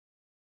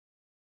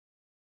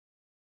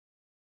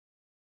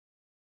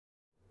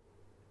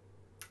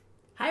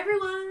Hi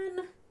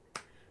everyone!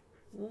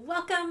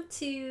 Welcome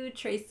to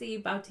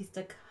Traci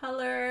Bautista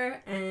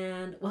Color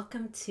and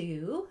welcome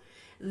to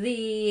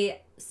the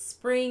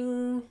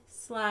spring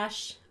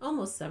slash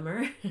almost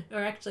summer,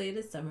 or actually it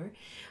is summer,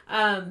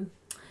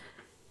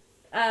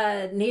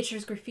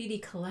 Nature's Graffiti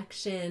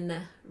Collection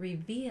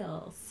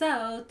reveal.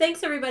 So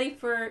thanks everybody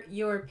for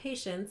your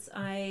patience.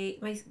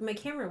 My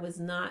camera was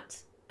not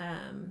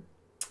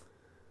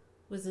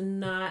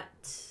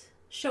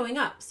showing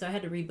up, so I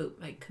had to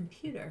reboot my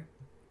computer.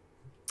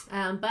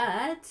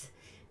 But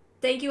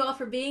thank you all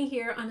for being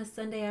here on a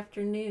Sunday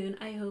afternoon.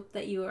 I hope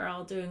that you are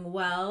all doing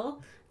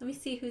well. Let me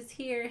see who's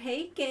here.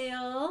 Hey,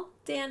 Gail,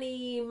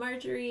 Danny,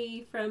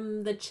 Marjorie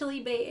from the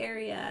Chili Bay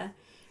area,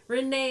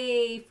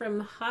 Renee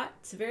from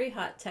very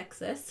hot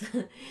Texas.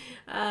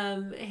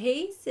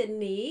 Hey,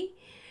 Sydney.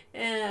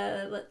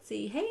 Let's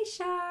see. Hey,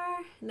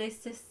 Shar. Nice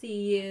to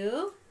see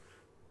you.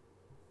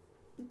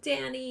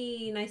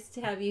 Danny, nice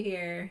to have you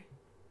here.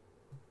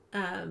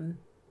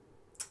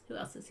 Who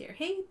else is here?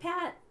 Hey,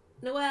 Pat.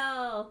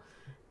 Noel,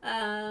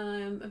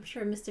 I'm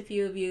sure I missed a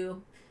few of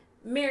you.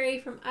 Mary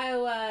from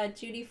Iowa,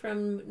 Judy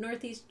from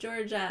Northeast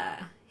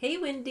Georgia. Hey,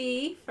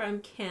 Wendy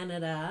from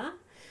Canada.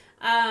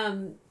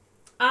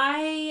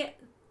 I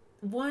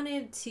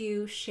wanted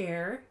to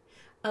share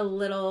a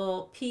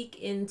little peek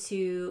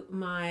into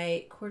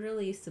my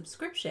quarterly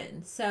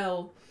subscription.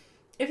 So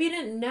if you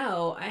didn't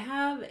know, I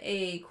have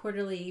a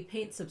quarterly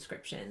paint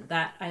subscription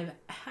that I've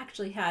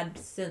actually had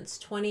since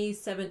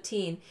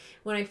 2017.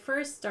 When I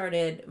first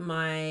started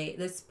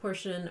this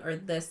portion or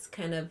this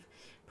kind of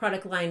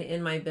product line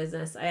in my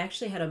business, I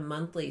actually had a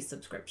monthly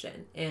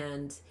subscription,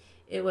 and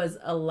it was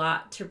a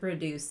lot to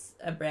produce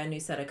a brand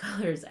new set of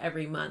colors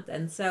every month.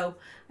 And so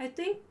I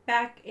think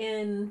back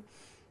in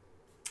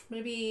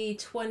maybe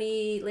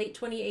late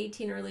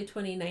 2018, early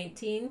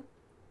 2019,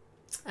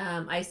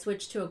 I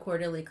switched to a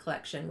quarterly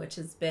collection, which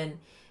has been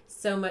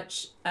so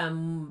much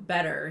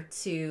better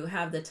to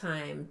have the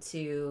time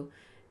to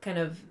kind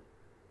of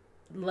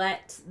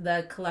let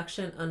the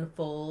collection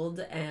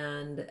unfold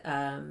and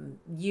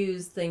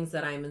use things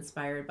that I'm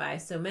inspired by.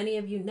 So many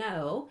of you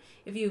know,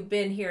 if you've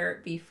been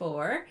here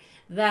before,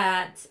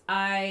 that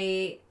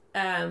I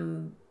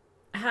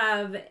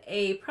have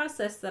a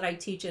process that I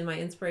teach in my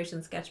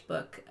Inspiration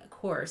Sketchbook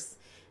course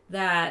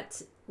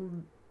that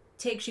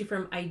takes you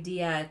from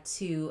idea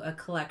to a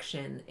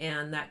collection,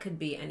 and that could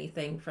be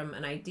anything from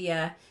an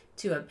idea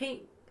to a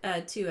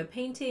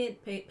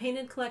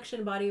painted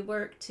collection body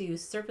work to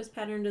surface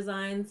pattern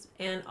designs.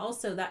 And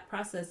also that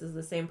process is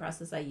the same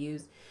process I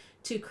use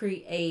to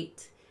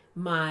create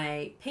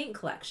my paint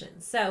collection.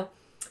 So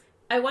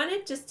I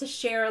wanted just to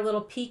share a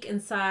little peek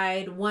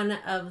inside one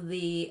of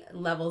the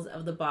levels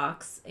of the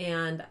box,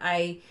 and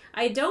I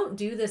don't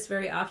do this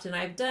very often.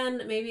 I've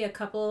done maybe a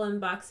couple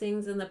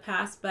unboxings in the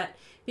past, but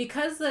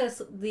because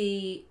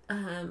the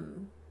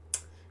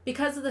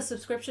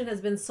subscription has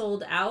been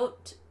sold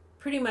out,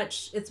 pretty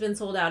much it's been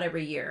sold out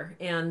every year,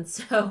 and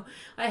so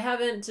I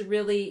haven't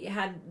really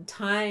had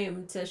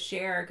time to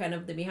share kind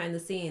of the behind the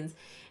scenes.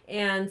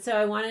 And so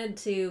I wanted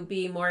to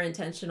be more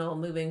intentional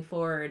moving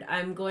forward.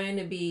 I'm going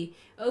to be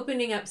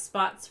opening up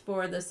spots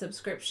for the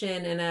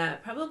subscription in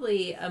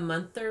probably a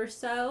month or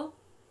so,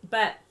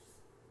 but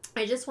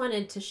I just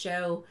wanted to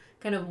show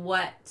kind of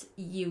what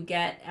you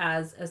get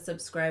as a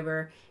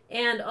subscriber.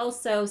 And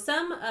also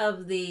some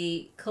of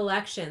the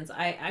collections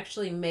I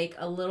actually make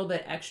a little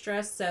bit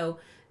extra. So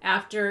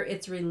after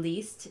it's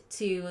released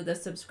to the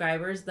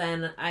subscribers,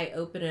 then I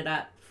open it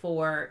up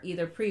for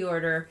either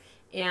pre-order,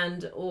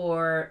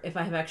 or if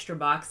I have extra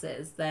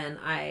boxes, then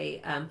I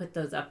put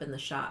those up in the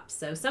shop.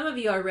 So some of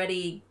you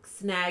already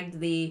snagged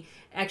the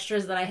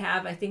extras that I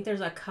have. I think there's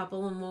a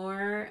couple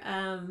more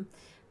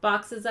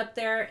boxes up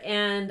there,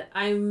 and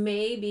I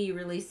may be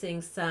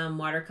releasing some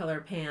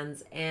watercolor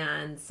pans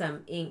and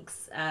some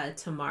inks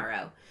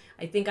tomorrow.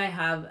 I think I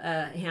have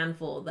a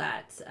handful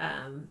that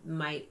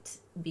might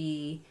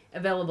be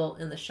available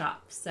in the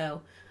shop.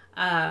 So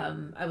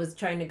I was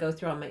trying to go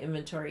through all my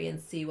inventory and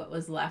see what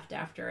was left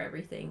after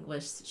everything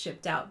was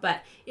shipped out.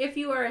 But if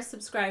you are a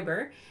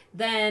subscriber,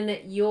 then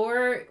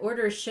your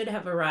orders should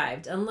have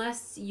arrived.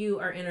 Unless you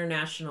are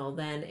international,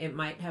 then it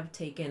might have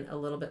taken a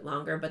little bit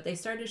longer. But they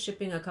started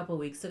shipping a couple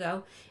weeks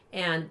ago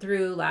and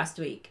through last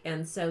week.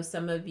 And so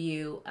some of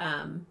you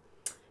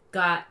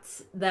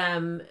got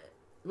them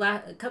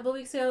a couple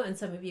weeks ago, and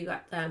some of you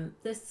got them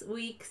this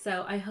week.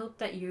 So I hope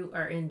that you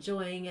are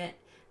enjoying it.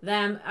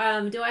 Do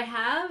I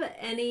have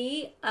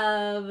any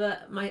of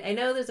I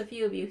know there's a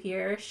few of you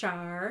here,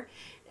 Shar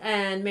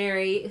and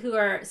Mary, who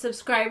are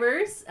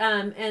subscribers.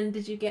 And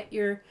did you get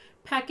your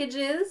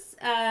packages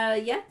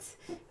yet?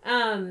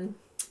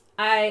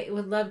 I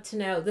would love to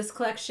know. This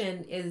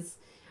collection is,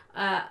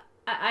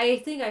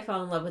 I think I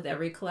fell in love with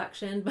every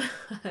collection,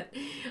 but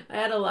I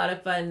had a lot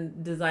of fun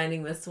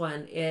designing this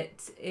one.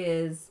 It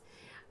is,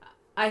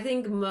 I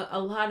think a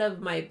lot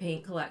of my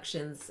paint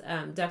collections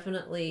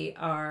definitely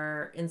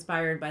are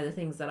inspired by the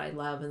things that I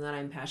love and that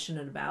I'm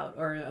passionate about,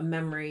 or a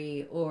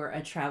memory or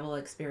a travel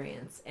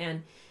experience.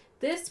 And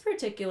this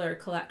particular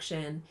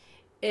collection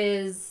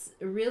is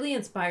really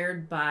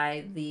inspired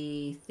by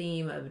the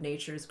theme of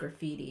nature's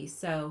graffiti.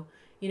 So,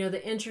 you know,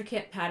 the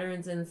intricate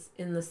patterns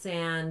in the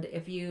sand.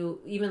 If you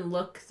even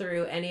look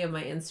through any of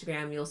my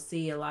Instagram, you'll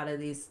see a lot of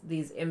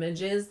these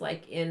images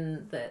like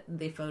in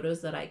the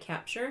photos that I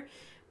capture.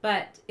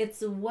 But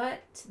it's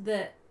what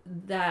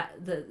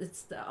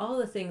all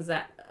the things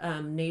that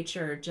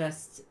nature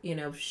just, you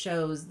know,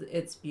 shows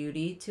its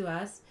beauty to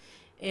us.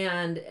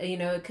 And you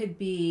know, it could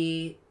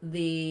be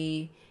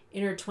the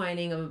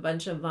intertwining of a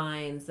bunch of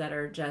vines that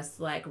are just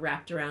like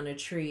wrapped around a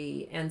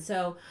tree. And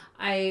so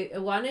I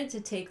wanted to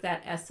take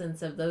that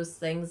essence of those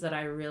things that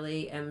I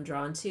really am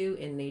drawn to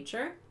in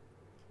nature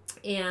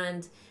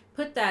and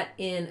put that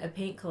in a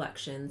paint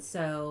collection.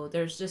 So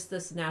there's just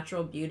this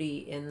natural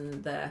beauty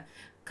in the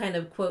kind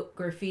of quote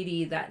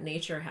graffiti that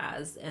nature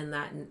has, and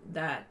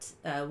that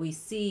we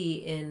see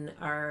in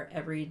our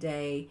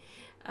everyday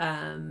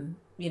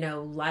you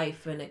know,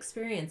 life and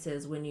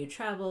experiences when you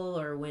travel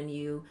or when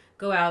you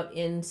go out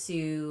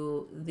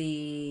into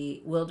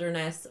the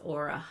wilderness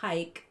or a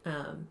hike.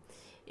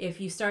 If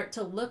you start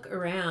to look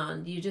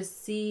around, you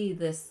just see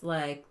this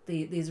like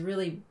these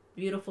really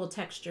beautiful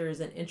textures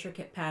and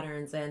intricate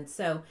patterns. And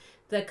so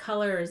the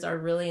colors are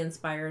really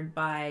inspired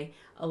by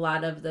a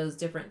lot of those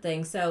different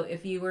things. So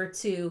if you were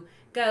to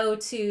go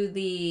to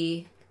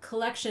the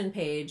collection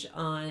page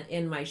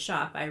in my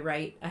shop, I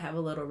have a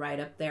little write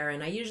up there,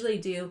 and I usually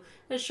do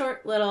a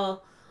short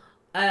little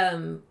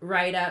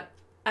write up.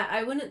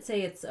 I wouldn't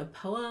say it's a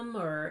poem,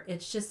 or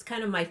it's just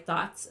kind of my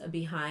thoughts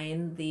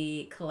behind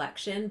the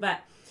collection,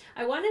 but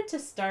I wanted to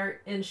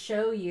start and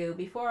show you,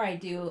 before I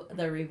do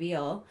the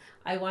reveal,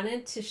 I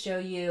wanted to show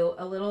you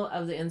a little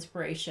of the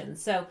inspiration.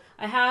 So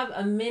I have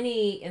a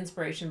mini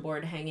inspiration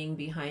board hanging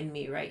behind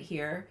me right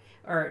here,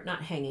 or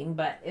not hanging,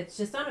 but it's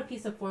just on a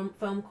piece of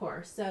foam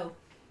core. So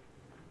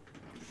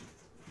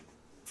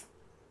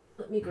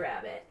let me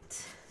grab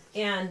it.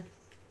 And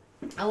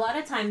a lot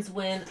of times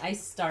when I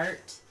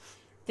start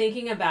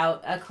thinking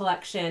about a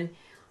collection,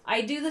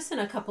 I do this in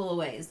a couple of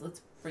ways.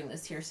 Let's bring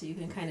this here so you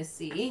can kind of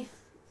see.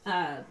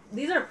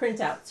 These are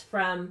printouts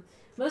from,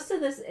 most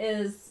of this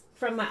is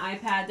from my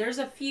iPad. There's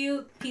a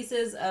few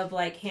pieces of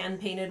like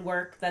hand painted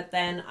work that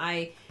then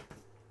I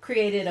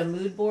created a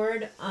mood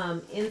board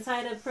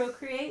inside of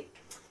Procreate.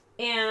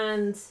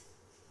 And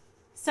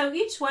so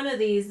each one of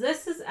these,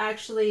 this is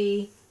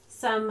actually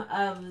some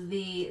of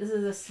this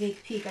is a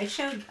sneak peek. I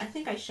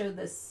think I showed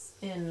this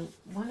in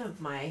one of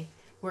my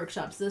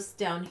workshops, this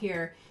down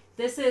here.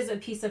 This is a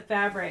piece of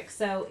fabric.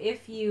 So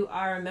if you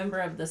are a member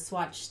of the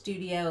Swatch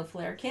Studio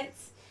flare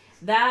kits,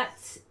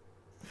 that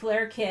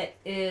flare kit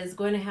is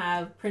going to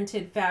have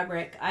printed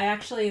fabric. I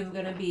actually am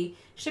going to be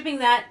shipping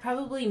that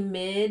probably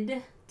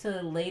mid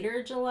to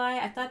later July.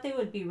 I thought they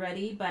would be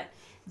ready, but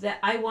that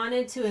I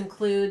wanted to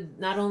include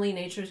not only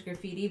Nature's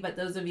Graffiti, but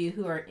those of you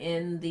who are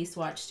in the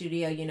Swatch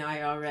Studio, you know,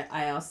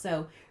 I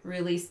also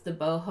released the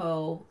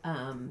boho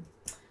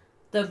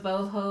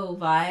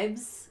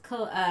vibes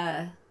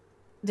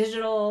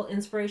digital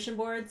inspiration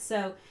board.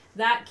 So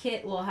that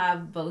kit will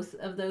have both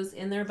of those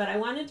in there. But I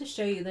wanted to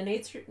show you the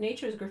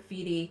Nature's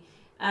Graffiti,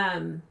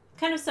 kind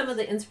of some of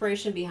the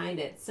inspiration behind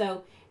it.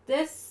 So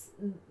these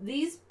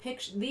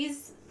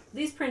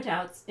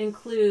printouts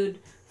include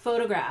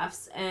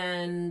photographs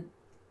and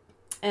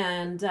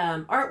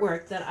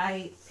artwork that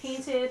I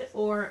painted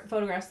or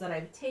photographs that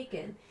I've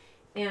taken.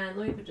 And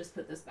let me just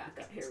put this back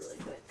up here really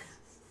quick.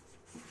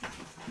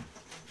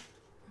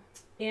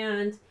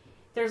 And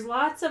there's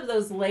lots of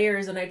those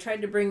layers, and I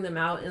tried to bring them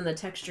out in the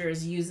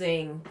textures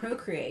using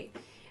Procreate.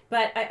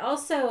 But I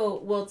also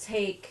will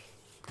take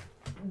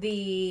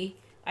the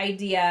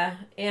idea,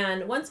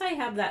 and once I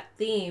have that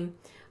theme,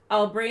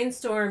 I'll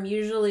brainstorm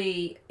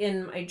usually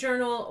in my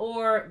journal,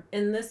 or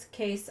in this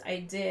case, I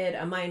did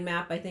a mind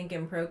map, I think,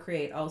 in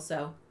Procreate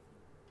also,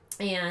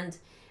 and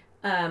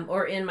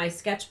or in my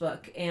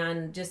sketchbook,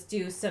 and just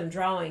do some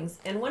drawings.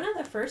 And one of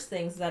the first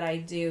things that I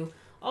do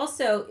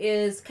also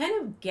is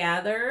kind of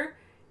gather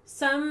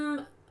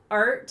some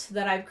art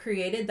that I've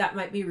created that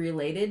might be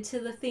related to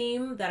the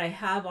theme that I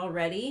have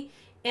already.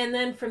 And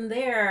then from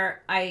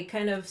there, I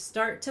kind of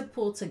start to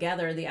pull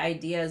together the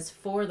ideas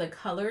for the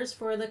colors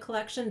for the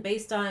collection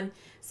based on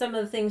some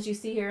of the things you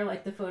see here,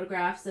 like the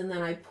photographs, and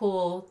then I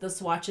pull the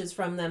swatches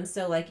from them.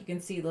 So like you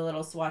can see the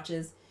little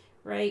swatches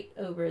right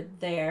over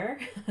there.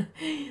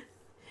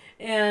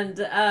 And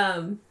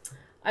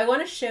I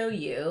want to show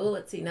you,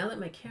 let's see, now that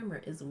my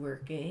camera is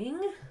working,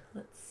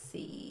 let's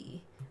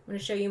see. I'm going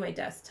to show you my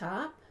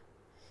desktop.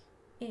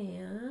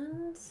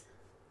 And it's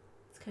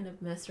kind of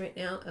a mess right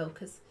now. Oh,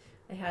 because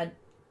I had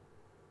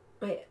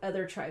my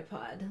other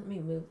tripod. Let me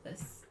move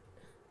this.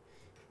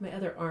 My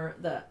other arm,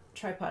 the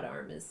tripod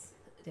arm is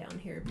down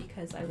here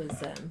because I was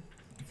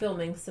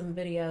filming some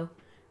video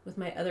with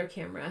my other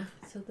camera.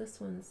 So this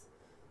one's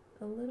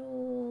a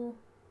little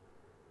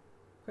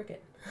crooked.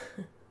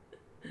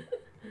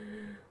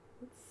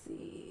 Let's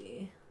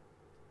see.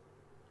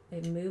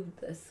 I moved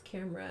this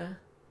camera.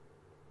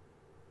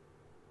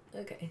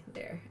 Okay,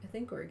 there. I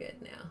think we're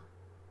good now.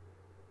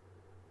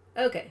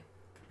 Okay.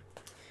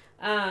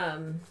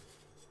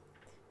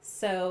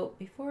 So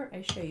before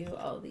I show you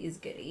all these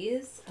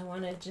goodies, I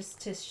wanted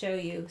just to show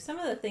you some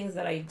of the things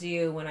that I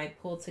do when I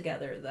pull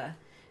together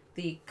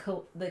the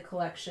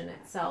collection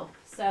itself.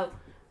 So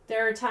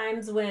there are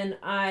times when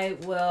I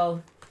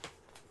will,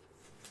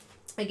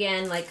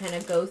 again, like kind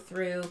of go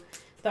through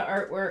the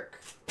artwork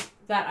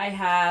that I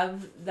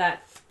have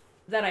that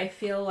I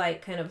feel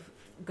like kind of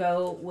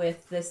go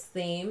with this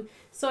theme.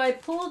 So I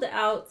pulled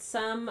out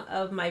some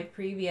of my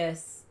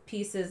previous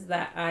pieces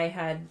that I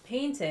had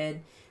painted,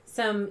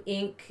 some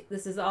ink.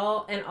 This is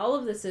all, and all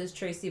of this is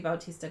Traci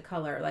Bautista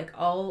color. Like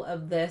all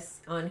of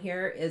this on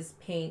here is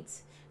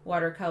paint,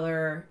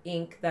 watercolor,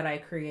 ink that I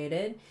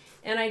created.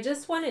 And I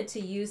just wanted to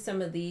use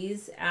some of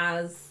these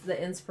as the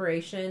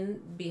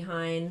inspiration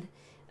behind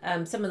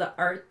some of the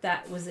art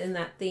that was in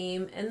that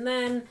theme. And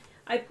then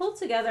I pulled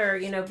together,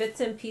 you know,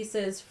 bits and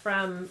pieces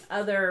from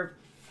other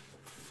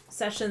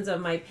sessions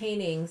of my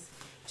paintings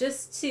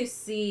just to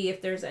see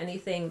if there's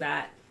anything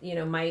that, you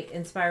know, might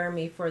inspire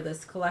me for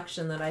this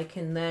collection that I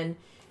can then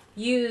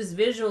use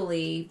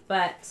visually.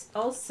 But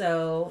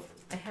also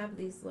I have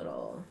these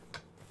little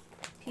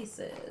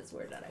pieces.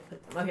 Where did I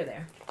put them? Oh, here they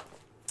are.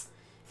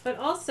 But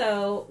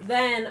also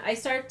then I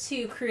start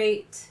to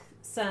create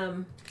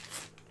some,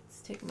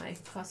 let's take my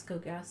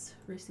Costco gas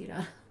receipt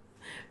out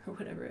or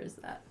whatever is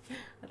that.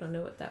 I don't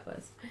know what that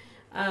was.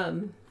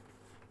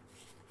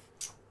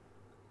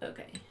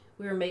 Okay.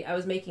 I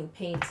was making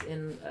paint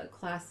in a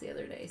class the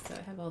other day, so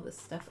I have all this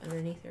stuff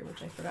underneath here,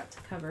 which I forgot to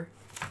cover.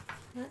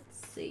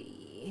 Let's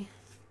see.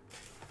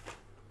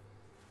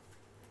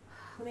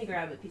 Let me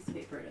grab a piece of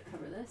paper to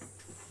cover this.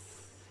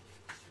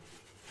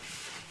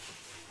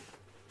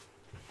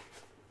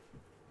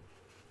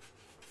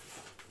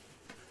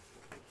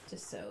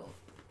 Just so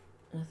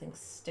nothing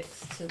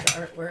sticks to the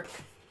artwork.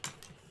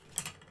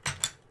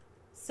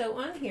 So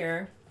on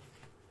here,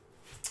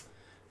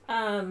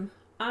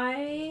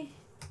 I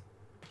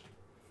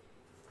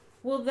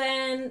will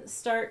then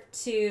start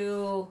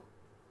to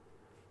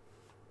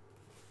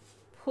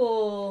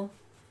pull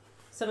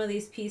some of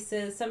these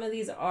pieces. Some of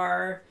these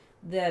are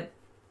the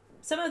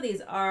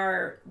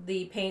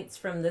paints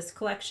from this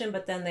collection,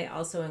 but then they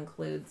also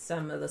include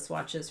some of the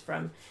swatches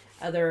from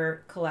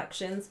other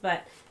collections.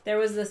 But there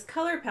was this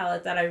color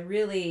palette that I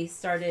really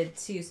started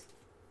to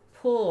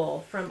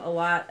pull from a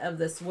lot of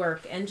this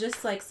work, and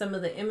just like some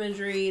of the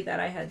imagery that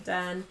I had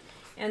done.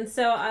 And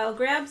so I'll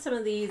grab some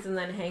of these and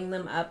then hang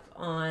them up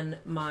on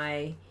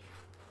my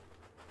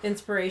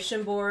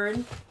inspiration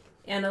board.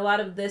 And a lot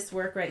of this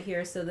work right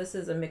here, so this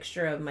is a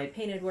mixture of my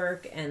painted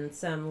work and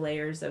some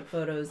layers of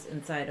photos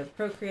inside of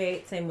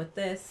Procreate. Same with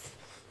this.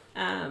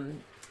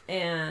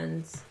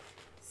 And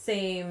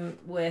same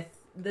with,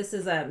 this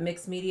is a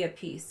mixed media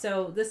piece.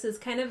 So this is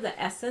kind of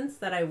the essence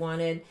that I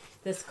wanted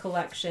this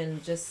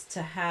collection just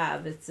to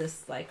have. It's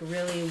this like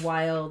really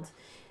wild,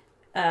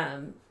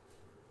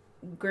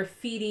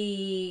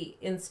 graffiti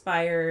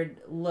inspired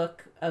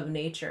look of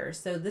nature.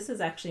 So this is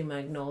actually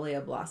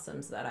magnolia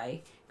blossoms that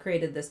I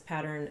created this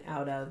pattern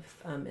out of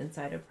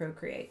inside of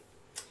Procreate.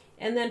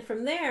 And then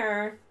from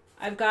there,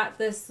 I've got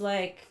this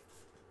like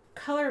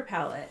color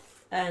palette.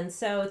 And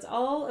so it's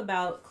all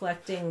about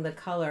collecting the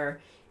color.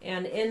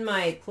 And in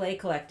my play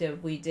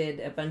collective, we did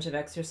a bunch of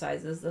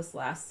exercises this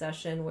last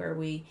session where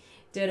we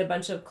did a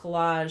bunch of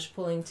collage,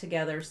 pulling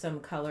together some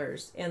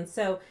colors. And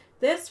so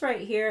this right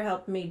here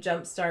helped me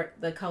jumpstart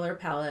the color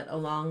palette,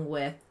 along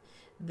with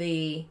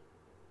the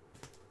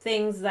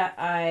things that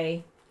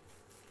I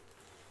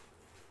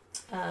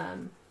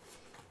had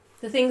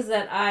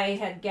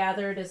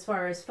gathered as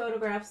far as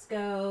photographs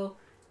go,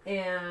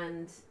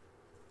 and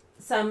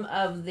some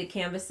of the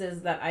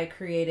canvases that I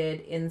created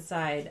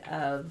inside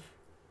of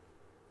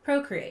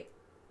Procreate.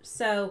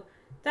 So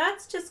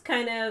that's just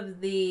kind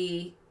of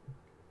the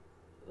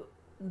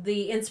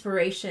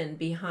inspiration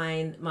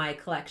behind my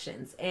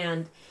collections,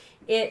 and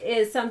it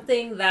is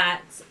something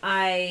that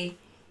I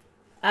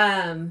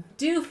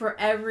do for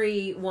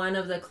every one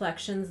of the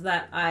collections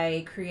that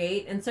I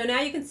create. And so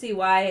now you can see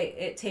why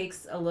it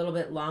takes a little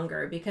bit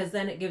longer, because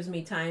then it gives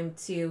me time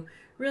to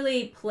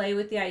really play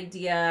with the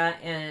idea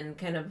and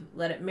kind of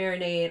let it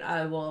marinate.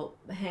 I will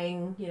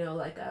hang, you know,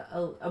 like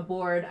a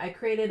board. I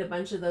created a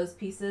bunch of those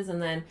pieces, and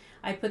then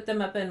I put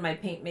them up in my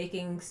paint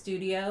making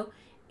studio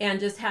and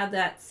just had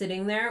that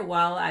sitting there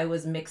while I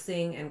was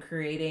mixing and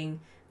creating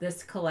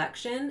this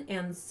collection.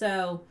 And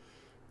so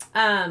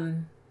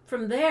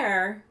from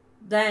there,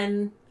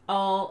 then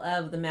all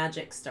of the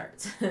magic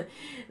starts.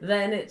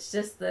 Then it's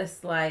just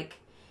this like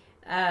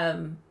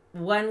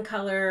one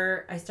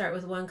color. I start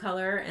with one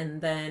color, and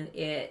then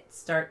it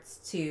starts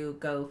to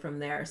go from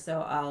there.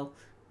 So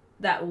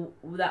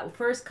that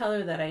first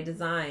color that I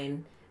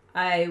design,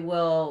 I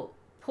will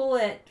pull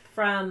it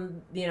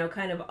from, you know,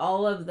 kind of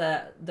all of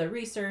the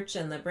research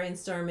and the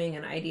brainstorming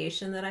and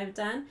ideation that I've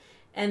done.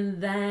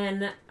 And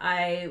then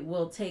I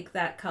will take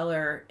that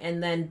color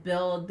and then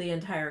build the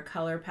entire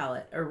color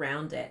palette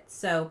around it.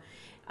 So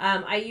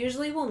I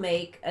usually will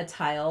make a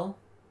tile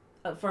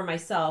for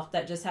myself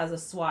that just has a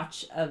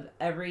swatch of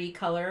every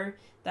color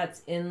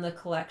that's in the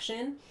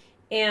collection.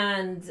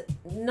 And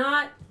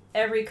not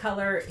every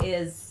color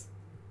is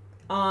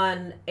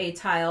on a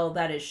tile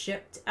that is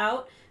shipped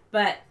out,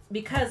 but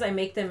because I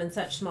make them in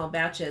such small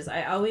batches,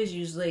 I always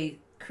usually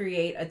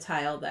create a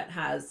tile that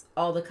has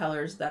all the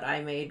colors that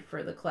I made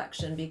for the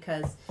collection,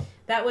 because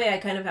that way I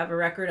kind of have a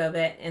record of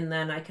it, and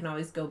then I can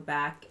always go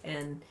back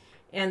and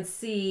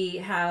see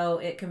how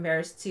it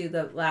compares to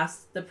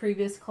the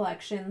previous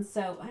collection.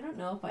 So I don't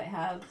know if I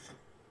have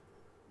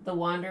the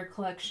Wander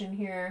collection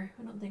here.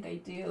 I don't think I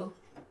do.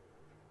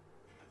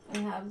 I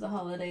have the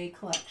holiday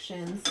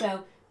collection.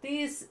 So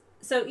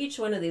each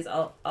one of these,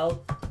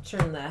 I'll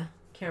turn the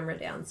camera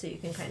down so you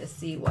can kind of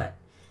see what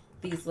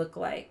these look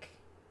like.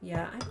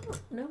 Yeah, I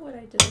don't know what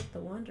I did with the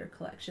Wander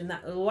collection.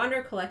 The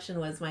Wander collection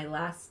was my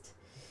last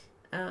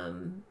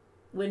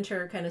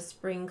winter kind of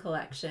spring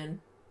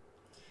collection.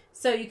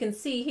 So you can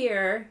see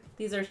here,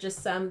 these are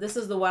just some. This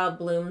is the wild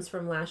blooms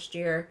from last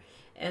year.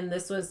 And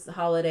this was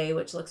holiday,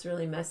 which looks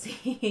really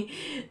messy.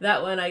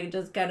 That one, I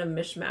just kind of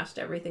mishmashed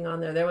everything on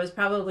there. There was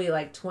probably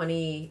like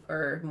 20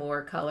 or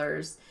more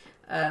colors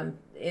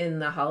in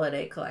the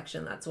holiday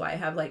collection. That's why I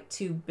have like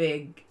 2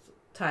 big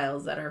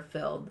tiles that are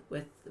filled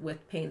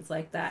with paints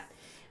like that.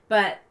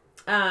 But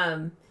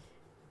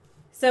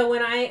so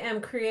when I am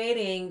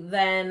creating,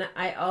 then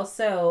I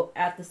also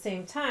at the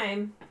same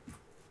time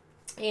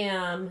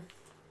am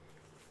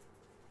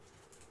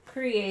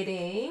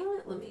creating,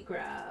 let me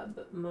grab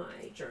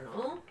my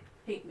journal,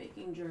 paint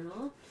making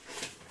journal.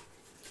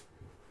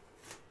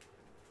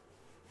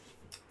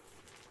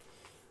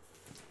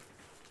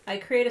 I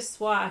create a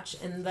swatch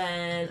and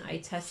then I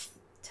test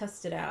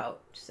it out.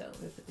 So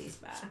let me put these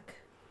back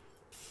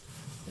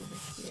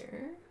over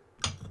here.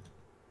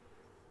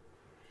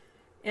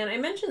 And I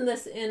mentioned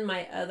this in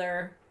my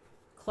other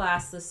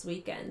class this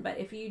weekend, but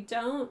if you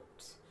don't,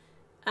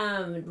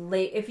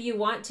 if you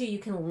want to, you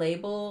can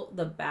label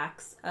the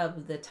backs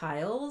of the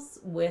tiles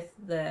with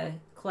the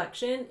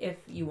collection if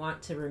you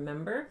want to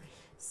remember.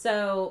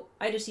 So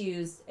I just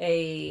used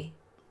a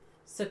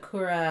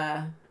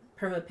Sakura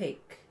Permapaque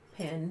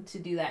pen to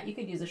do that. You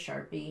could use a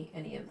Sharpie,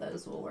 any of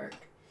those will work.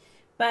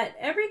 But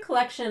every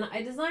collection,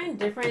 I designed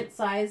different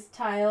size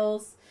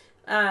tiles,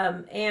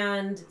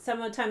 and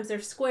sometimes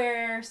they're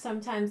square,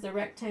 sometimes they're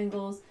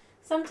rectangles.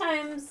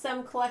 Sometimes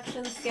some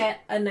collections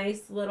get a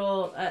nice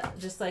little,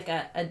 just like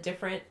a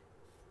different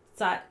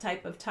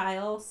type of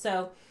tile.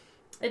 So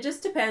it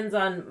just depends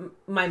on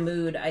my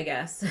mood, I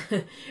guess,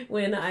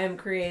 when I'm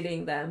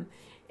creating them.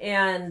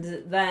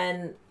 And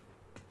then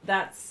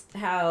that's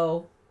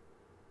how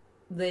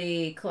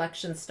the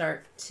collections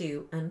start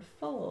to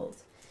unfold.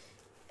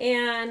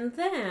 And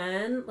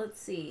then,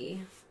 let's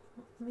see,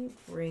 let me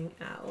bring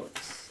out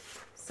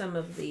some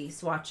of the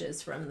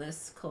swatches from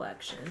this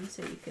collection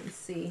so you can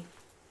see.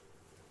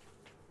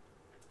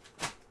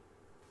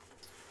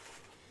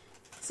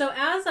 So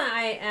as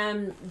I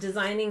am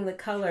designing the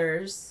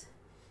colors,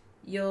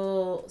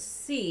 you'll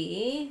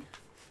see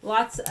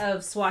lots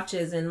of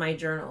swatches in my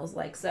journals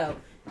like so.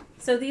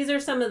 So these are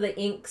some of the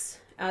inks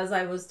as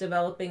I was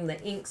developing the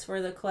inks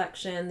for the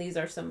collection. These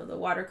are some of the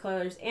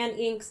watercolors and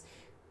inks,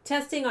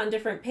 testing on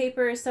different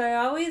papers. So I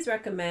always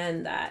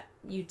recommend that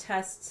you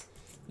test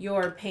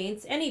your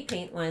paints, any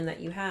paint line that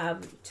you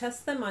have,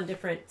 test them on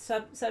different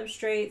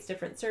substrates,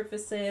 different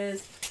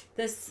surfaces.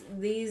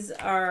 These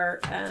are,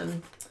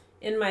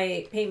 in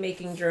my paint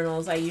making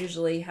journals, I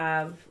usually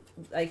have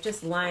like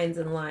just lines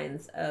and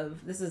lines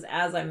of, this is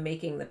as I'm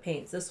making the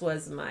paints. This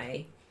was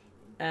my,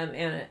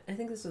 I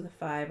think this was the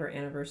 5 or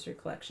anniversary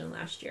collection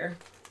last year.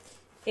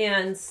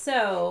 And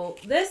so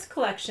this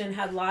collection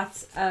had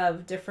lots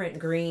of different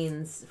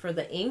greens for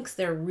the inks.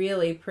 They're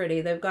really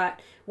pretty. They've got,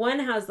 one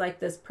has like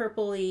this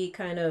purpley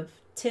kind of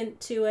tint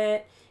to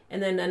it.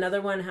 And then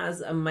another one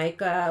has a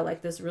mica,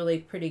 like this really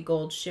pretty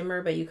gold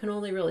shimmer, but you can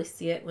only really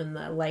see it when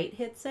the light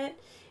hits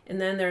it. And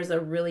then there's a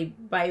really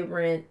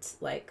vibrant,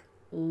 like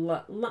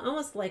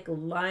almost like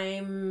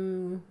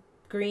lime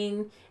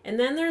green. And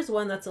then there's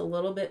one that's a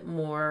little bit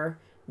more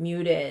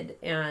muted,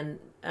 and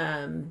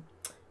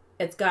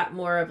it's got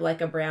more of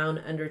like a brown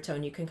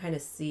undertone. You can kind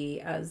of see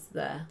as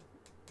the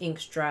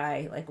inks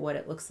dry, like what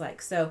it looks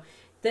like. So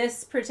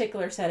this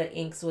particular set of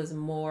inks was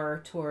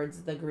more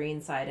towards the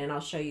green side, and I'll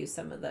show you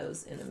some of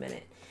those in a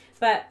minute.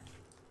 But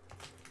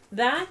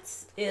that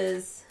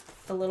is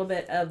a little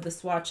bit of the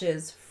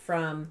swatches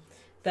from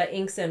the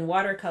inks and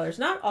watercolors.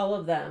 Not all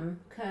of them,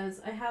 because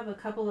I have a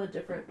couple of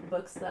different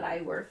books that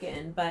I work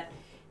in, but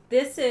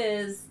this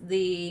is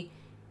the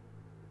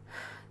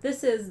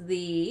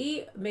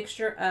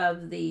mixture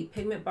of the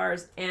pigment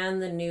bars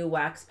and the new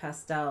wax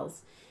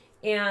pastels.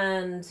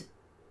 And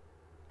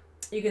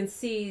you can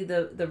see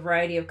the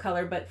variety of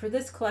color, but for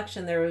this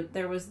collection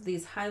there was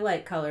these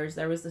highlight colors.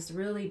 There was this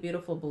really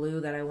beautiful blue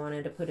that I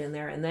wanted to put in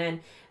there, and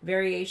then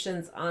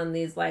variations on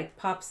these like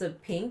pops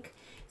of pink.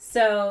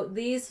 So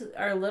these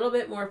are a little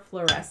bit more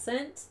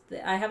fluorescent.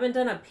 I haven't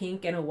done a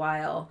pink in a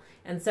while,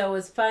 and so it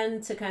was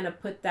fun to kind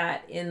of put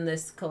that in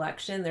this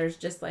collection. There's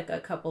just like a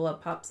couple of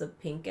pops of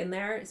pink in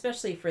there,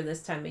 especially for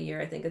this time of year.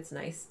 I think it's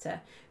nice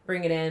to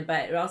bring it in,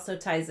 but it also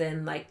ties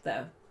in like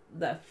the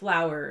the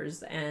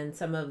flowers and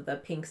some of the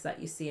pinks that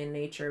you see in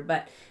nature.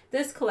 But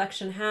this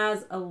collection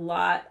has a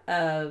lot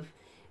of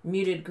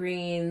muted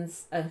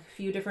greens, a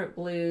few different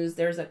blues.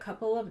 There's a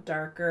couple of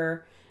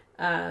darker,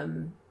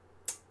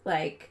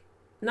 like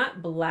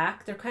not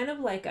black, they're kind of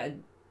like a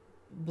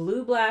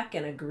blue black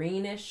and a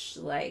greenish,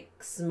 like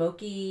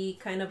smoky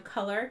kind of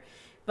color,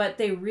 but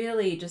they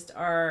really just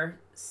are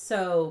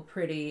so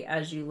pretty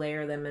as you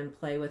layer them and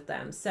play with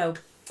them. So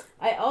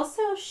I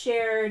also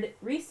shared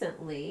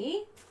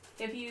recently,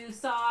 if you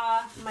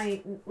saw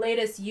my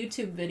latest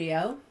YouTube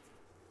video,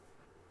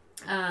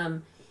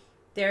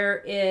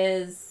 there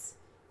is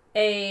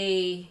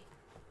a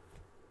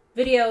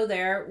video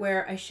there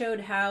where I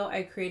showed how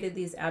I created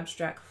these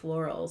abstract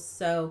florals.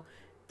 So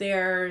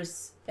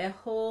there's a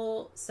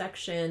whole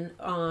section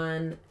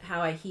on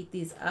how I heat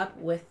these up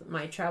with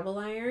my travel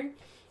iron,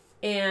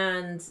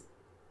 and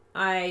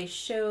I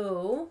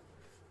show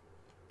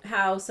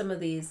how some of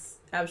these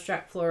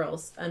abstract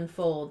florals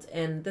unfold,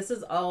 and this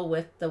is all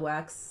with the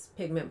wax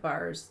pigment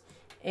bars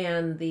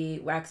and the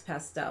wax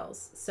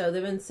pastels. So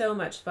they've been so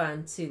much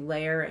fun to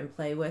layer and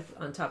play with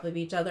on top of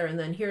each other. And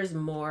then here's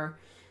more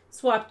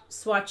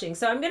swatching.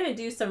 So I'm going to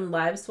do some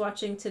live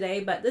swatching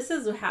today, but this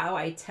is how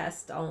I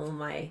test all of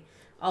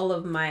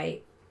my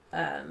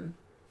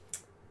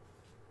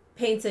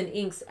paints and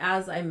inks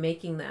as I'm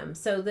making them.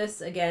 So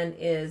this again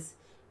is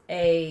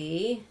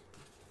a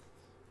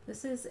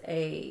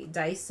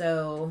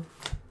Daiso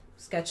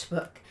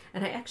sketchbook,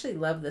 and I actually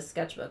love this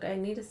sketchbook. I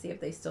need to see if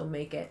they still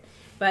make it,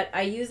 but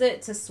I use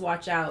it to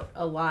swatch out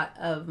a lot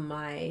of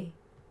my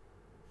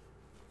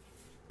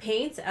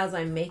paints as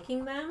I'm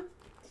making them.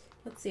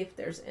 Let's see if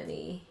there's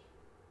any.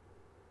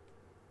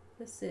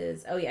 This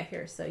is, oh yeah,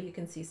 here. So you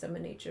can see some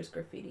of Nature's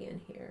Graffiti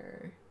in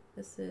here.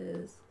 This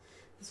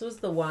was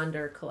the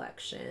Wander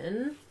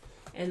collection.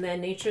 And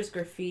then Nature's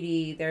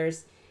Graffiti,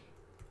 there's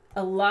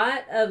a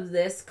lot of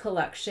this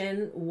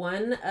collection.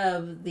 One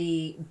of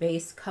the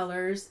base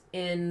colors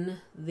in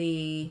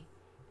the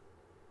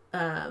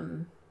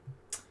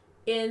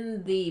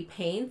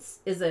paints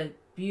is a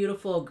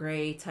beautiful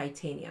gray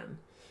titanium.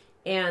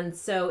 And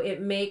so it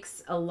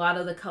makes a lot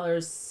of the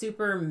colors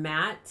super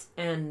matte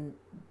and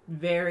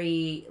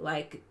very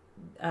like,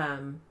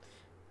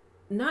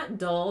 not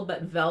dull,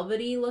 but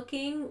velvety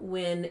looking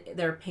when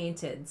they're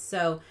painted.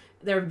 So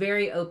they're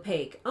very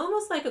opaque,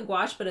 almost like a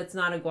gouache, but it's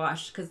not a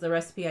gouache because the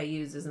recipe I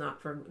use is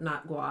not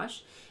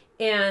gouache.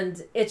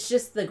 And it's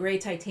just the gray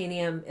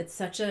titanium. It's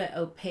such an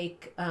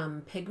opaque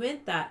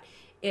pigment that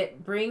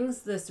it brings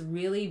this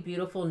really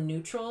beautiful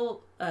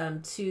neutral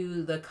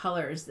to the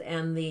colors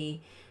and to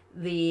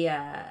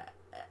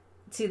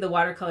the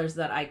watercolors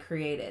that I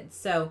created.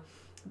 So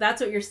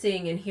that's what you're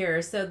seeing in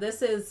here. So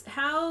this is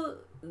how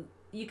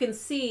you can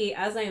see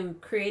as I'm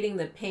creating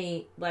the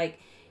paint, like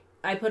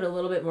I put a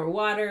little bit more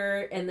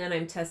water and then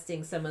I'm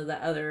testing some of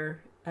the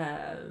other,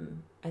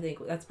 I think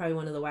that's probably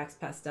one of the wax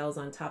pastels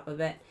on top of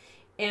it.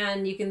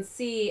 And you can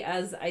see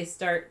as I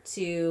start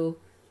to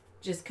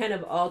just kind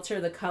of alter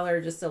the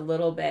color just a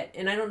little bit.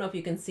 And I don't know if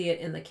you can see it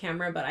in the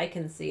camera, but I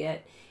can see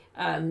it.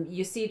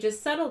 You see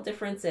just subtle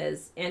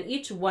differences, and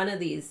each one of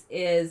these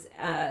is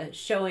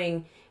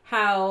showing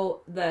how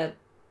the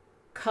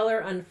color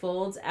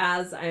unfolds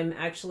as I'm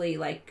actually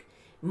like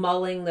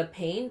mulling the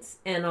paint,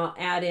 and I'll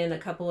add in a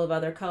couple of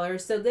other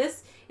colors. So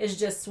this is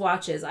just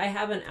swatches. I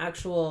have an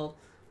actual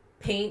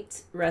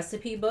paint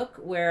recipe book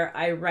where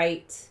I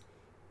write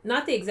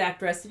not the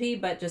exact recipe,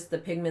 but just the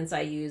pigments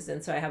I use,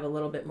 and so I have a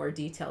little bit more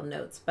detailed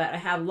notes. But I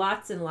have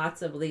lots and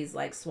lots of these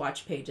like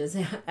swatch pages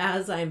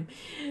as I'm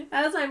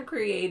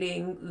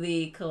creating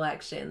the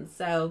collection.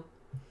 So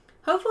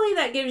hopefully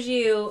that gives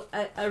you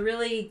a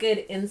really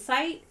good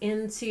insight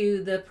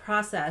into the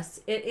process.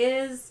 It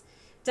is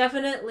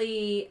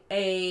definitely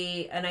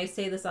and I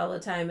say this all the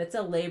time, it's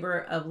a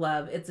labor of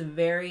love. It's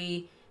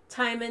very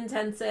time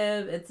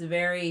intensive. It's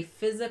very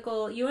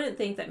physical. You wouldn't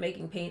think that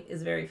making paint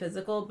is very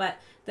physical, but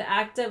the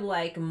act of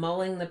like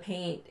mulling the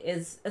paint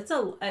it's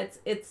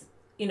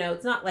you know,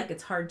 it's not like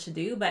it's hard to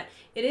do, but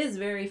it is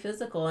very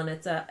physical, and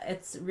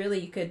it's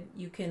really,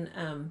 you can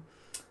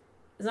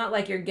it's not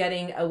like you're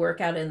getting a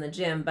workout in the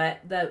gym, but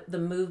the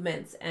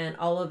movements and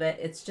all of it,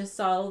 it's just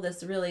all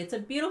this really, it's a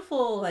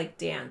beautiful like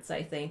dance,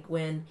 I think,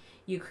 when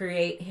you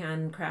create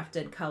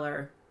handcrafted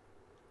color.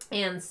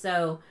 And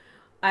so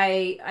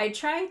I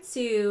try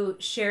to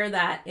share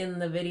that in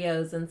the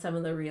videos and some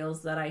of the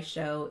reels that I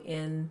show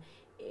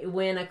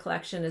when a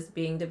collection is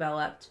being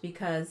developed,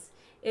 because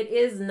it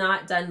is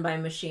not done by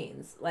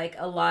machines. Like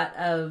a lot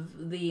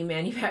of the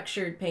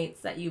manufactured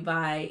paints that you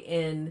buy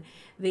in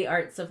the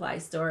art supply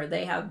store,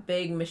 they have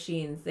big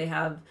machines. They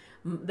have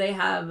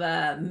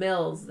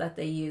mills that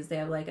they use. They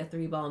have like a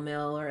 3-ball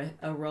mill or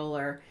a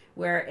roller,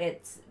 where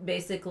it's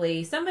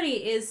basically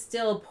somebody is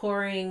still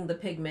pouring the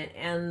pigment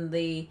and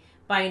the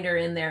binder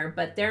in there,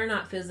 but they're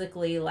not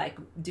physically like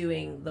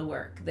doing the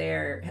work.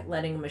 They're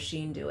letting a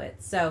machine do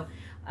it. So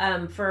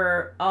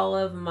for all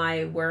of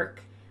my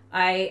work,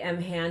 I am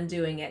hand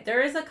doing it.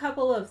 There is a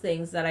couple of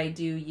things that I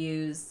do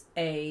use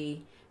a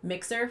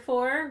mixer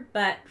for,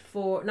 but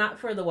for not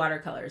for the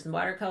watercolors. And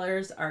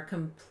watercolors are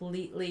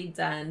completely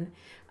done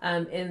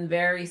in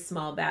very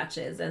small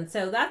batches. And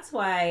so that's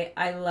why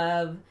I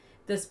love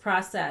this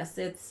process.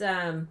 It's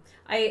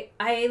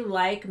I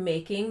like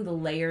making the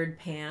layered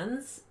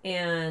pans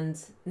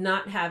and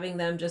not having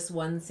them just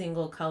one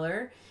single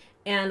color.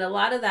 And a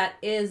lot of that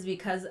is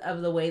because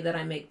of the way that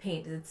I make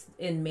paint. It's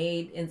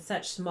made in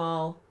such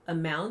small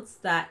amounts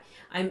that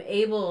I'm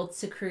able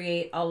to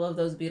create all of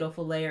those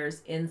beautiful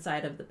layers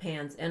inside of the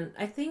pans. And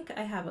I think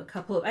I have a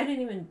couple of, I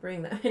didn't even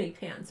bring that many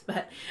pans,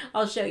 but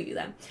I'll show you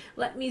them.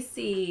 Let me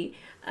see.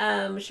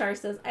 Shar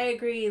says, I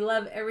agree.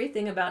 Love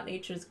everything about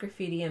Nature's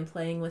Graffiti and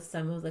playing with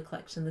some of the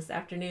collection this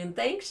afternoon.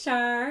 Thanks,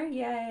 Shar.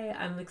 Yay.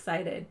 I'm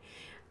excited.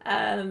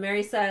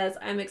 Mary says,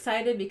 I'm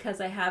excited because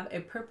I have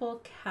a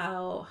purple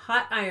cow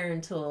hot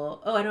iron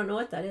tool. Oh, I don't know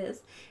what that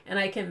is. And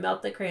I can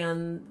melt the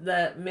crayon,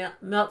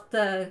 melt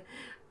the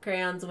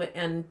crayons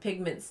and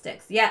pigment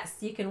sticks. Yes,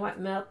 you can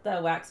melt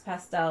the wax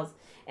pastels.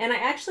 And I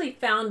actually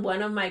found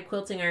one of my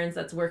quilting irons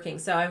that's working.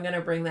 So I'm going to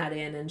bring that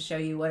in and show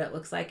you what it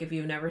looks like if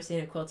you've never seen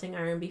a quilting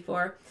iron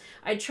before.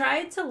 I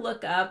tried to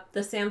look up the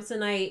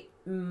Samsonite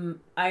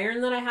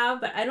iron that I have,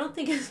 but I don't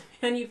think it's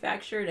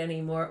manufactured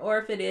anymore. Or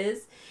if it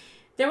is,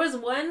 there was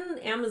one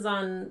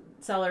Amazon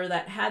seller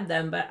that had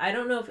them, but I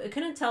don't know if, I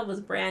couldn't tell if it was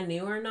brand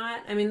new or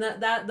not. I mean,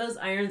 those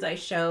irons I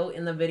show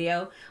in the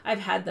video, I've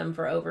had them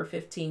for over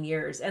 15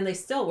 years and they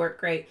still work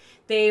great.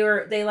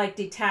 They like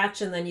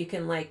detach and then you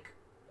can like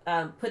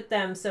put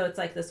them so it's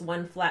like this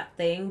one flat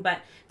thing. But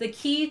the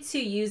key to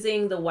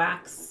using the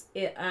wax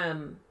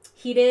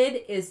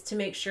heated is to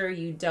make sure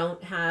you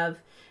don't have,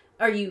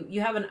 or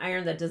you have an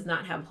iron that does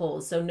not have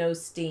holes, so no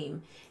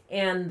steam.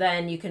 And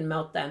then you can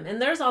melt them.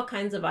 And there's all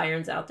kinds of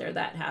irons out there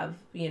that have,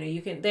 you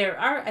know, there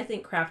are, I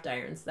think, craft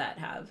irons that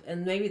have,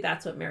 and maybe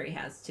that's what Mary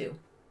has too.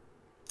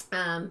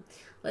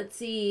 Let's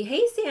see.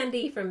 Hey,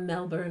 Sandy from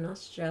Melbourne,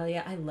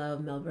 Australia. I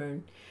love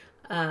Melbourne.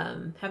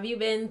 Have you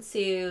been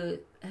to,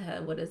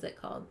 what is it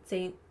called?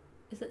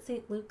 Is it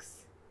St.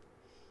 Luke's?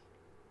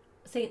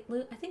 St.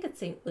 Luke, I think it's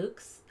St.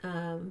 Luke's,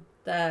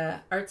 the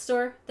art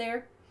store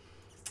there.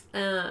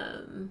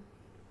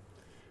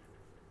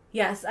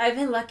 Yes, I've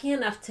been lucky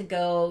enough to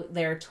go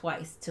there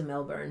twice to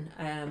Melbourne.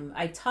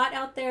 I taught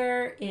out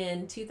there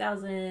in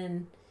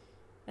 2000,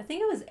 I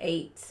think it was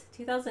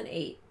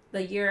 2008.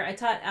 The year I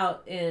taught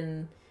out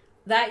in,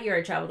 that year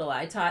I traveled a lot.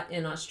 I taught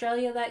in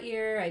Australia that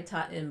year. I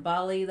taught in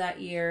Bali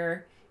that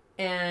year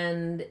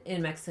and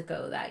in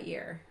Mexico that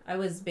year. I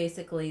was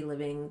basically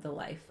living the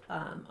life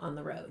on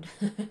the road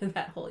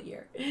that whole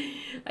year.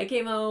 I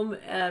came home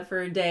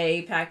for a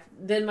day,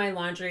 did my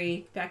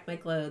laundry, packed my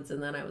clothes,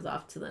 and then I was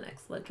off to the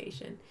next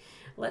location.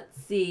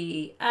 Let's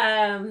see.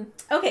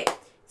 Okay,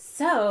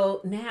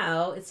 so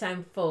now it's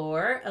time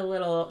for a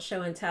little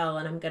show and tell,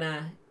 and I'm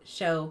gonna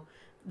show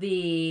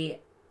the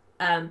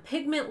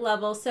pigment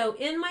level. So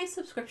in my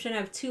subscription, I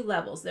have 2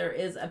 levels. There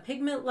is a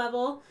pigment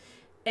level,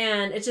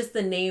 and it's just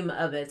the name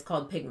of it. It's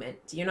called pigment.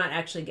 You're not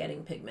actually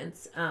getting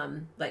pigments,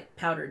 like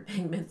powdered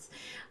pigments.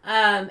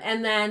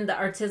 And then the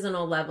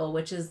artisanal level,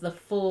 which is the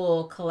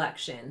full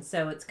collection.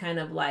 So it's kind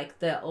of like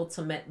the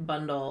ultimate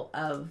bundle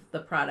of the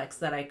products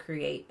that I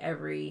create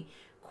every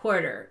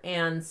quarter.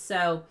 And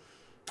so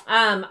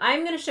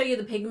I'm going to show you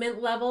the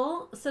pigment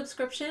level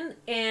subscription,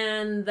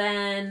 and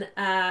then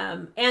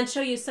and show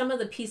you some of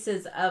the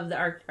pieces of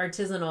the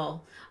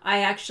artisanal.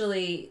 I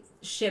actually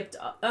shipped,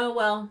 oh,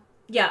 well,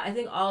 yeah, I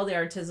think all the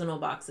artisanal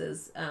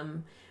boxes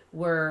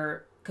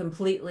were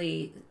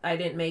completely, I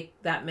didn't make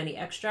that many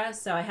extra.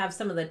 So I have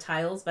some of the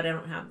tiles, but I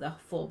don't have the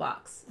full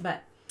box.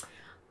 But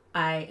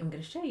I am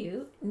going to show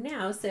you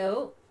now.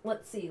 So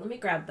let's see, let me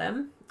grab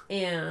them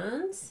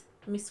and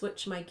let me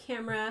switch my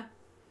camera.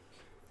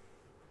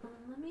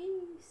 Let me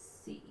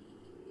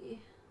see.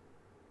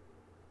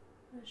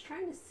 I was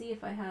trying to see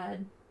if I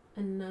had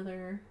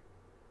another.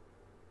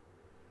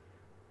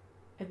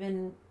 I've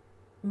been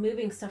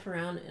moving stuff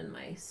around in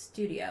my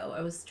studio.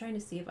 I was trying to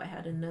see if I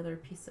had another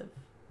piece of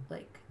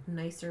like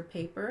nicer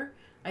paper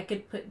I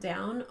could put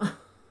down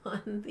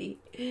on the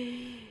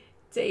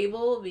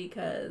table,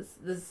 because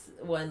this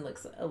one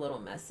looks a little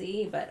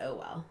messy, but oh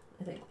well,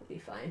 I think we'll be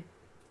fine.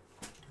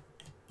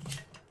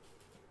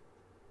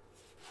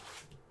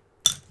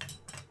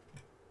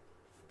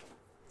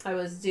 I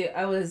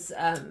was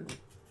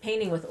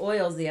painting with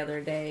oils the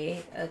other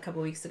day, a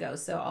couple weeks ago,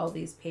 so all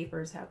these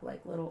papers have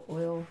like little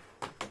oil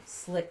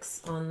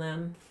slicks on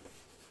them.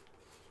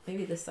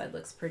 Maybe this side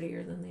looks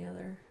prettier than the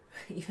other,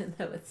 even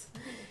though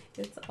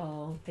it's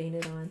all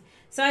painted on.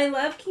 So I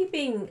love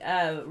keeping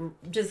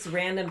just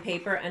random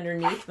paper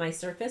underneath my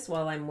surface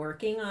while I'm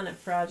working on a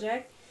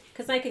project,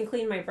 because I can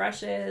clean my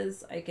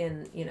brushes. I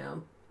can, you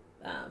know,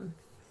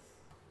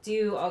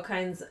 do all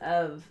kinds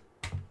of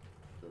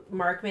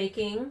mark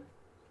making.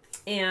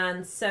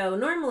 And so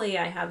normally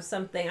I have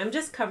something, I'm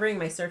just covering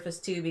my surface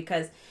too,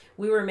 because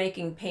we were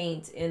making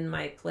paint in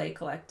my play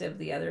collective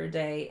the other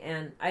day,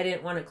 and I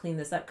didn't want to clean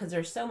this up because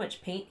there's so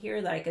much paint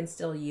here that I can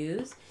still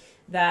use,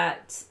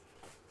 that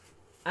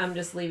I'm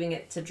just leaving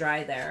it to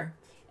dry there.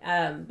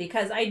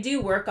 because I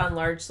do work on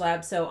large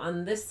slabs. So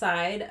on this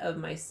side of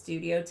my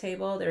studio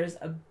table, there's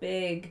a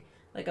big,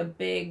 like a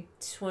big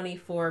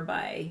 24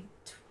 by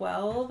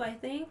 12, I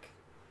think,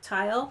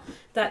 tile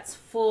that's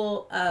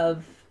full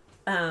of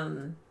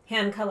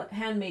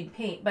handmade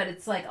paint, but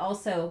it's like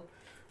also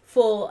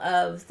full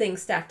of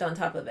things stacked on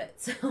top of it.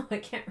 So I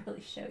can't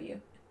really show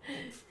you.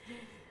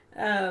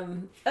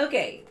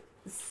 Okay,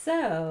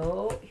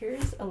 so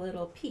here's a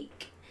little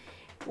peek.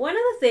 One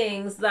of the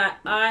things that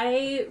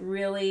I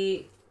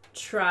really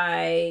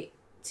try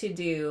to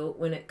do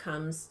when it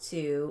comes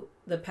to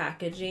the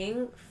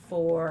packaging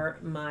for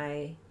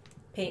my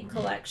paint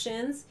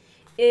collections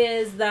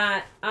is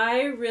that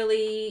I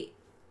really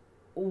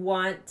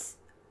want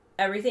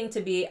everything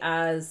to be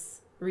as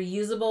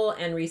reusable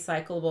and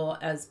recyclable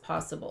as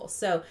possible.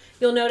 So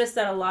you'll notice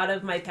that a lot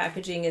of my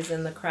packaging is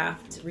in the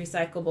craft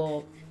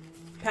recyclable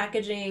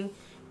packaging.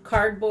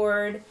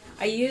 Cardboard.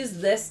 I use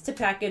this to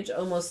package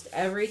almost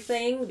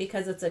everything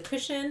because it's a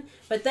cushion,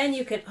 but then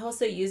you can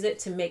also use it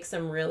to make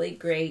some really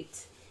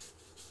great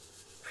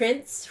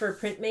prints for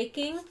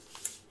printmaking.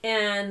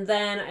 And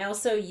then I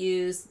also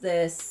use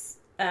this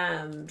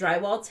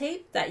drywall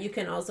tape that you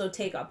can also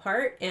take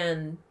apart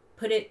and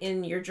put it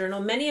in your journal.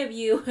 Many of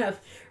you have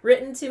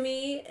written to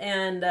me,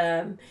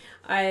 and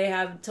I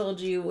have told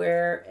you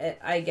where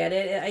I get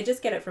it. I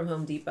just get it from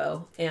Home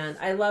Depot, and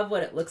I love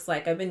what it looks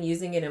like. I've been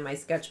using it in my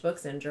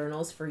sketchbooks and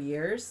journals for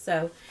years,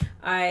 so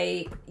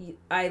I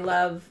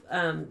love.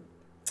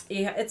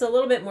 It's a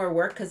little bit more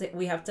work because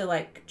we have to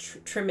like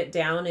trim it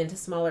down into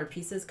smaller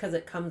pieces because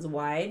it comes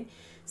wide.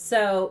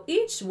 So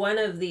each one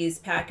of these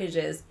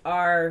packages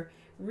are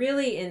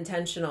really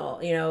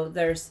intentional. You know,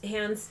 there's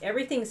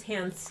everything's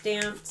hand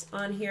stamped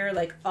on here.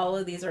 Like all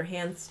of these are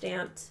hand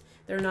stamped.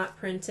 They're not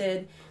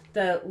printed.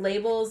 The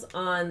labels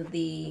on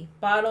the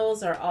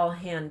bottles are all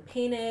hand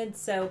painted.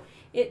 So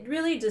it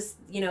really just,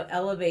 you know,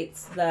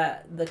 elevates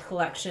the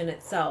collection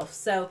itself.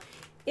 So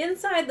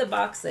inside the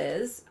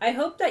boxes, I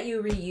hope that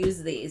you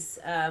reuse these.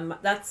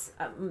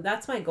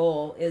 That's my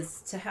goal,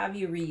 is to have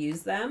you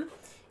reuse them.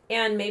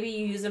 And maybe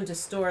you use them to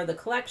store the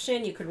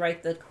collection. You could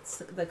write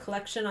the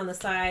collection on the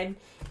side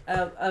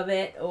of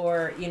it,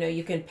 or, you know,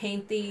 you can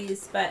paint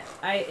these, but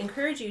I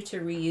encourage you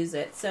to reuse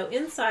it. So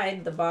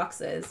inside the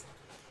boxes,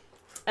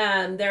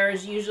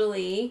 there's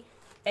usually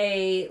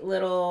a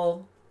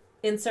little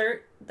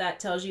insert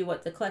that tells you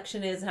what the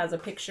collection is, has a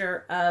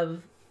picture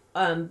of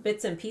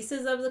bits and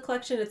pieces of the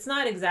collection. It's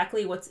not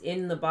exactly what's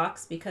in the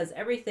box because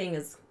everything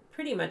is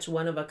pretty much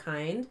one of a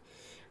kind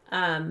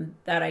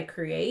that I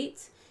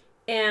create.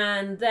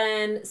 And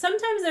then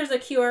sometimes there's a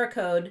QR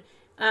code.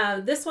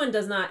 This one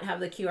does not have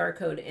the QR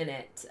code in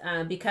it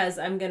because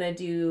I'm gonna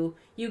do.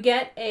 You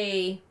get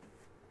a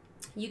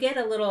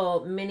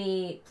little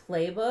mini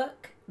playbook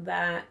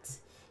that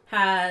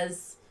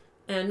has,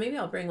 and maybe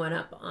I'll bring one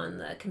up on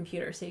the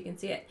computer so you can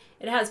see it.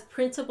 It has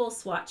printable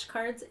swatch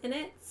cards in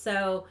it,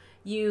 so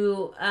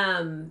you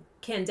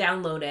can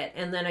download it,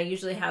 and then I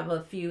usually have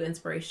a few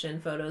inspiration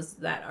photos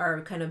that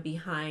are kind of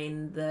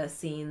behind the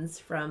scenes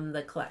from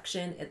the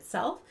collection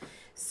itself.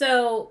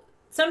 So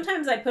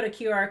sometimes I put a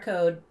QR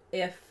code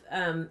if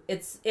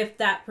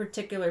that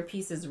particular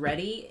piece is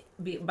ready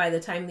by the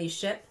time these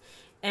ship,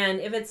 and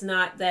if it's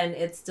not, then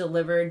it's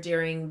delivered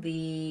during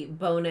the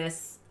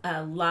bonus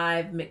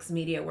live mixed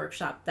media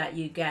workshop that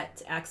you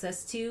get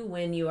access to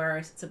when you are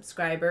a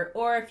subscriber,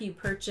 or if you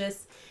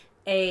purchase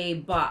a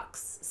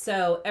box.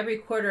 So every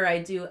quarter I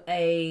do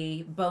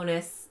a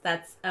bonus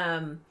that's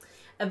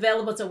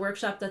available. It's a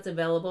workshop that's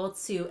available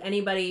to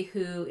anybody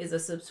who is a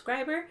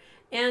subscriber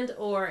and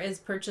or has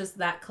purchased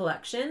that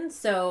collection.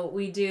 So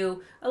we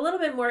do a little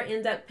bit more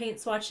in-depth paint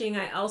swatching.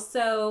 I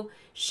also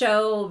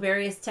show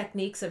various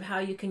techniques of how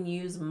you can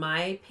use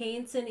my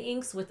paints and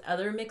inks with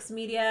other mixed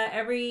media.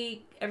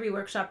 Every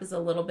workshop is a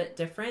little bit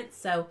different.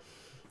 So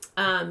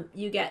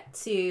you get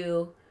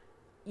to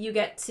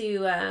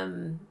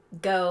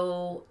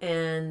go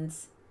and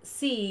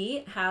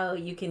see how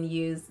you can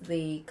use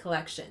the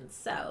collection.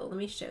 So let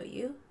me show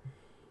you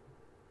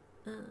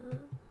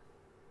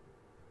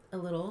a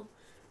little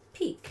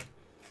peek.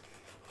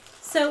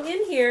 So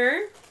in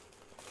here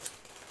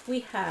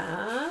we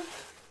have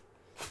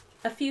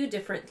a few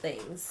different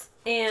things,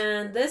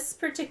 and this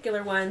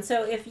particular one,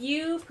 so if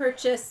you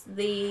purchase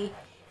the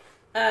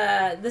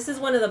this is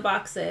one of the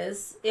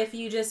boxes. If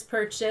you just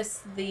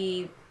purchase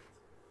the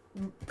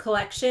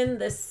collection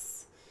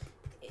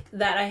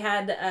that I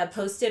had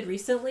posted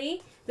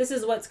recently, this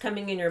is what's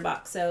coming in your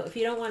box. So if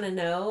you don't want to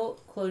know,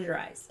 close your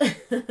eyes.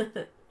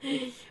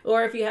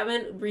 Or if you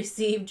haven't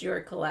received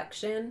your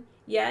collection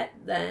yet,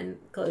 then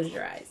close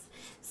your eyes.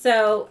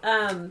 So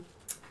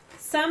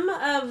some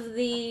of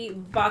the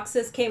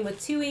boxes came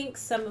with 2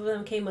 inks, some of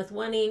them came with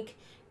 1 ink,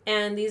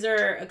 and these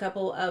are a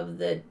couple of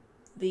the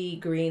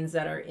greens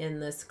that are in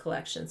this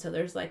collection. So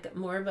there's like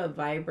more of a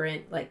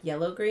vibrant like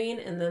yellow green,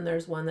 and then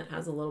there's one that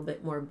has a little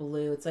bit more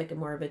blue. It's like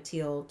more of a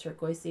teal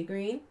turquoisey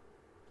green.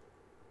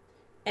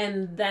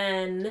 And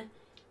then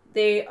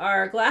They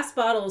are glass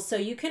bottles, so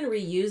you can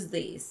reuse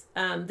these.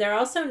 They're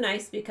also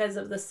nice because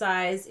of the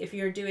size. If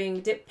you're doing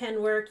dip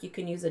pen work, you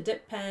can use a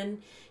dip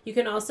pen. You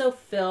can also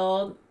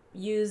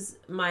use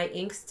my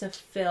inks to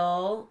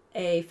fill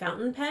a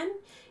fountain pen.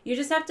 You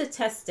just have to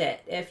test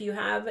it. If you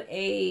have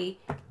a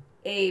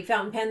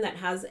fountain pen that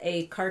has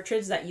a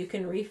cartridge that you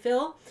can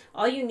refill,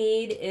 all you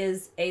need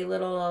is a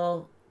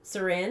little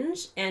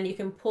syringe, and you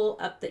can pull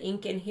up the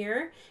ink in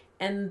here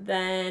and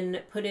then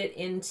put it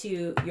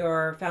into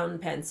your fountain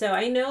pen. So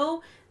I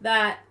know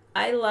that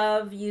I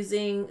love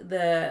using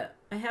I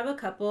have a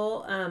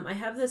couple, I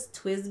have this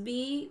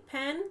TWSBI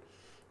pen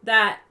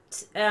that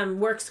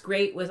works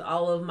great with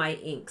all of my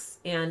inks,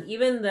 and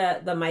even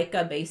the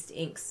mica based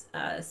inks.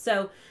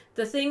 So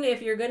the thing,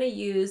 if you're going to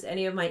use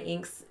any of my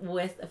inks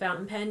with a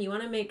fountain pen, you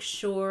want to make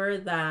sure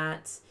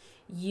that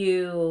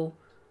you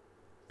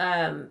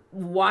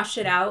wash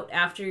it out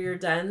after you're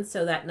done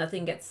so that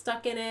nothing gets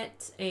stuck in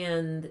it.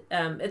 And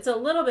it's a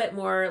little bit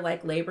more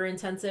like labor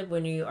intensive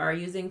when you are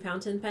using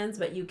fountain pens,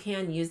 but you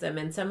can use them,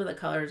 and some of the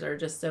colors are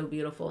just so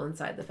beautiful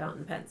inside the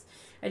fountain pens.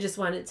 I just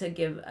wanted to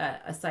give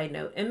a side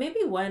note, and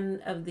maybe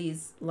one of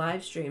these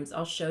live streams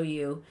I'll show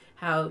you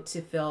how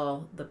to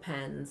fill the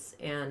pens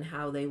and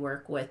how they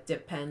work with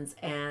dip pens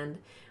and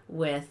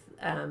with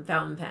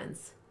fountain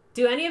pens.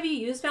 Do any of you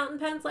use fountain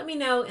pens? Let me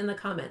know in the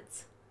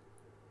comments.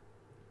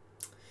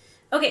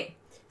 Okay,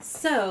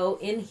 so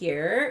in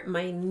here,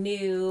 my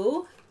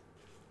new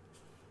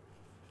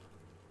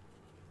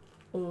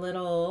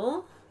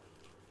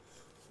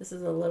this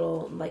is a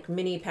little like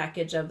mini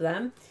package of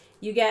them.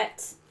 You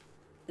get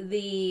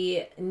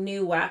the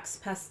new wax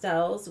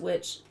pastels,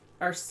 which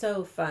are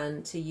so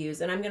fun to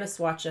use, and I'm going to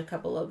swatch a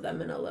couple of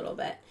them in a little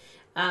bit.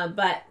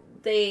 But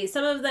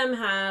some of them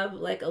have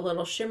like a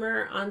little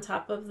shimmer on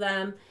top of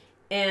them,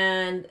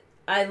 and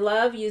I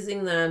love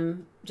using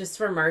them just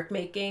for mark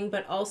making,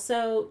 but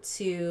also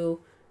to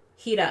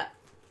heat up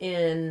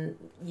and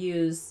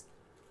use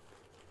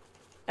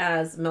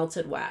as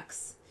melted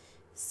wax.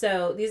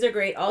 So these are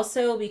great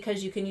also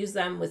because you can use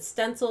them with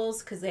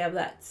stencils because they have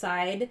that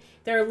side.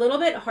 They're a little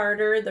bit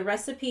harder. The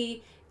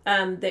recipe,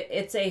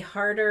 it's a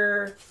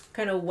harder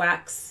kind of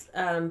wax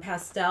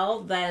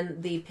pastel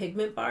than the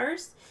pigment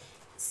bars.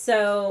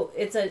 So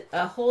it's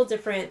a whole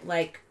different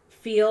like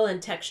feel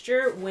and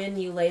texture when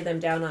you lay them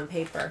down on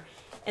paper.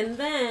 And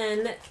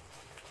then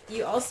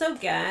you also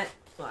get,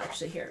 well,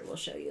 actually here, we'll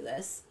show you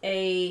this,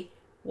 a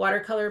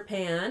watercolor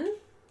pan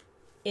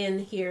in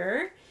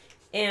here.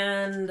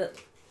 And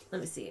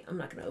let me see, I'm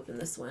not going to open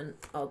this one.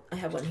 I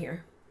have one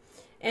here.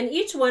 And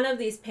each one of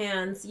these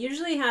pans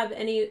usually has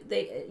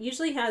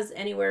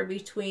anywhere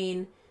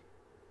between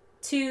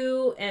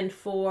 2 and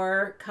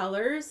 4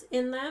 colors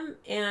in them,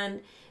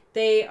 and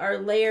they are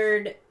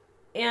layered,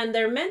 and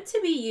they're meant to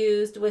be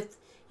used with,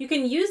 you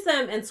can use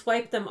them and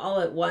swipe them all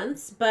at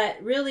once,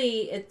 but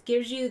really it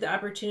gives you the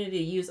opportunity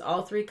to use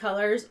all 3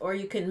 colors, or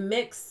you can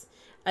mix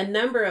a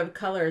number of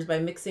colors by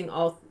mixing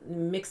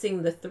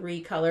the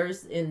 3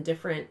 colors in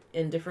different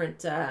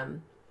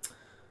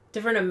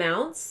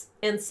amounts.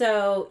 And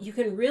so you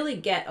can really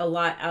get a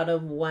lot out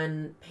of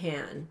one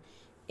pan.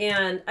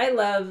 And I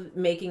love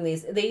making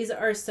these. These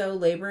are so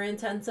labor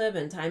intensive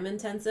and time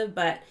intensive,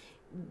 but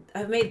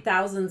I've made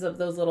thousands of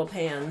those little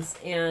pans,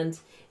 and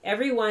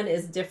every one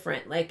is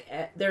different. Like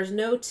there's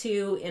no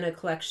 2 in a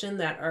collection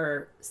that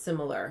are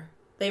similar.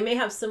 They may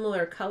have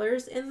similar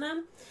colors in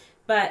them,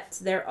 but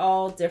they're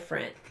all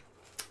different.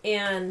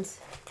 And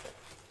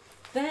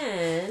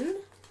then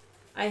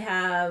I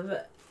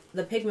have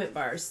the pigment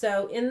bars.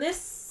 So in this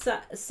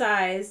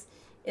size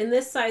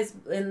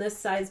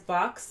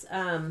box,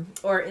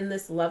 or in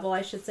this level,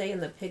 I should say, in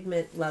the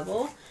pigment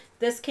level,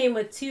 this came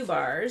with 2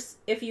 bars.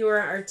 If you were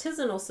an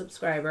artisanal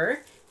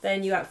subscriber,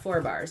 then you got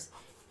 4 bars.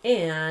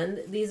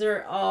 And these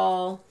are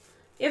all,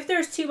 if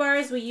there's 2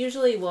 bars, we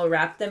usually will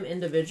wrap them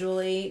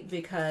individually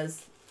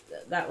because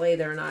that way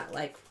they're not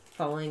like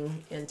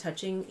falling and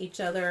touching each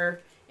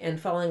other and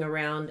falling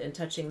around and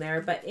touching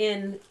there. But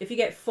if you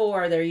get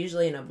 4, they're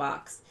usually in a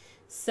box.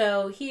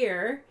 So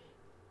here,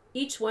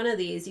 each one of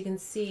these, you can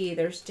see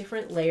there's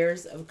different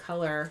layers of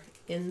color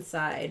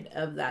inside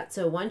of that.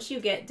 So once you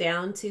get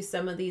down to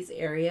some of these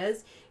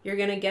areas, you're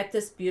going to get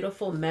this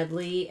beautiful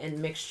medley and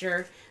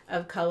mixture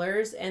of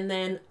colors. And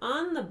then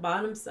on the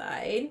bottom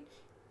side,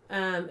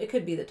 it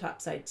could be the top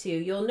side too,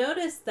 you'll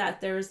notice that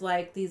there's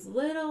like these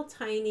little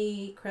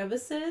tiny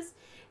crevices,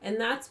 and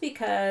that's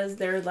because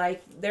there's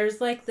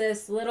like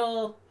this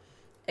little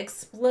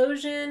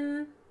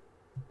explosion,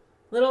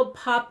 little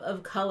pop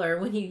of color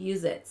when you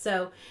use it.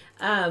 So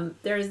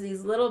there's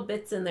these little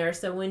bits in there.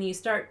 So when you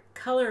start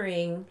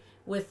coloring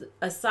with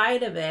a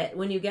side of it,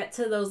 when you get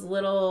to those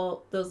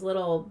little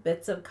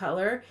bits of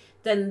color,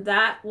 then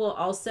that will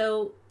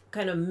also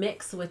kind of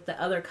mix with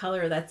the other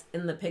color that's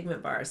in the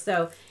pigment bar.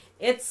 So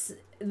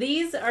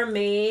these are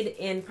made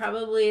in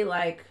probably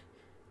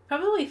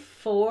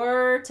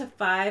 4 to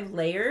 5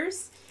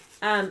 layers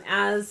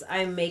as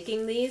I'm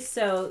making these.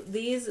 So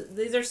these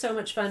are so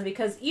much fun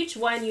because each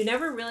one, you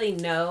never really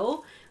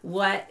know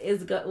what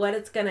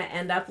it's going to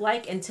end up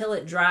like until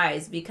it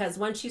dries, because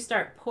once you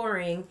start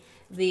pouring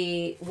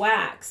the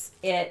wax,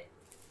 they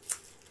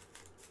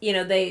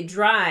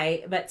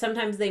dry, but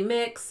sometimes they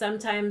mix,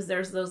 sometimes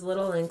there's those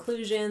little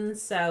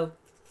inclusions, so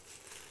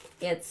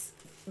it's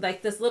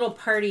like this little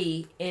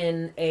party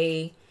in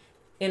a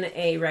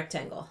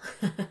rectangle.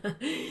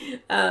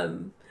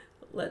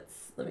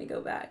 Let me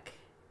go back.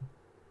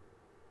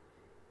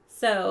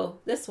 So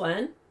this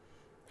one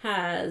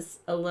has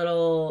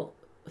a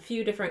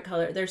few different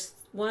colors. There's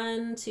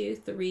 1, 2,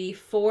 3,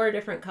 4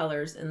 different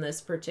colors in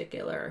this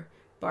particular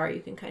bar.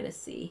 You can kind of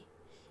see,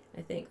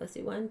 I think, let's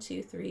see, 1,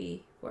 2,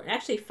 3, 4,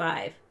 actually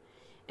 5.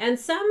 And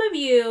some of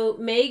you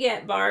may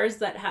get bars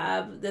that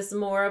have this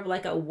more of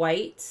like a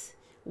white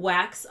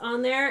wax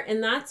on there,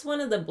 and that's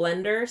one of the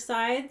blender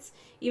sides.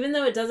 Even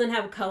though it doesn't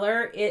have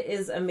color, it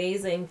is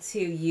amazing to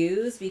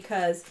use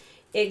because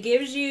it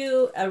gives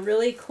you a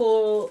really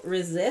cool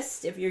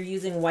resist. If you're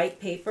using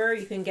white paper,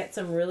 you can get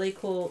some really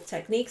cool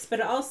techniques, but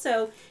it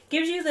also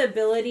gives you the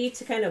ability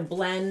to kind of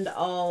blend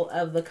all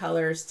of the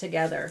colors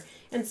together.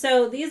 And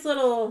so these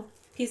little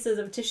pieces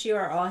of tissue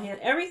are all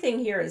everything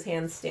here is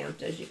hand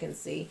stamped, as you can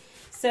see.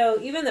 So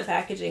even the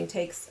packaging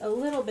takes a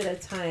little bit of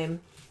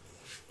time.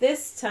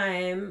 This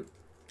time,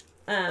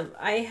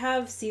 I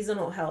have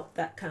seasonal help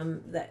that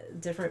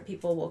different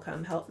people will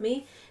come help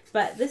me.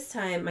 But this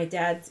time my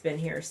dad's been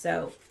here.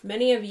 So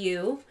many of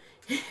you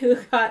who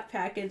got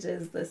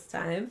packages this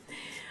time,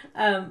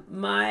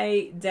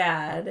 my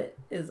dad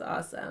is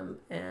awesome,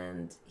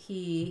 and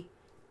he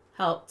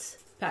helped.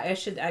 I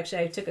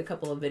took a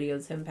couple of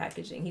videos of him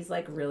packaging. He's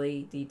like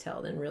really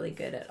detailed and really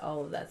good at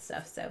all of that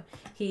stuff. So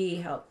he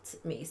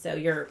helped me. So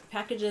your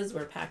packages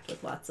were packed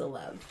with lots of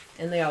love,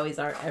 and they always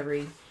are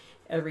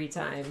every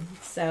time.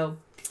 So,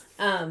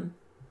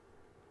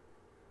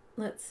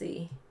 let's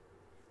see.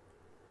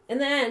 And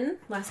then,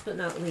 last but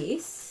not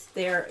least,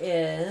 there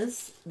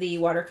is the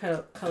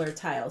watercolor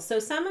tiles. So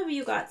some of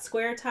you got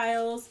square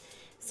tiles,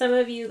 some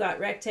of you got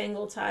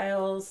rectangle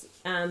tiles,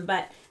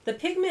 but the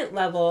pigment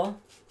level,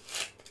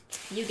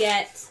 you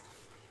get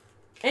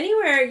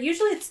anywhere,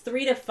 usually it's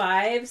 3 to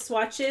 5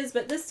 swatches,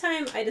 but this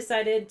time I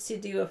decided to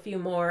do a few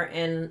more,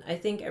 and I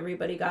think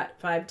everybody got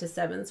 5 to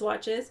 7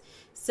 swatches.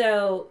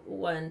 So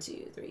 1,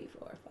 2, 3,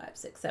 4, 5,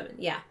 6, 7.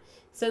 Yeah.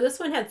 So this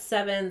one had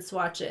 7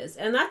 swatches,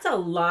 and that's a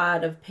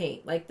lot of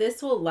paint. Like,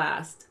 this will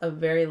last a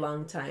very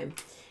long time.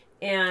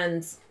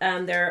 And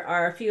there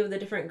are a few of the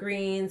different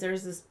greens.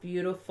 There's this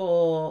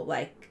beautiful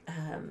like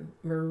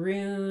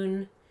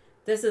maroon.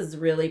 This is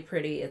really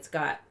pretty. It's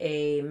got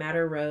a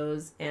madder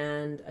rose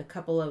and a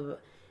couple of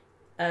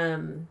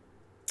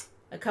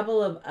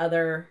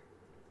other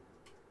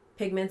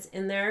pigments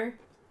in there.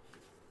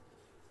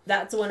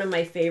 That's one of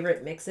my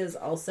favorite mixes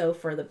also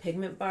for the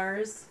pigment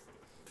bars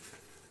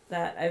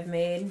that I've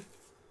made.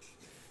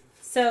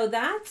 So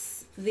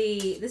this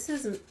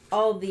is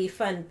all the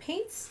fun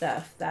paint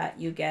stuff that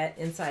you get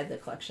inside the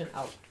collection.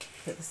 I'll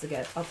put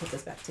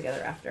this back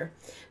together after.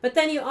 But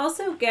then you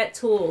also get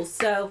tools.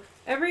 So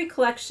every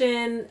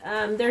collection,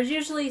 there's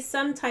usually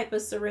some type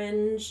of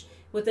syringe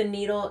with a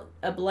needle,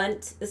 a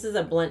blunt. This is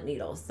a blunt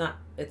needle.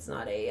 It's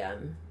not a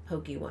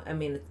pokey one. I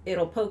mean,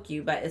 it'll poke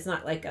you, but it's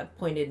not like a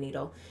pointed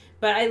needle.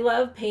 But I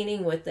love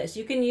painting with this.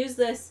 You can use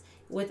this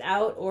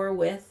without or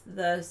with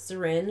the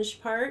syringe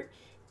part,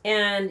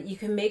 and you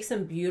can make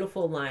some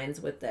beautiful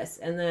lines with this.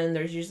 And then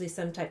there's usually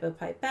some type of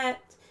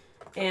pipette,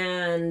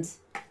 and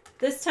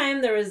this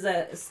time there was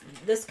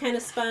this kind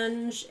of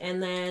sponge,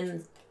 and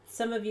then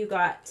some of you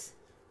got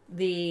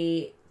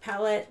the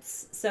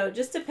palettes. So it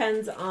just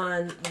depends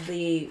on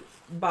the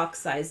box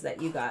size that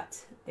you got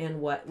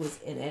and what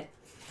was in it,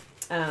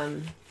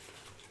 and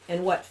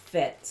what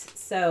fit.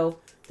 So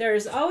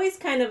there's always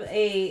kind of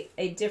a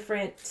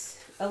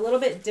little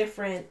bit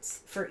different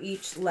for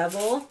each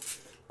level.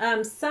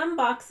 Some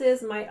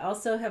boxes might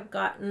also have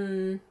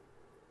gotten,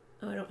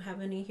 I don't have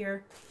any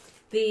here,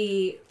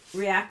 the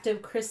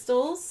reactive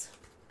crystals,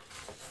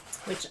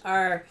 which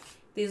are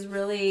these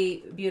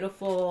really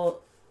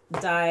beautiful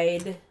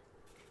dyed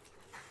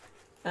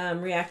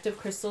reactive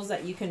crystals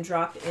that you can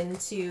drop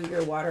into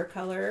your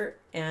watercolor,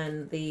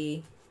 and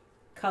the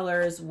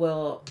colors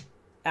will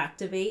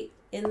activate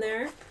in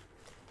there.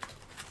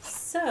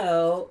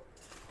 So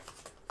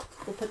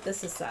we'll put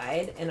this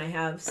aside, and I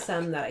have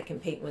some that I can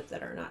paint with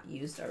that are not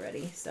used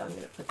already. So I'm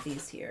going to put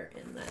these here,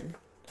 and then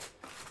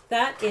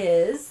that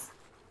is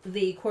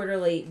the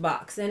quarterly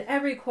box. And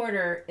every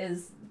quarter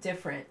is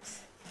different.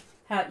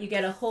 How you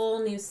get a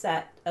whole new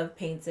set of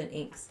paints and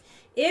inks.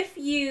 If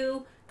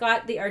you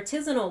got the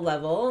artisanal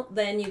level,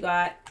 then you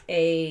got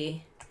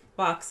a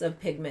box of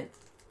pigment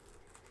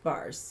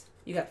bars.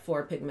 You got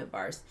 4 pigment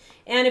bars.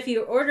 And if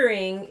you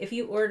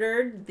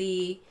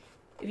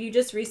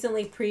just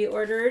recently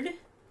pre-ordered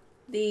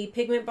the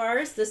pigment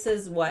bars, this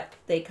is what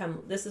they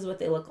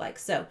look like.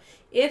 So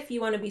if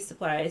you want to be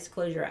surprised,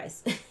 close your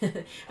eyes.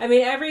 I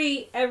mean,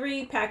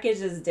 every package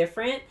is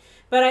different,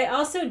 but I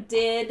also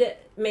did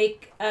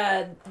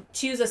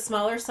choose a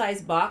smaller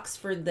size box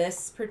for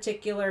this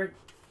particular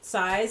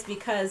size,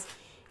 because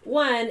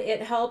one,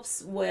 it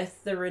helps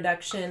with the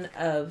reduction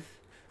of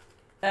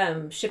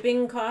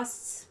shipping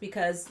costs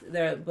because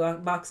the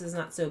box is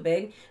not so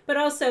big, but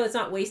also it's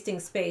not wasting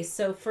space.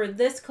 So for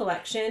this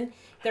collection,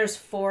 there's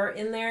 4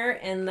 in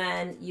there, and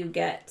then you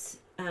get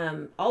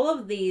all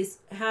of these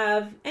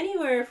have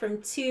anywhere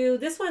from 2.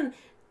 This one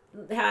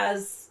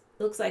has,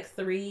 looks like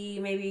 3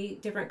 maybe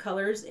different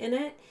colors in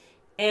it,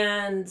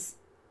 and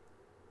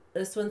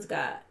this one's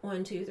got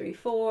 1, 2, 3,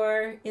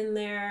 4 in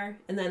there,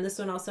 and then this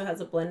one also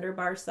has a blender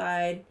bar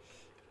side,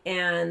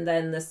 and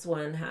then this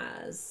one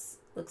has,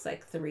 looks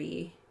like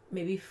 3,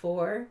 maybe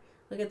 4.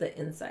 Look at the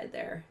inside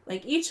there.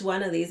 Like each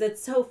one of these,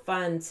 it's so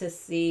fun to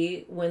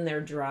see when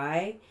they're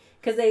dry,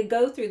 because they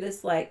go through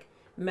this like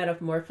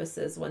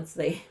metamorphosis once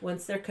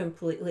they're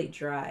completely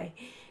dry.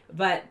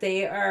 But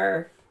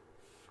they're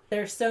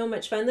so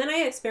much fun. Then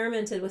I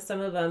experimented with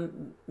some of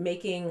them,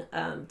 making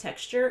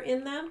texture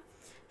in them.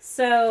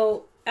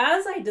 So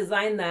as I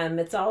design them,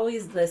 it's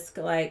always this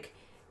like,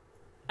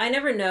 I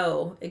never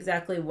know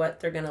exactly what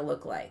they're going to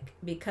look like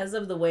because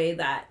of the way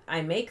that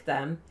I make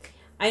them.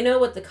 I know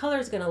what the color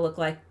is going to look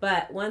like,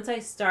 but once I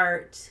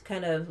start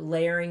kind of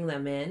layering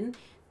them in,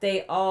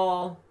 they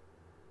all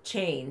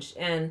change.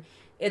 And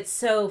it's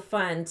so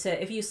fun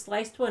to, if you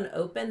sliced one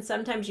open,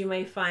 sometimes you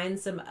may find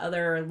some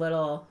other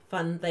little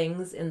fun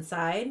things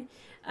inside,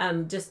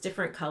 just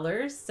different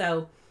colors.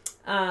 So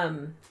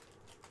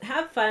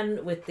have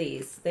fun with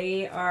these.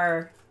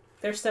 They're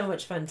so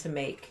much fun to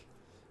make,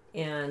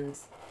 and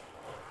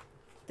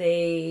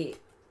they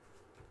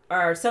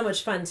are so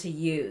much fun to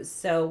use.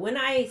 So when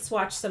I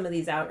swatch some of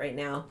these out right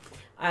now,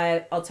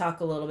 I'll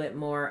talk a little bit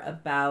more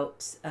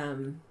about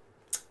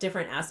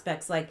different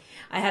aspects. Like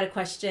I had a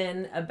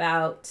question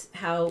about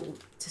how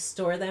to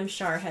store them.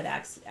 Shar had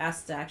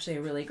asked actually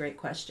a really great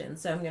question.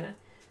 So I'm going to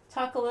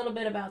talk a little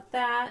bit about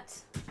that.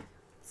 Let's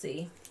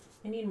see.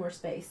 I need more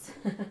space.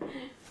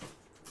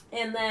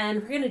 And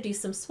then we're going to do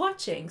some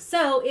swatching.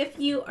 So if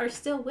you are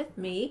still with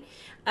me,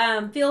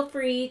 feel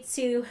free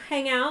to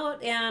hang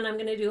out, and I'm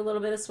going to do a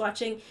little bit of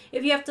swatching.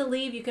 If you have to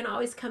leave, you can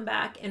always come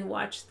back and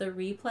watch the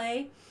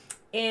replay.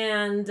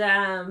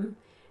 And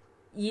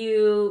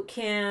you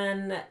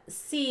can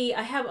see,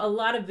 I have a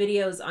lot of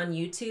videos on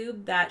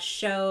YouTube that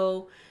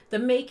show the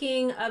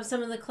making of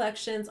some of the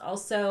collections,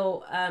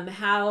 also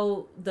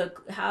how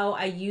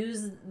I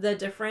use the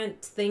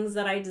different things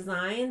that I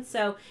design.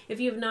 So if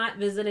you've not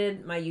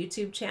visited my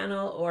YouTube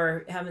channel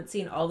or haven't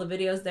seen all the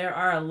videos, there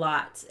are a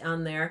lot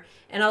on there,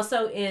 and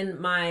also in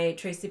my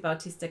Traci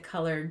Bautista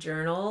color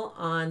journal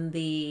on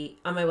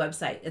my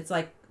website. It's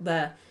like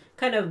the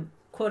kind of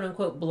quote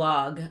unquote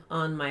blog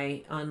on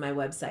my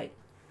website.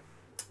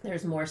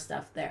 There's more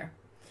stuff there.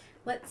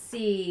 Let's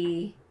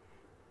see.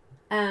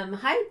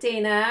 Hi,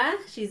 Dana.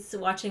 She's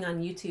watching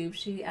on YouTube.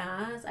 She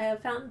asks, I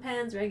have fountain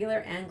pens, regular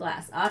and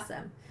glass.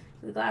 Awesome.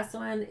 The glass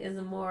one is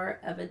more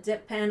of a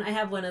dip pen. I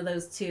have one of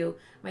those too.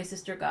 My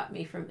sister got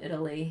me from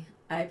Italy.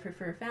 I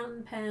prefer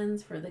fountain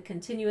pens for the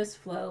continuous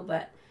flow,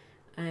 but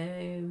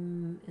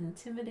I'm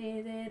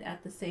intimidated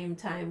at the same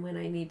time when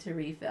I need to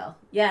refill.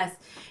 Yes.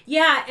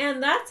 Yeah,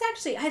 and that's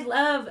actually, I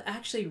love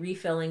actually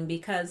refilling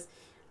because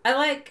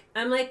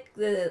I'm like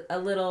a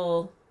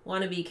little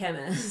wannabe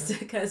chemist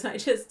because I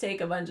just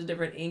take a bunch of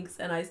different inks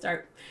and I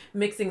start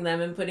mixing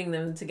them and putting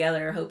them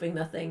together, hoping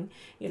nothing,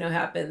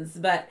 happens.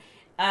 But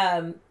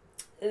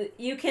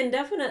you can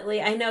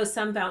definitely, I know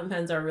some fountain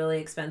pens are really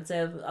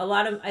expensive.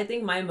 I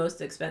think my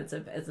most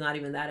expensive is not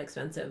even that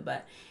expensive,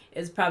 but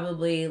is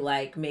probably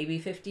like maybe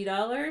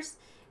 $50.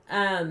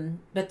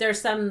 But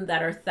there's some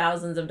that are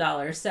thousands of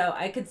dollars. So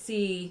I could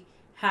see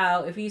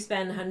how if you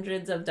spend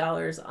hundreds of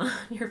dollars on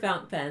your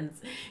fountain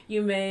pens,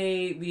 you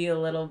may be a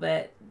little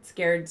bit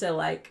scared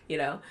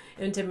to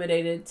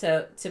intimidated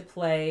to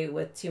play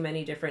with too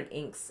many different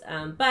inks.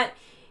 But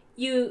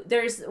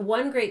there's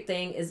one great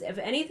thing is if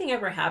anything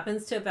ever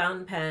happens to a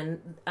fountain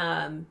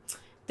pen,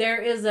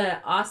 there is an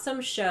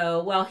awesome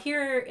show. Well,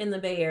 here in the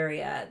Bay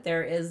Area,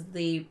 there is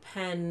the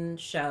pen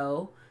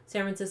show,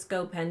 San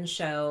Francisco Pen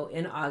Show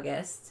in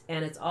August,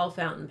 and it's all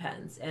fountain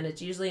pens, and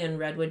it's usually in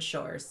Redwood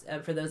Shores,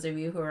 for those of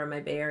you who are my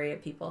Bay Area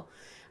people.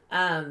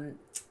 And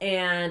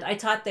I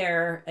taught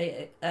there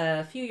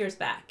a few years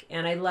back,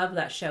 and I love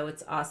that show.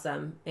 It's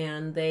awesome.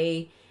 And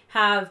they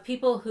have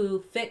people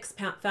who fix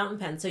fountain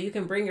pens, so you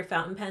can bring your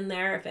fountain pen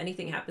there if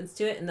anything happens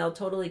to it, and they'll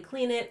totally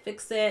clean it,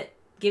 fix it,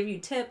 give you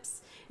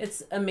tips.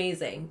 It's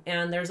amazing.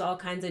 And there's all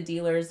kinds of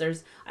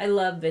dealers. I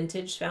love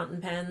vintage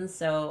fountain pens,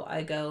 so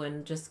I go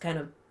and just kind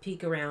of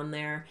peek around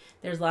there.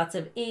 There's lots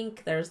of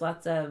ink. There's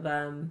lots of, I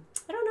don't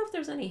know if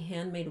there's any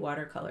handmade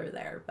watercolor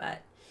there,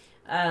 but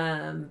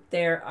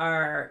there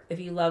are, if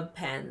you love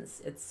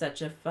pens, it's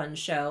such a fun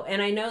show.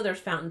 And I know there's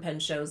fountain pen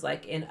shows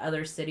like in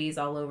other cities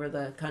all over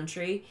the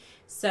country.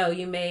 So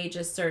you may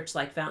just search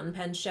like fountain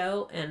pen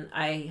show, and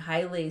I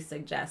highly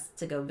suggest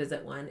to go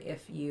visit one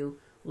if you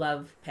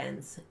love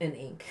pens and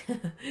ink.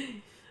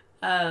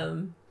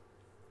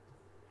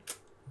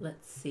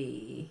 Let's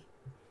see.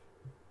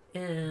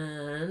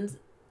 And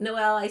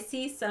Noelle, I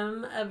see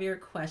some of your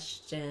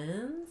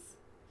questions.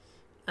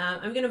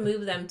 I'm going to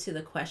move them to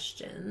the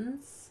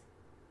questions.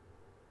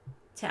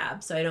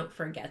 tab so I don't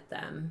forget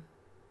them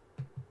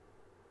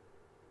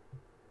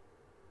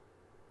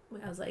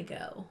as I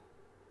go.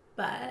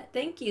 But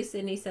thank you,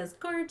 Sydney says,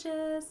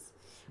 gorgeous.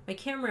 My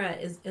camera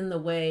is in the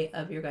way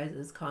of your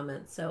guys'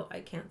 comments, so I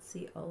can't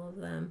see all of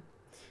them.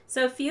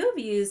 So a few of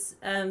you use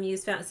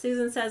fountain.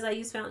 Susan says, I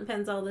use fountain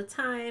pens all the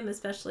time,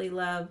 especially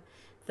love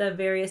the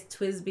various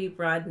TWSBI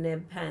broad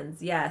nib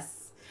pens.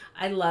 Yes,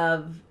 I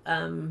love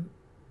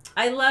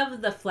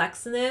the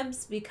flex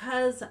nibs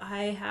because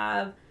I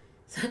have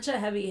such a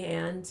heavy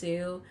hand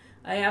too.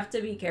 I have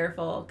to be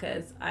careful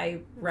because I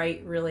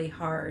write really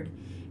hard.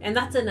 And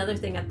that's another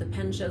thing that the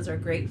pen shows are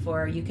great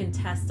for. You can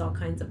test all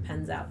kinds of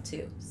pens out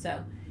too.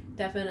 So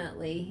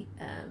definitely.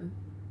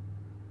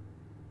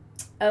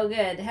 Oh,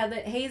 good.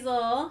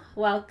 Hazel,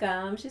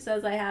 welcome. She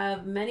says, I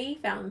have many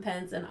fountain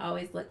pens and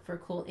always look for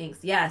cool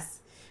inks. Yes,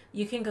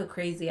 you can go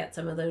crazy at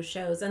some of those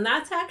shows. And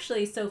that's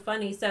actually so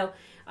funny. So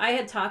I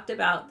had talked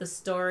about the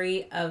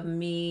story of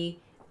me,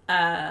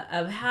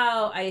 of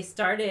how I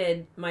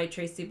started my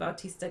Traci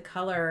Bautista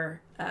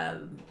color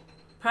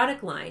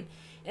product line.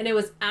 And it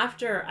was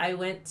after I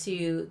went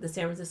to the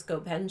San Francisco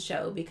Pen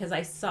Show because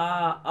I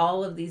saw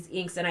all of these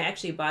inks, and I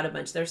actually bought a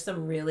bunch. There's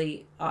some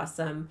really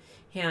awesome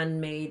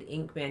handmade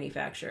ink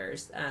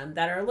manufacturers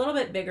that are a little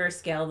bit bigger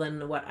scale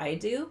than what I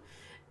do.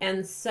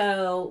 And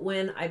so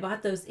when I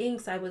bought those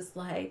inks, I was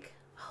like,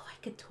 oh,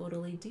 I could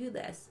totally do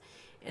this.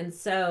 And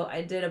so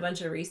I did a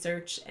bunch of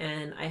research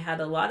and I had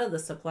a lot of the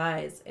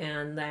supplies,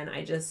 and then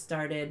I just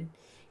started,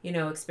 you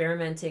know,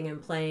 experimenting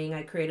and playing.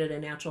 I created a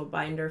natural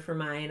binder for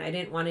mine. I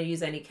didn't want to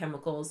use any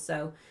chemicals,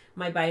 so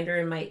my binder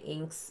and my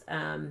inks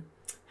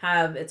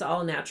it's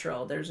all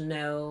natural. There's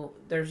no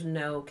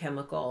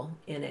chemical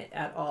in it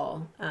at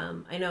all.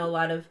 I know a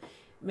lot of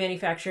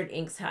manufactured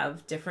inks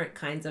have different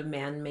kinds of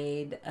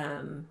man-made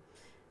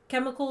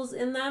chemicals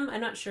in them. I'm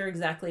not sure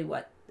exactly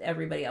what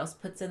everybody else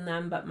puts in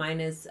them, but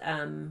mine is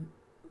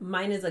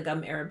a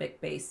gum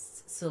arabic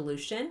based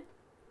solution.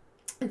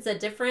 It's a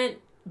different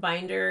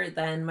binder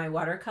than my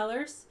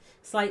watercolors,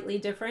 slightly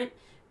different,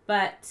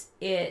 but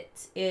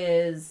it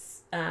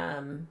is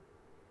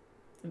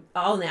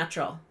all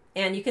natural.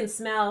 And you can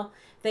smell,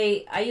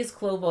 I use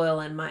clove oil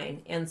in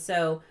mine. And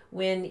so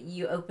when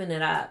you open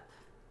it up,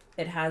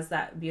 it has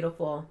that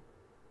beautiful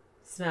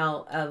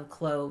smell of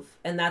clove.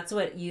 And that's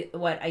what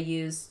I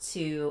use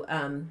to,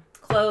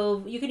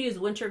 clove. You could use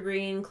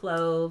wintergreen,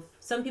 clove.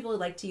 Some people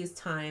like to use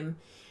thyme,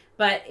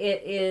 but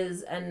it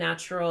is a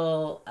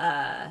natural,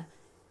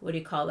 what do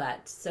you call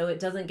that? So it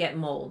doesn't get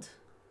mold.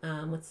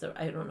 I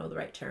don't know the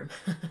right term.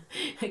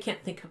 I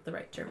can't think of the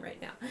right term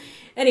right now.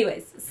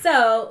 Anyways,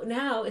 so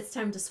now it's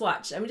time to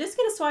swatch. I'm just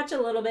going to swatch a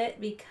little bit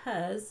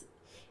because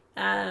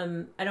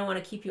I don't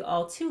want to keep you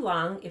all too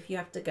long if you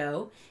have to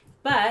go.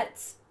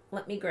 But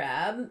let me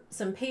grab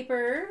some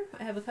paper.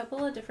 I have a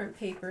couple of different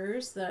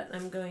papers that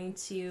I'm going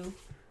to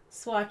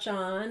swatch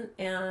on,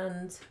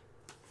 and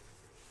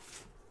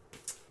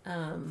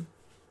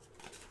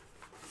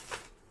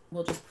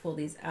we'll just pull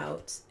these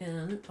out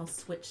and I'll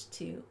switch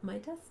to my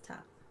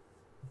desktop.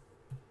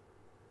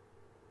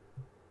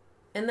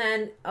 And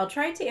then I'll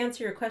try to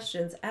answer your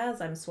questions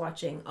as I'm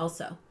swatching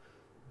also.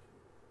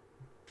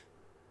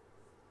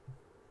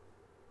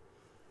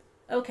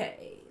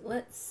 Okay,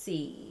 let's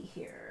see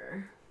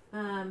here.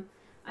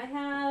 I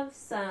have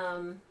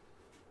some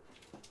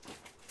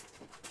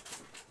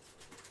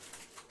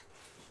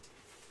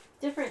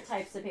different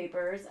types of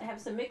papers. I have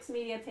some mixed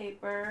media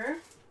paper.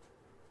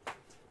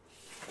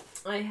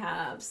 I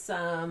have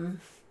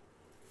some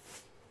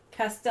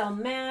pastel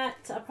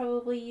matte I'll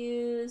probably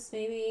use,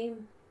 maybe.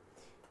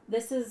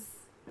 This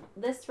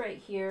right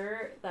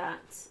here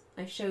that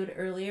I showed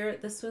earlier.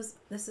 This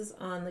is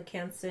on the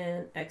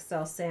Canson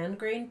XL sand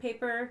grain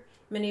paper.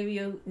 Many of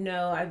you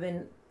know I've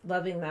been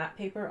loving that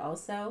paper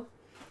also.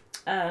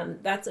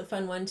 That's a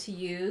fun one to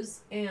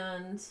use.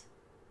 And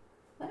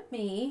let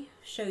me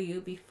show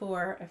you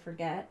before I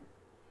forget.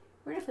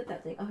 Where did I put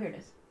that thing? Oh, here it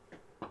is.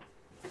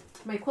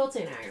 My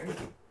quilting iron.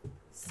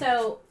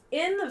 So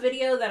in the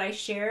video that I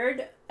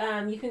shared,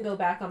 you can go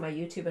back on my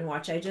YouTube and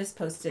watch. I just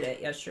posted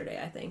it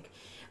yesterday, I think.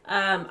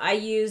 I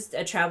used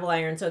a travel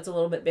iron, so it's a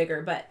little bit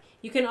bigger, but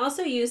you can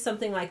also use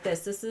something like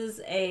this. This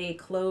is a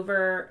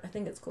Clover. I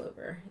think it's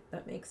Clover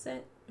that makes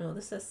it. Oh,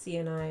 this says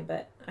CNI,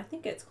 but I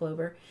think it's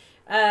Clover.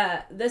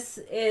 This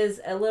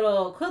is a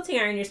little quilting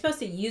iron. You're supposed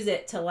to use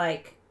it to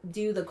like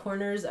do the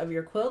corners of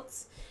your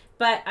quilts,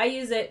 but I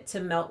use it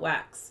to melt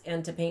wax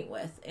and to paint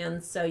with.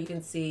 And so you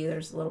can see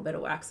there's a little bit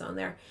of wax on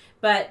there.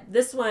 But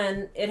this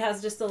one, it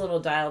has just a little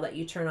dial that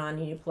you turn on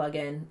and you plug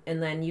in,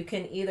 and then you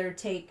can either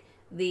take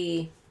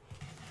the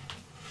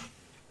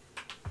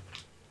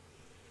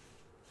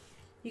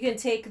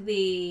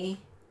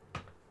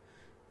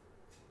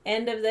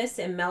end of this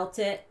and melt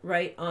it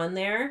right on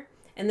there,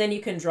 and then you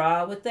can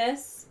draw with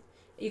this.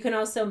 You can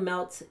also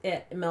melt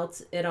it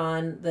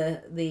on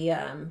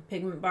the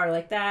pigment bar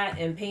like that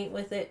and paint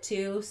with it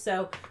too.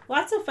 So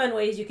lots of fun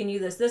ways you can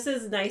use this. This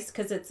is nice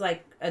because it's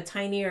like a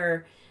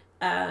tinier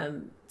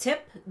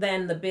tip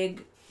than the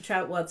big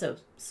travel, well, it's a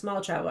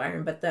small travel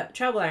iron, but the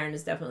travel iron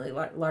is definitely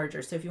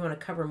larger. So if you want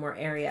to cover more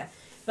area,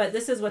 but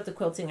this is what the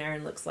quilting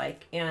iron looks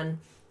like. And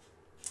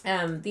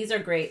these are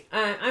great.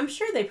 I'm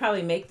sure they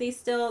probably make these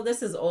still.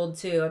 This is old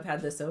too. I've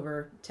had this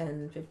over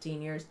 10,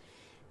 15 years,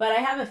 but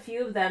I have a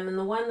few of them. And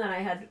the one that I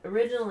had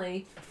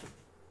originally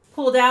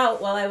pulled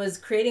out while I was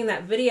creating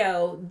that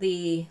video,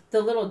 the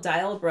little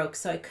dial broke,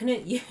 so I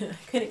couldn't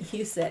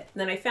use it. And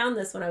then I found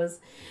this when I was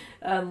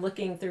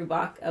looking through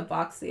a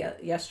box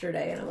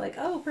yesterday, and I'm like,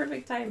 oh,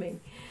 perfect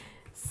timing.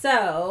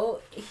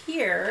 So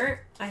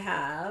here I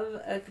have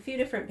a few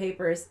different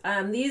papers.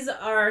 These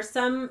are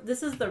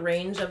this is the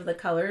range of the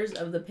colors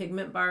of the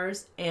pigment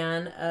bars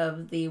and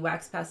of the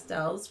wax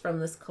pastels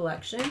from this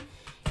collection,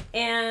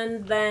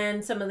 and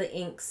then some of the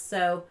inks.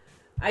 So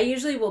I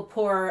usually will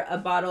pour a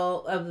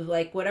bottle of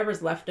like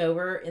whatever's left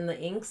over in the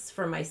inks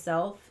for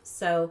myself.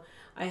 So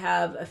I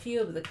have a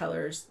few of the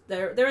colors.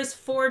 There is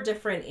 4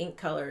 different ink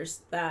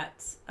colors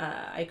that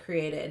I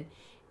created.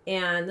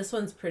 And this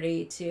one's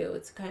pretty too.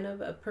 It's kind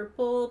of a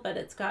purple, but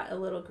it's got a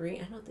little green.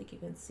 I don't think you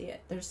can see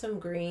it. There's some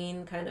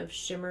green kind of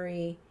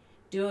shimmery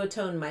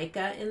duotone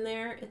mica in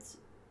there. It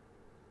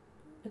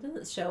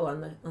doesn't show on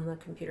the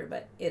computer,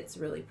 but it's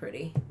really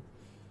pretty.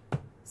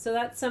 So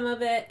that's some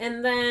of it.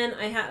 And then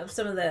I have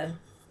some of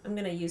I'm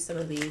going to use some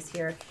of these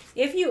here.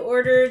 If you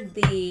ordered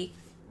the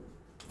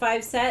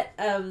 5 set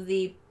of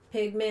the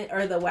pigment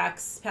or the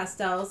wax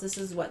pastels, this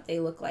is what they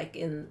look like.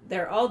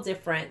 They're all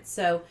different.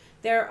 So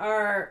there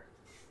are,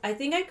 I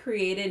think I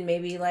created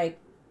maybe like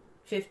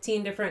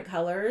 15 different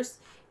colors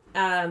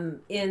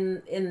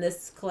in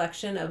this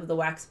collection of the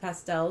wax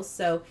pastels.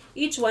 So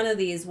each one of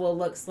these will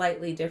look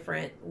slightly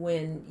different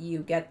when you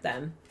get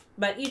them.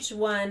 But each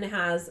one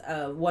has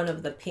one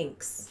of the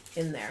pinks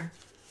in there.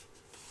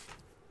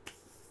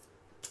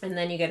 And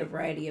then you get a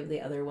variety of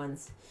the other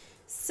ones.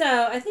 So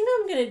I think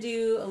I'm going to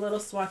do a little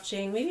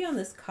swatching, maybe on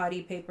this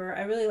khadi paper.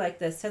 I really like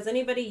this. Has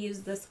anybody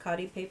used this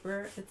khadi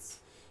paper? It's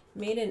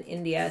made in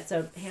India. It's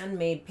a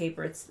handmade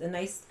paper. It's a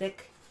nice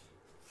thick,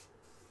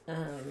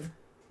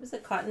 is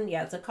it cotton?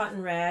 Yeah, it's a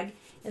cotton rag.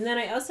 And then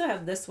I also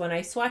have this one.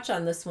 I swatch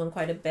on this one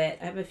quite a bit.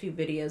 I have a few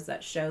videos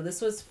that show.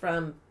 This was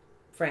from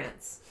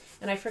France.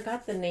 And I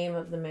forgot the name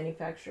of the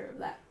manufacturer of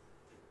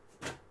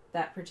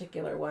that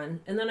particular one.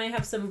 And then I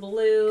have some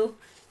blue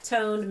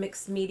toned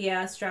mixed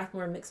media,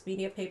 Strathmore mixed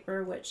media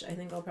paper, which I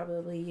think I'll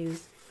probably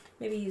use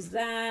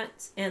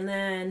that. And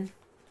then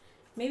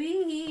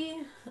maybe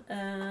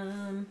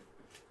I'll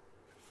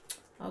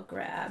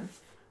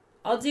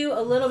do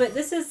a little bit.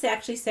 This is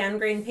actually sand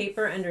grain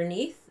paper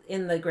underneath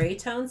in the gray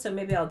tone, so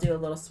maybe I'll do a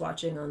little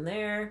swatching on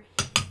there.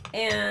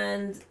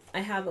 And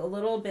I have a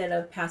little bit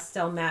of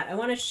pastel matte. I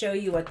want to show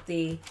you what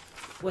the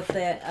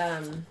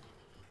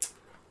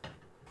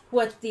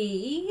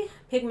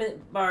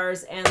pigment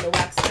bars and the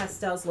wax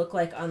pastels look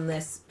like on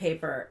this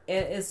paper.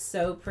 It is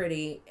so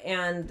pretty,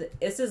 and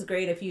this is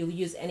great if you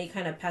use any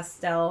kind of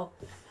pastel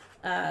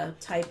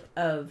type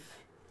of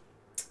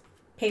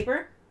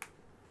paper.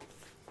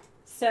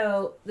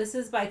 So this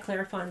is by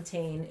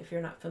Clairefontaine, if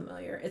you're not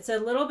familiar. It's a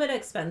little bit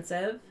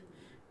expensive,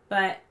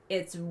 but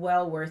it's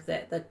well worth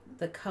it.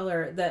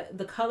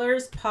 The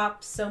colors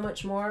pop so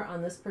much more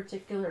on this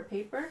particular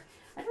paper.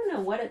 I don't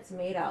know what it's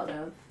made out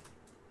of,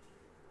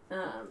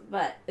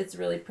 but it's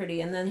really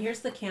pretty. And then here's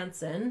the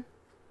Canson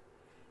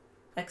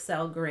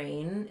XL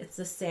grain. It's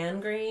a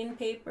sand grain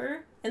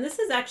paper, and this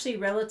is actually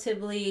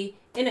relatively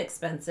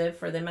inexpensive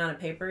for the amount of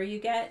paper you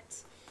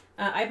get.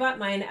 I bought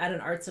mine at an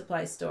art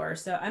supply store,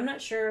 so I'm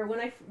not sure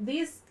when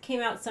these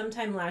came out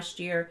sometime last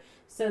year,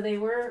 so they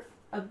were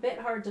a bit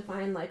hard to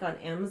find like on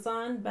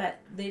Amazon, but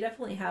they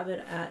definitely have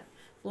it at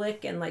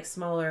Blick and like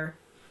smaller.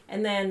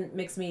 And then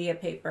mixed media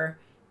paper,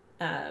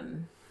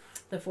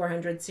 the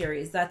 400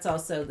 series, that's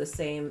also the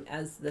same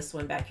as this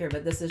one back here,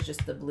 but this is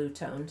just the blue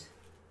toned.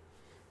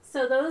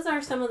 So those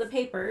are some of the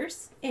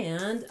papers,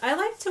 and I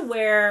like to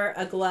wear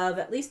a glove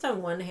at least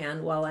on one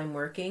hand while I'm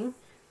working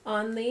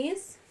on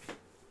these.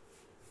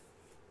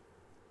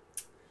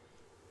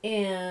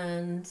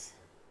 And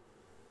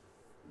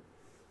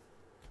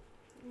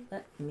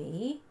let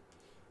me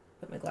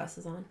put my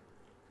glasses on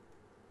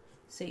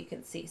so you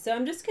can see. So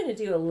I'm just going to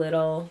do a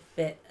little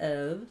bit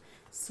of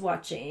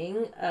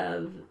swatching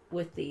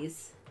with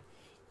these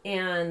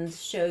and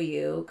show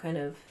you kind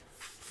of,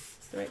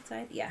 is the right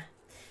side? Yeah.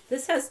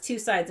 This has 2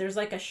 sides. There's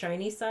like a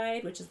shiny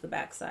side, which is the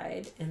back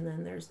side, and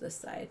then there's this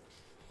side.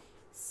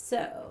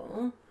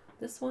 So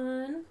this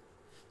one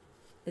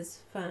is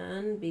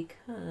fun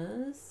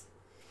because,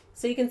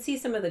 so you can see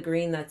some of the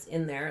green that's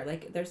in there.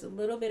 Like there's a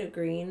little bit of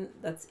green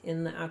that's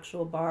in the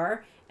actual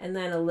bar, and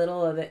then a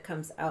little of it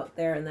comes out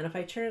there. And then if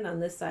I turn it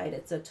on this side,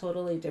 it's a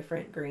totally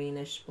different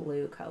greenish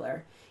blue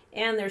color.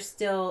 And there's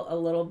still a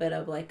little bit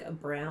of like a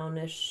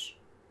brownish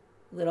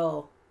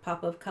little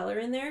pop of color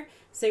in there.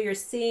 So you're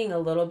seeing a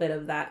little bit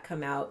of that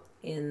come out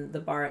in the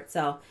bar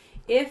itself.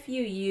 If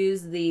you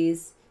use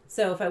these,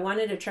 so if I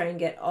wanted to try and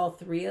get all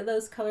 3 of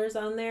those colors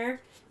on there,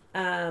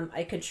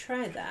 I could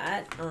try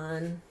that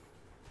on,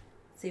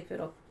 see if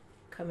it'll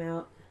come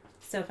out.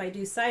 So if I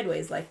do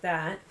sideways like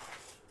that,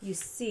 you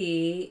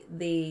see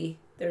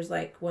there's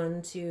like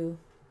 1, 2,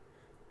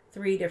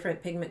 3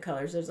 different pigment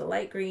colors. There's a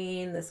light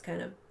green, this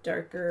kind of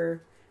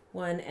darker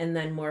one, and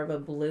then more of a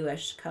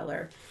bluish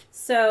color.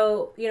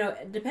 So, you know,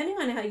 depending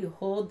on how you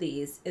hold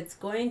these, it's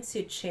going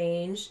to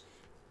change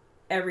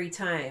every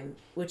time,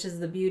 which is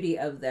the beauty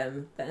of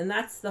them. And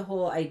that's the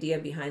whole idea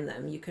behind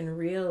them. You can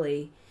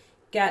really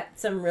get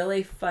some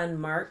really fun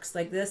marks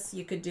like this.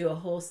 You could do a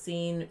whole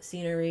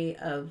scenery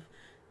of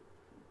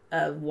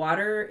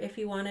water if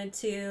you wanted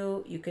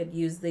to. You could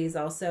use these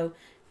also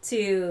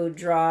to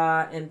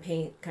draw and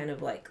paint kind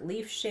of like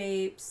leaf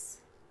shapes.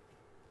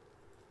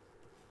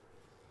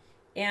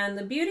 And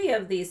the beauty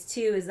of these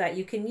too is that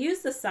you can use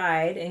the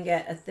side and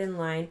get a thin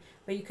line,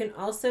 but you can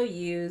also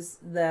use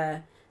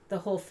the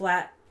whole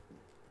flat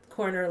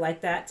corner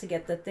like that to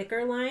get the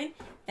thicker line.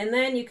 And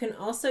then you can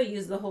also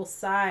use the whole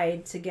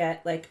side to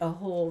get like a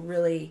whole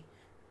really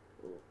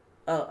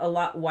a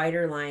lot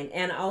wider line.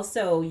 And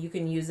also you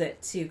can use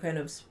it to kind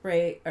of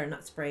spray, or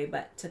not spray,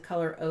 but to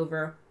color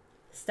over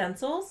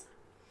stencils,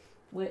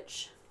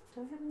 which,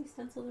 do I have any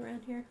stencils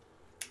around here?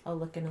 I'll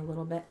look in a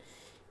little bit.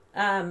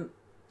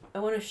 I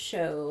want to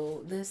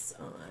show this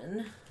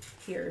on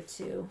here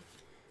too.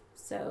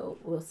 So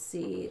we'll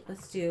see,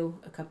 let's do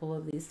a couple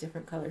of these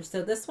different colors.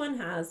 So this one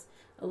has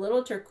a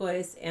little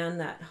turquoise and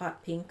that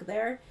hot pink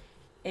there.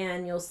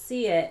 And you'll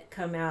see it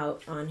come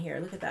out on here.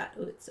 Look at that.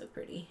 Oh, it's so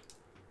pretty.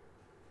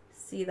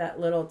 See that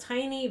little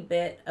tiny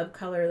bit of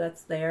color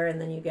that's there, and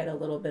then you get a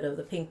little bit of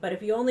the pink. But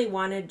if you only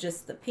wanted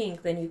just the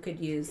pink, then you could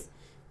use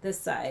this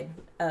side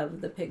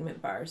of the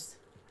pigment bars.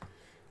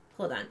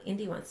 Hold on,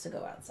 Indy wants to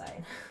go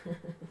outside.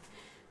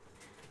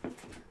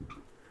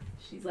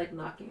 She's like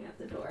knocking at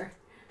the door.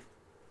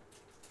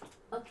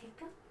 Okay,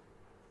 go.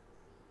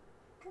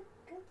 Go,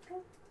 go,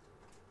 go.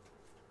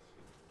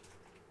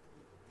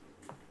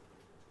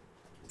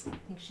 I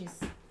think she's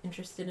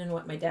interested in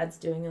what my dad's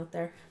doing out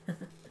there.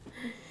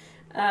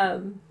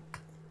 And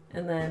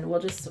then I'll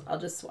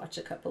just swatch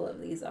a couple of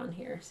these on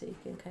here so you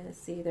can kind of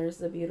see. There's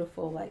the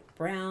beautiful like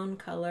brown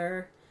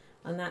color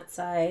on that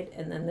side,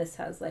 and then this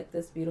has like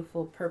this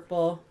beautiful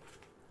purple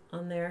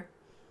on there.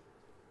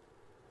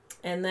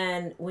 And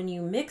then when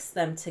you mix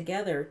them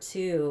together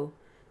too,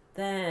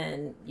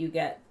 then you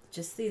get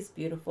just these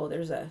beautiful,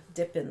 there's a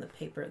dip in the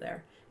paper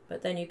there,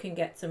 but then you can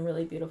get some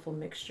really beautiful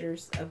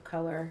mixtures of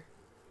color.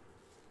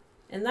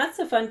 And that's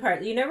the fun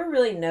part. You never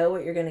really know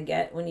what you're going to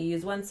get when you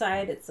use one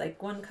side. It's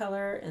like one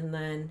color, and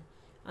then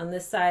on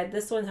this side,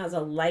 this one has a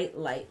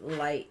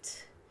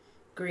light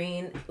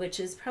green, which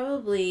is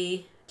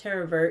probably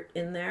terre verte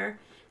in there,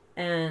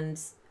 and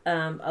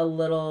a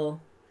little,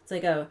 it's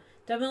like a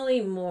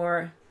definitely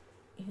more,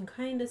 you can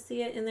kind of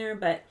see it in there,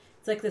 but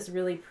it's like this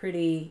really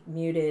pretty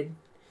muted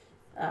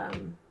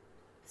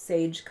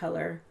sage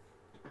color.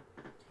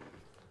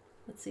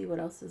 Let's see what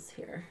else is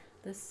here.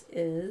 This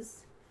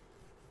is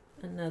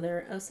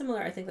another,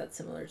 similar, I think that's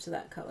similar to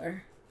that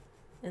color.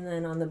 And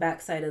then on the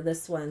back side of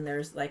this one,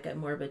 there's like a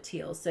more of a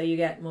teal. So you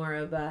get more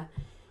of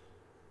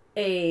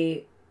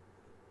a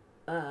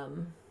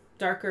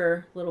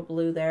darker little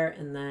blue there,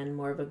 and then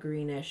more of a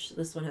greenish.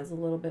 This one has a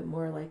little bit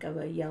more like of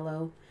a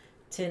yellow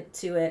tint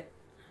to it.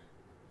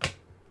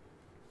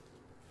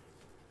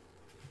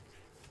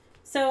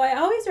 So I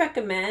always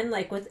recommend,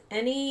 like with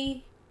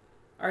any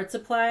art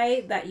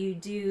supply, that you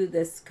do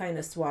this kind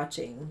of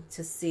swatching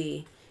to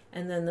see.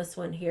 And then this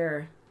one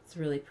here, it's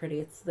really pretty.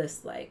 It's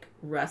this like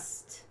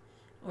rust,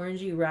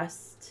 orangey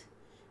rust.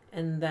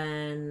 And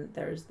then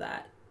there's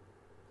that,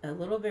 a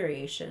little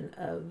variation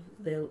of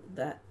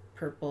that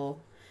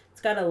purple. It's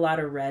got a lot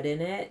of red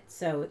in it,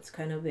 so it's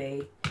kind of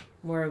a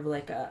more of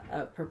like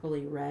a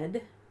purpley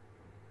red.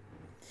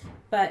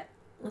 But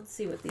let's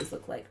see what these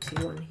look like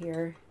too on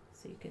here,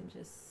 so you can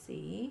just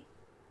see.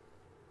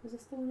 Was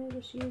this the one I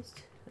just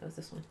used? That was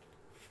this one.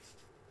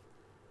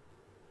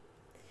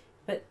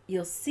 But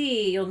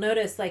you'll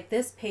notice like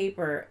this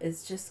paper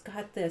is just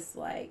got this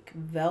like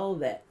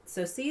velvet.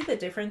 So see the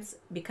difference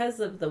because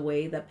of the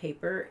way the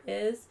paper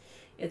is.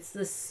 It's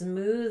the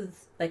smooth,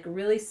 like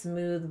really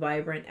smooth,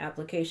 vibrant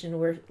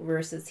application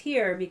versus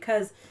here,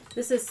 because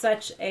this is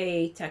such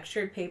a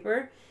textured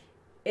paper.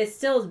 It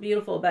still is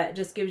beautiful, but it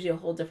just gives you a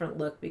whole different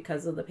look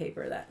because of the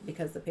paper,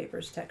 because the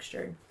paper's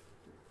textured.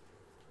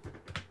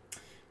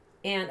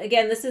 And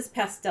again, this is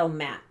Pastel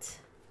Matte,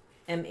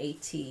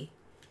 M-A-T.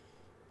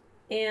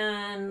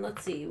 And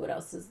let's see, what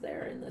else is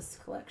there in this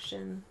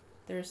collection?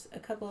 There's a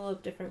couple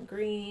of different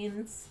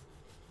greens.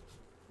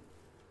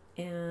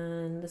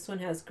 And this one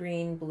has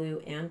green,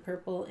 blue, and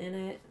purple in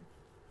it.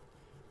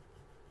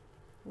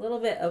 A little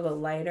bit of a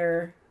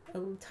lighter, a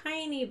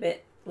tiny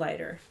bit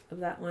lighter of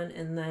that one.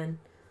 And then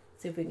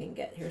let's see if we can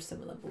get here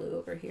some of the blue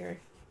over here.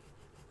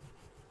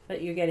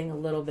 But you're getting a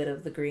little bit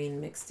of the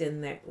green mixed in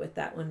there with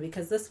that one,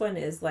 because this one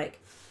is like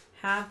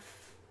half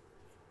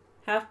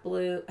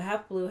blue,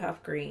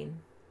 half green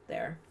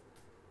there.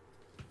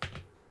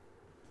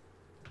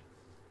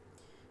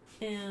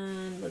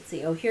 And let's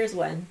see, oh, here's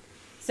one.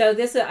 So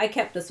this, I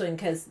kept this one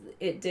because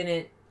it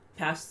didn't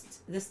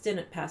this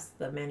didn't pass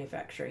the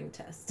manufacturing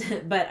test,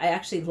 but I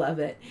actually love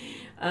it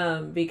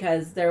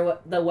because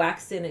the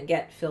wax didn't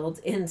get filled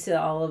into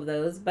all of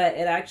those, but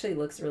it actually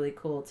looks really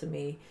cool to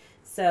me.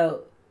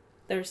 So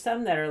there's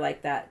some that are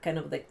like that, kind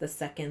of like the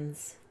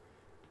seconds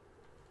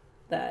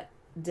that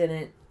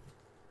didn't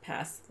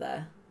pass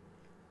the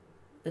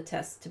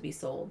test to be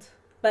sold,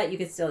 but you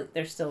could still,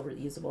 they're still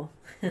reusable.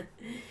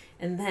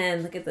 And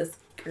then look at this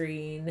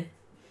green.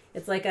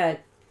 It's like a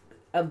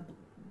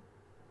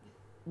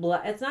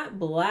black, it's not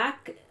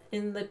black,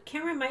 in the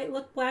camera might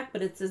look black,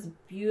 but it's this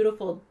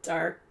beautiful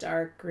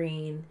dark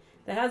green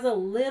that has a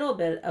little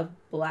bit of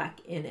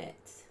black in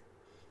it.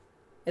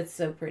 It's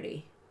so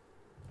pretty.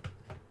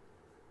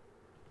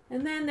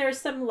 And then there's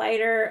some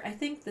lighter, I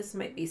think this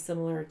might be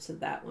similar to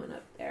that one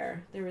up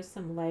there. There was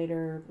some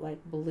lighter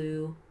like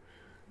blue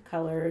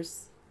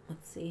colors.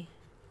 Let's see.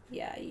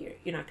 Yeah, you're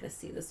not going to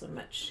see this one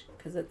much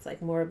because it's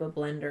like more of a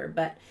blender,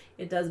 but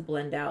it does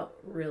blend out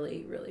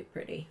really, really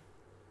pretty.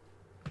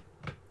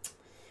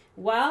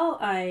 While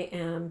I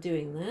am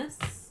doing this,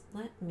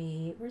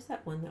 where's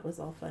that one that was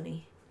all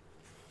funny?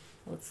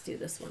 Let's do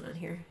this one on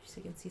here so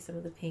you can see some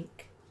of the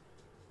pink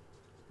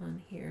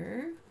on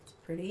here. It's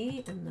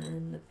pretty. And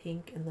then the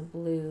pink and the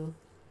blue.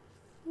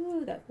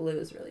 Ooh, that blue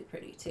is really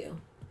pretty too.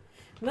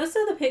 Most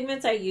of the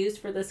pigments I used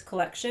for this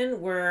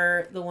collection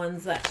were the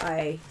ones that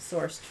I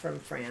sourced from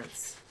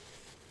France.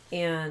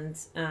 And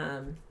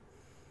I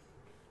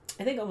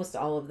think almost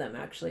all of them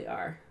actually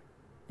are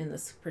in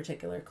this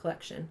particular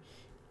collection.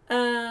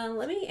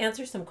 Let me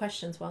answer some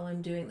questions while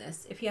I'm doing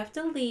this. If you have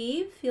to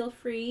leave, feel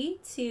free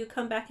to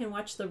come back and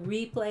watch the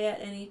replay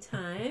at any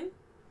time.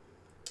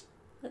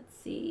 Let's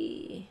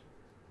see.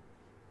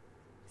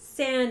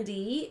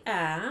 Sandy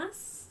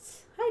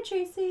asked, hi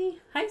Tracy.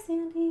 Hi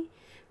Sandy.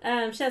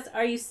 She asks,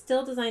 are you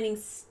still designing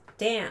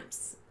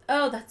stamps?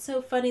 Oh, that's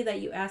so funny that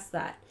you asked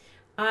that.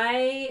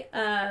 I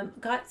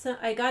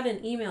got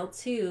an email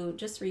too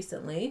just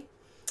recently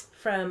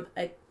from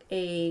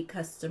a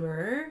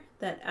customer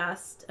that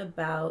asked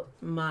about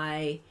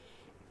my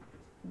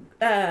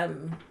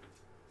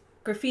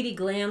graffiti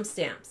glam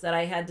stamps that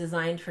I had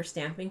designed for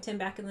Stampington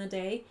back in the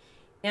day.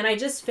 And I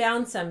just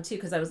found some too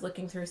because I was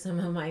looking through some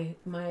of my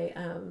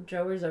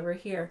drawers over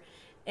here.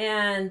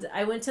 And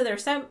I went to their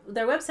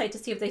website to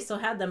see if they still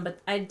had them, but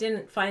I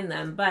didn't find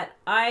them. But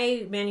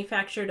I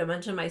manufactured a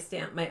bunch of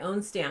my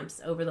own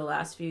stamps over the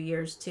last few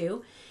years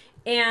too.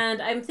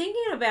 And I'm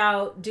thinking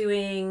about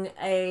doing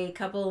a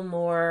couple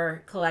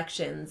more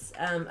collections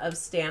of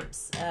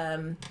stamps,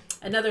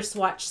 another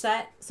swatch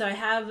set. So I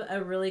have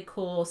a really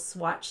cool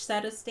swatch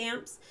set of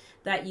stamps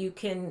that you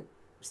can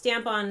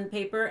stamp on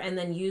paper and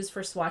then use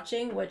for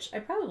swatching, which I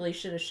probably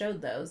should have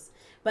showed those,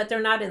 but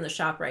they're not in the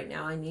shop right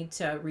now. I need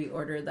to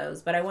reorder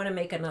those, but I want to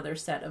make another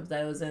set of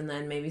those and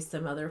then maybe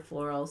some other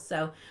florals.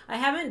 So I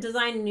haven't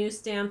designed new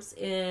stamps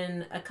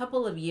in a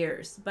couple of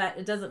years, but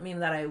it doesn't mean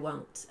that I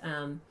won't.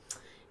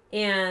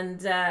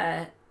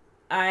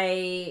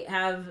 I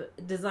have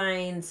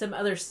designed some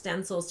other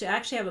stencils too. I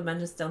actually have a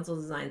bunch of stencil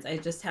designs. I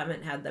just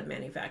haven't had them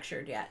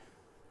manufactured yet.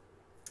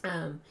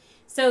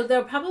 So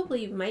there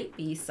probably might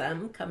be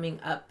some coming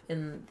up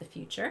in the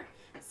future.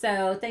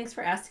 So thanks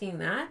for asking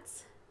that.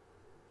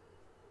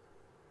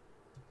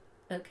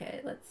 Okay,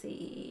 let's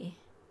see.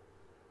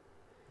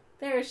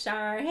 There's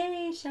Shar.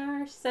 Hey,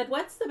 Shar. She said,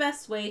 what's the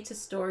best way to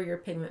store your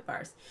pigment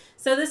bars?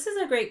 So this is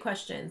a great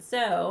question.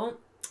 So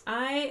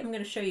I am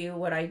going to show you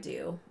what I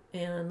do.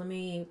 And let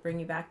me bring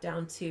you back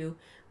down to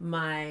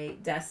my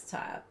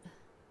desktop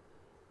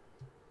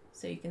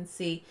so you can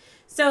see.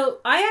 So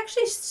I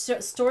actually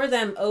store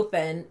them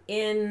open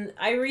in,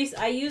 I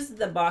use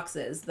the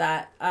boxes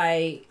that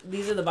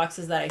these are the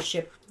boxes that I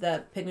ship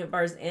the pigment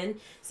bars in.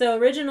 So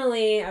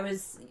originally I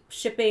was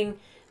shipping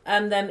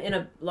them in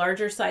a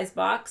larger size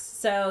box.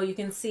 So you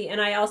can see,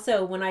 and I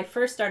also, when I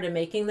first started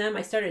making them,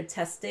 I started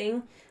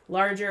testing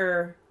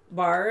larger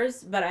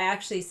bars, but I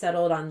actually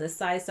settled on this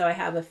size. So I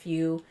have a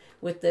few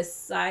with this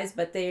size,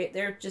 but they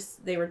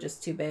were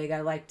just too big.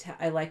 I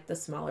liked the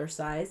smaller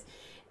size.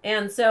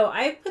 And so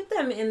I put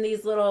them in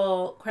these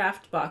little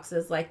craft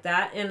boxes like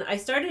that. And I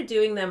started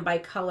doing them by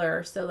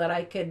color so that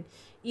I could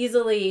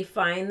easily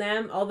find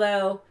them.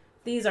 Although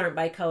these aren't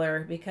by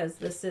color because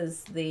this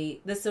was the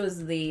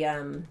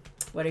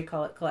what do you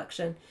call it,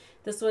 collection.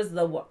 This was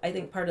I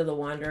think part of the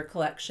Wander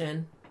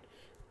collection.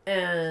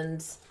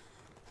 And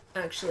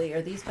actually,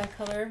 are these by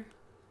color?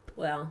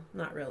 Well,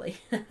 not really.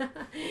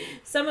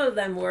 Some of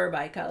them were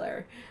by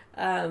color.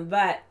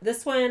 But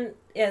this one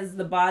is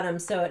the bottom,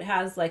 so it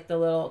has like the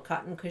little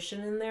cotton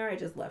cushion in there. I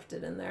just left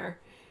it in there.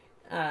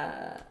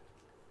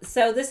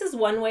 So this is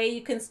one way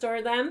you can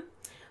store them.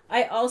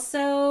 I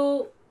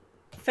also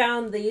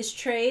found these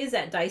trays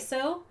at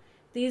Daiso.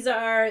 These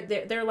are,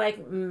 they're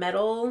like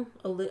metal,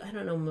 I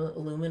don't know,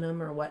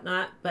 aluminum or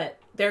whatnot, but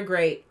they're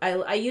great.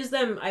 I use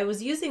them, I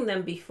was using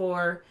them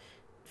before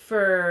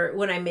for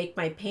when I make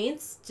my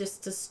paints,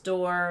 just to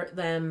store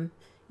them,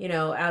 you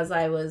know, as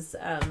I was,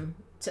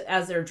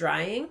 as they're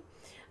drying.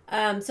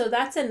 So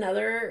that's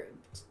another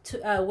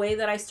way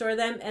that I store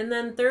them. And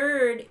then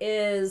third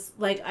is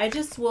like, I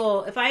just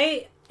will, if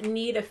I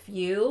need a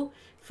few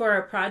for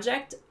a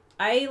project,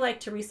 I like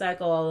to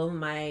recycle all of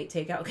my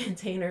takeout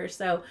containers.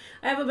 So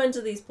I have a bunch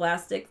of these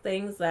plastic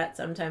things that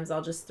sometimes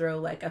I'll just throw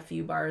like a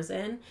few bars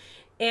in.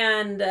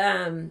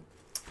 And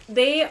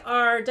they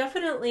are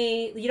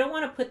definitely, you don't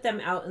want to put them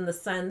out in the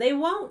sun. They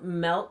won't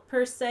melt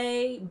per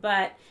se,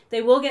 but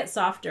they will get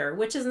softer,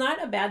 which is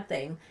not a bad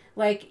thing.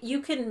 Like,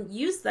 you can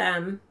use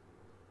them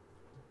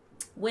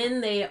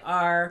when they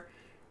are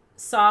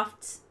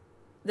soft,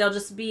 they'll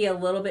just be a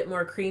little bit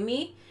more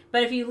creamy.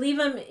 But if you leave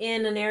them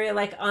in an area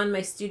like on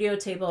my studio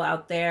table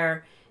out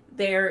there,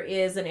 there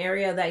is an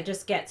area that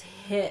just gets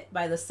hit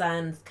by the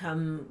sun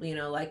come, you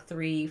know, like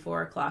 3,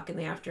 4 o'clock in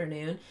the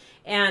afternoon.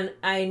 And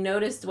I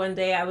noticed one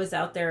day I was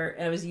out there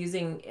and I was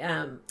using,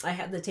 I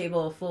had the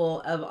table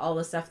full of all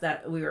the stuff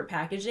that we were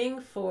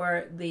packaging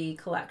for the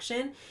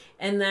collection.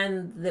 And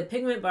then the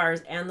pigment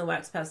bars and the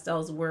wax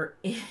pastels were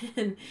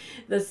in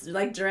this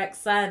like direct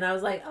sun. I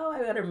was like, oh,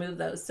 I better move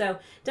those. So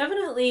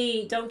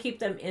definitely don't keep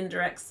them in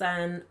direct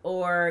sun,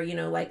 or, you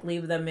know, like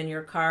leave them in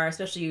your car,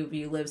 especially if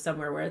you live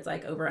somewhere where it's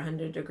like over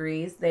 100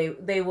 degrees.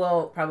 They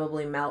will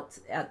probably melt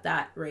at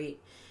that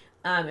rate.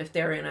 If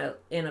they're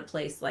in a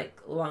place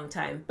like a long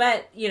time,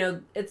 but you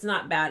know, it's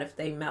not bad if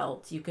they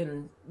melt.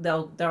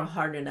 They'll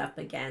harden up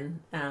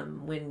again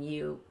when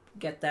you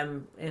get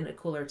them in a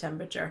cooler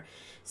temperature.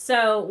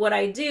 So what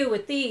I do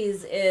with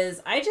these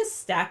is I just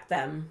stack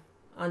them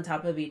on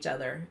top of each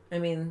other. I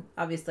mean,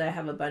 obviously I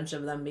have a bunch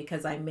of them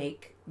because I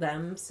make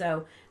them.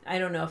 So I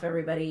don't know if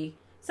everybody,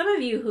 some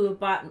of you who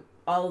bought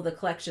all of the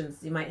collections,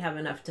 you might have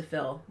enough to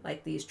fill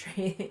like these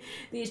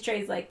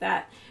trays like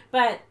that.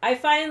 But I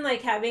find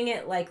like having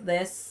it like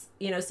this,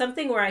 you know,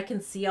 something where I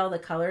can see all the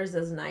colors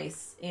is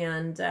nice.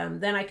 And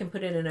then I can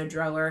put it in a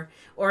drawer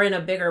or in a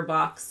bigger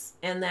box,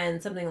 and then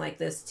something like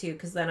this too,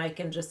 because then I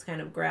can just kind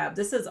of grab.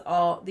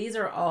 These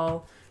are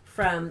all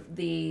from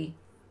the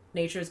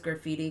Nature's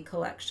Graffiti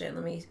collection.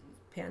 Let me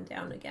pan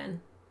down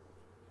again.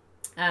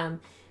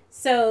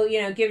 So,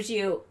 you know, it gives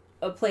you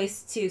a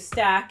place to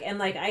stack, and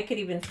like I could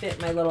even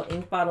fit my little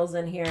ink bottles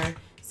in here.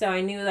 So I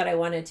knew that I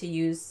wanted to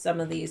use some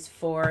of these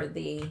for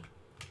the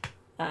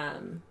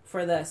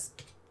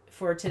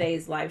for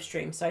today's live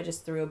stream. So I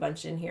just threw a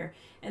bunch in here.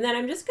 And then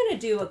I'm just going to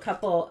do a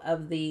couple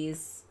of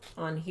these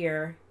on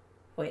here.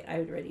 Wait, I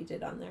already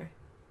did on there.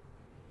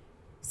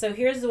 So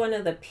here's one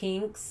of the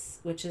pinks,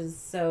 which is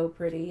so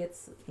pretty.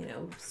 It's, you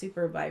know,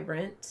 super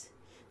vibrant.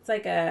 It's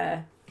like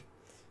a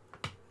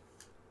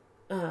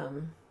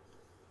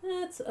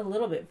it's a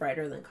little bit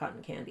brighter than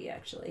cotton candy,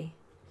 actually.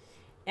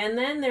 And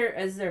then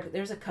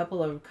there's a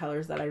couple of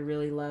colors that I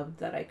really loved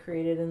that I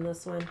created in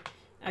this one.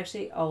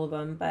 Actually, all of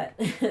them, but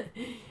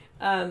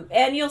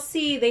and you'll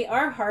see they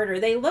are harder.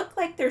 They look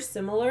like they're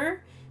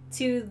similar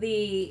to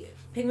the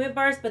pigment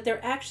bars, but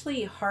they're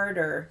actually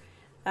harder.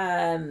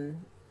 They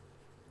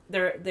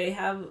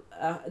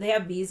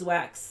have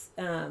beeswax,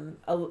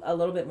 a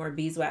little bit more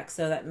beeswax,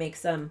 so that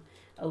makes them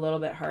a little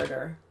bit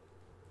harder.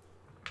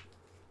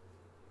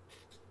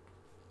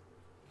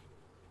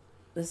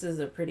 This is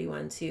a pretty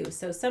one too.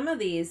 So some of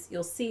these,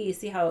 you'll see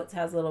how it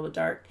has a little bit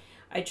dark.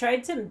 I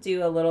tried to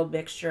do a little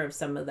mixture of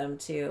some of them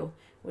too,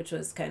 which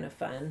was kind of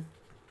fun.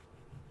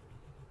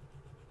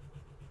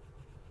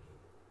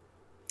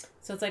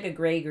 So it's like a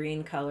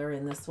gray-green color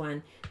in this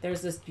one.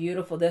 There's this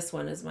beautiful, this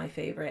one is my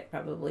favorite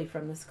probably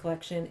from this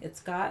collection. It's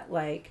got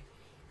like,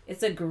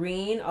 it's a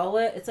green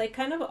olive, it's like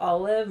kind of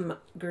olive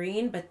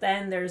green, but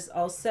then there's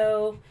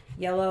also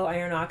yellow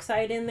iron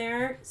oxide in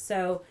there.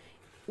 So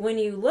when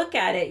you look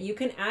at it, you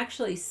can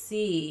actually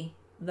see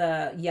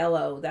the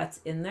yellow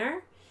that's in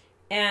there.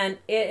 And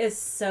it is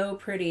so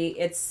pretty.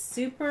 It's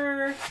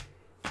super,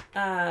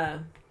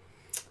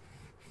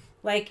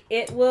 like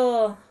it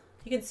will,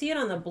 you can see it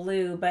on the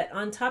blue, but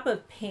on top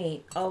of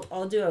paint,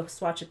 I'll do a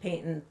swatch of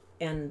paint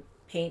and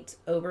paint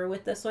over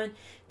with this one.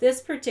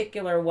 This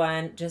particular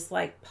one just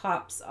like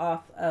pops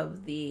off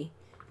of the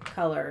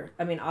color,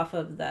 I mean off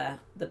of the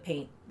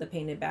paint, the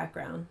painted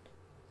background.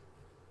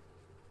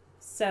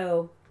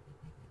 So,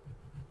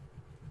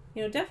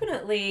 you know,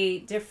 definitely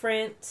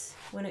different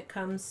when it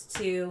comes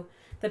to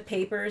the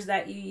papers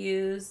that you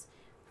use.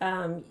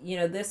 You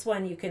know, this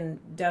one you can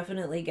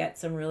definitely get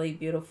some really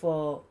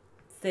beautiful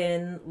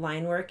thin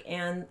line work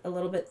and a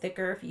little bit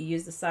thicker if you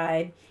use the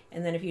side.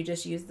 And then if you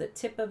just use the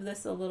tip of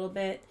this a little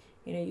bit,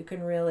 you know, you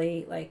can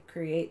really like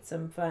create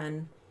some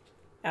fun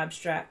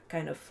abstract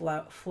kind of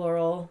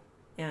floral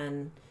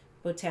and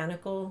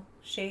botanical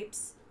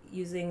shapes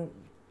using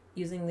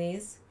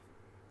these.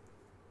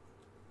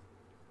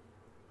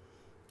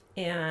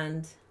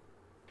 And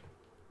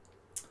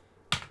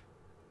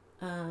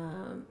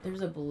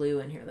there's a blue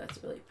in here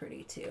that's really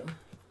pretty too.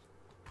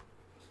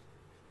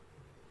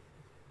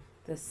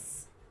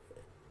 This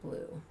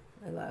blue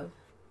I love.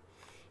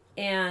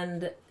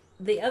 And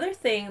the other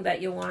thing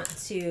that you'll want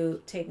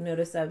to take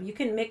notice of, you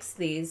can mix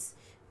these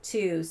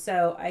too.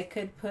 So I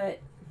could put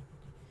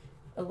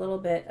a little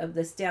bit of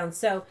this down.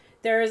 So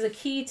there is a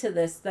key to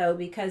this though,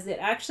 because it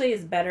actually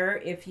is better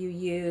if you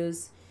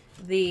use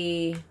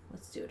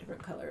let's do a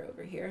different color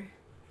over here.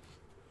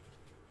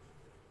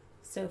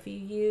 So if you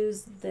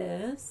use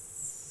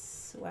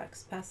this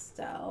wax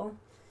pastel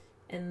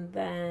and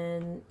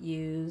then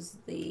use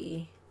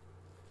the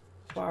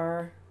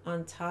bar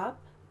on top,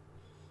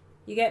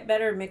 you get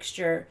better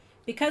mixture.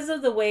 Because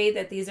of the way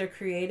that these are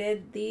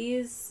created,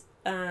 these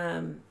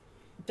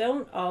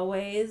don't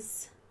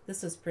always,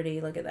 this is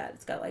pretty, look at that.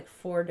 It's got like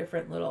 4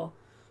 different little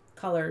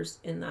colors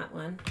in that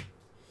one.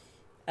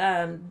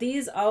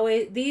 These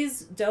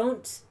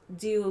don't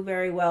do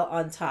very well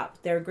on top.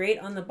 They're great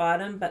on the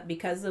bottom, but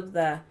because of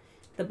the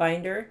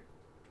binder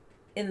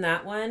in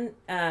that one,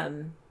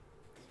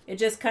 it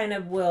just kind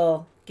of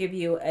will give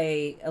you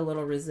a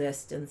little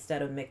resist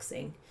instead of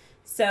mixing.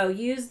 So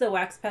use the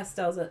wax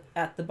pastels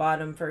at the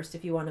bottom first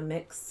if you want to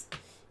mix,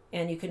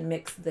 and you can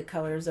mix the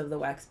colors of the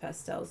wax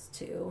pastels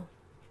too.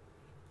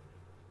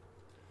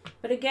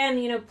 But again,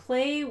 you know,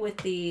 play with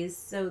these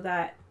so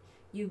that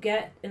you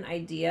get an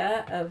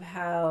idea of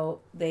how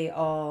they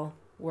all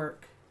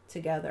work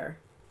together.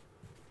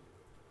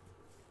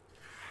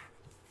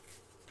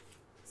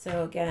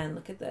 So again,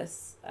 look at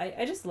this.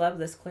 I just love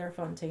this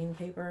Clairefontaine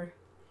paper.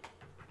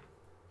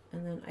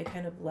 And then I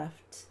kind of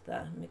left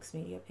the mixed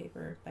media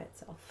paper by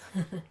itself.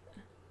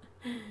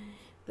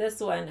 This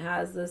one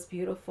has this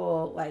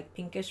beautiful like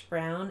pinkish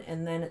brown,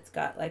 and then it's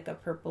got like a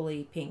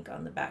purpley pink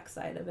on the back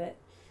side of it.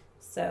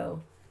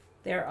 So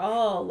they're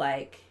all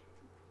like,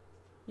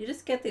 you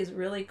just get these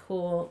really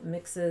cool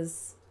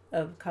mixes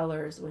of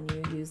colors when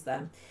you use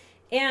them.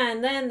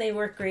 And then they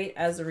work great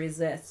as a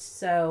resist.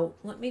 So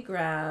let me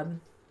grab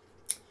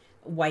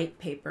white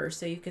paper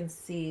so you can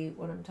see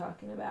what I'm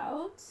talking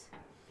about.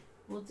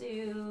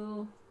 Maybe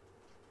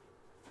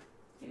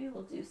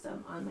we'll do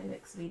some on my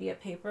mixed media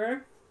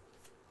paper.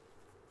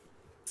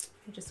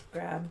 I just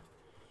grab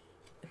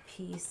a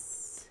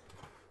piece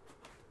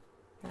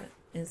that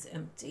is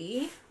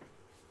empty.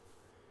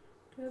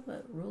 Do I have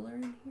a ruler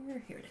in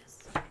here? Here it is.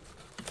 I'm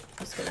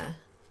just gonna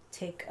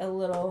take a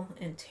little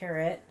and tear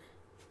it.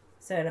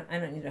 So I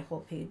don't need a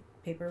whole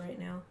paper right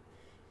now.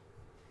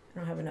 I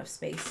don't have enough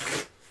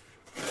space.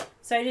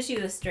 So I just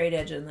use a straight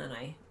edge and then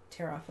I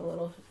tear off a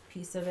little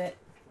piece of it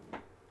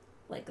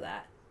like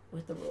that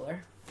with the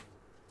ruler.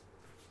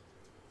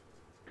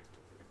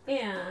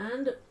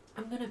 And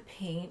I'm gonna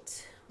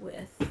paint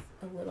with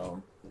a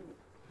little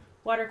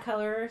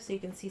watercolor so you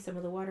can see some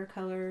of the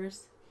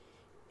watercolors.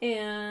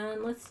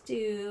 And let's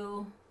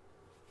do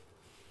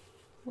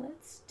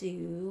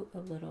a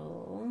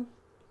little,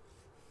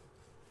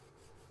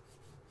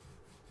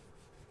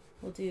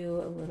 we'll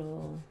do a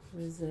little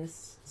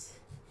resist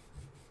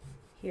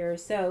here.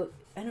 So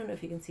I don't know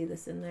if you can see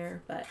this in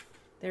there, but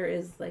there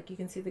is, like, you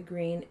can see the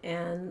green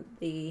and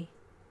the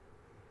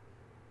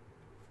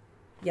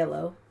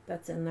yellow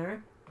that's in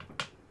there.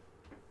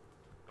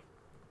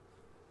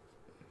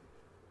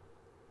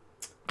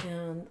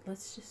 And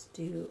let's just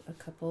do a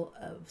couple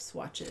of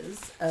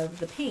swatches of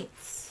the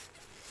paints.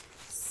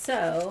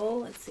 So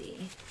let's see.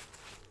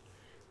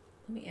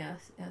 Let me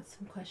add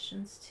some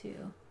questions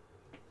too.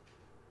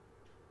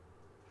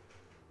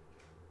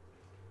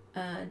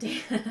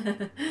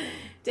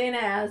 Dana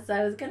asks,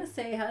 I was gonna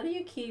say, how do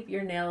you keep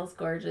your nails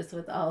gorgeous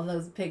with all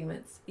those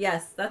pigments?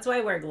 Yes, that's why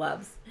I wear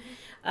gloves.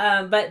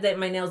 But that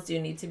my nails do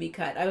need to be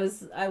cut. I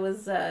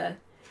was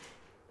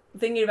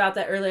thinking about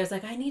that earlier. I was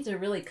like, I need to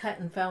really cut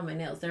and file my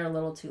nails. They're a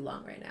little too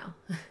long right now.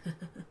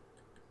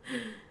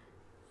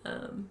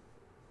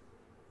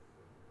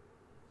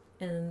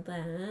 And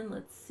then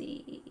let's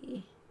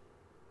see.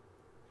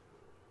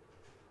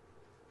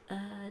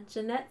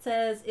 Jeanette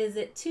says, is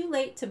it too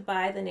late to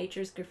buy the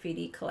Nature's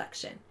Graffiti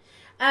collection?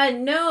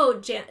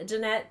 No,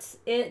 Jeanette.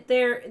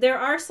 There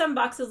are some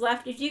boxes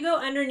left. If you go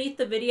underneath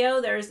the video,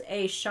 there's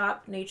a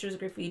shop Nature's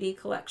Graffiti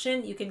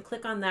collection. You can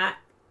click on that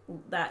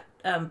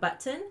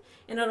button,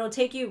 and it'll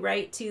take you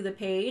right to the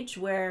page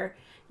where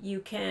you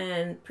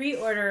can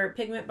pre-order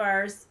pigment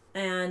bars.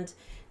 And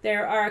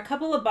there are a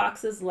couple of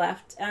boxes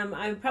left.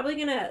 I'm probably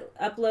gonna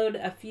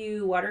upload a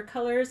few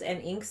watercolors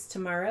and inks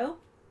tomorrow.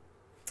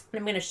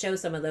 I'm going to show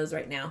some of those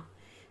right now.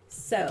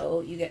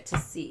 So you get to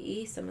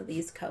see some of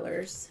these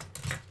colors.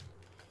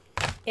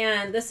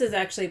 And this is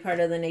actually part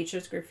of the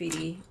Nature's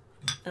Graffiti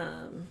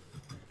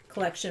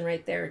collection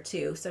right there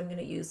too. So I'm going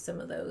to use some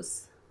of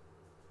those.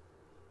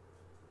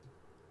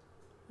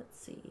 Let's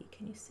see.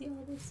 Can you see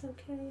all this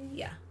okay?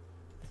 Yeah.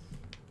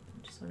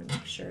 I just want to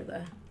make sure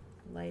the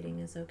lighting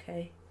is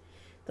okay.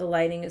 The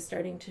lighting is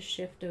starting to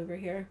shift over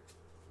here.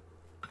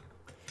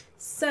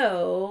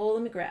 So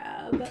let me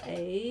grab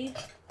a...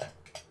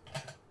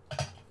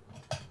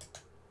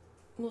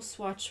 We'll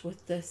swatch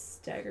with this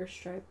dagger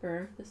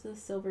striper. This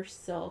is silver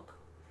silk.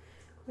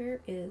 Where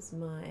is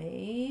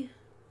my...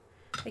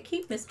 I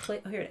keep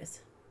misplacing... Oh, here it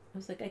is. I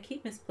was like, I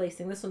keep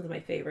misplacing. This one's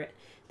my favorite.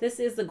 This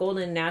is the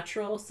Golden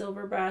Natural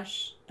Silver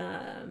Brush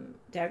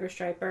dagger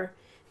striper.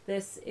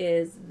 This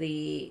is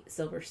the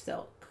silver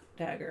silk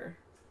dagger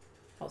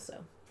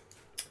also.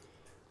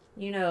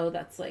 You know,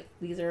 that's like,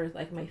 these are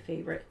like my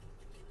favorite.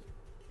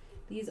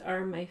 These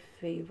are my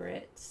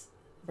favorite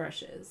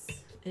brushes.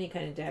 Any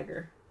kind of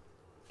dagger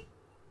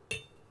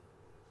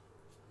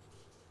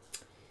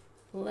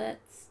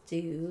let's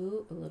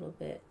do a little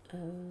bit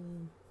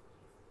of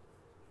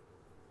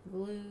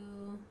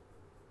blue.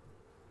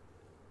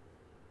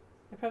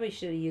 I probably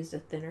should have used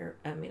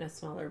a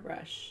smaller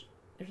brush.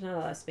 There's not a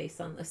lot of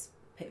space on this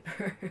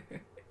paper.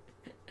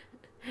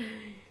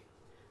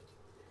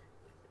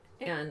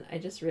 And I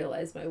just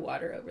realized my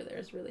water over there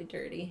is really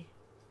dirty.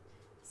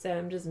 So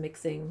I'm just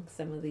mixing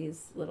some of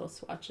these little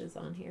swatches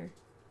on here.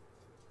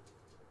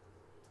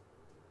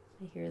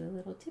 I hear the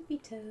little tippy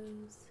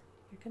toes.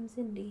 Here comes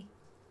Indy.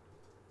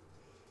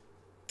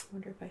 I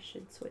wonder if I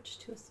should switch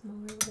to a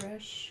smaller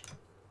brush.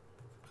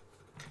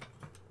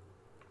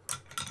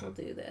 We'll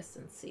do this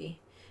and see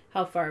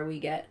how far we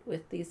get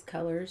with these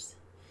colors.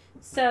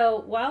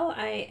 So while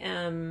I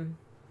am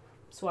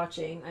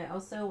swatching, I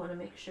also want to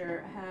make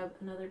sure I have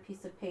another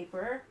piece of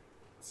paper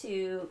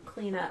to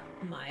clean up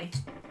my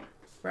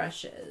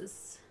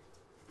brushes.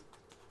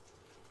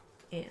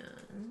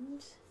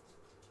 And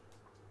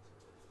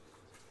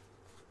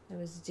I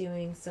was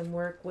doing some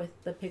work with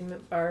the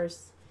pigment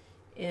bars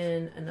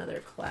in another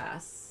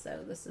class, so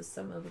this is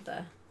some of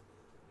that.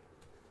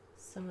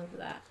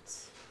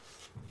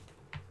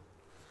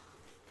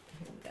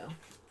 Here we go,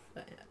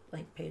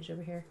 blank page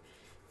over here.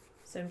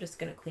 So I'm just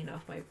going to clean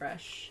off my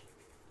brush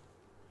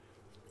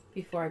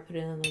before I put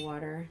it in the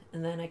water,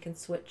 and then I can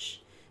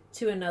switch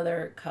to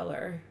another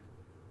color.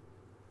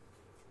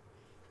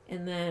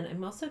 And then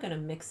I'm also going to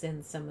mix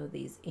in some of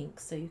these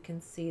inks, so you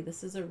can see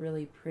this is a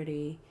really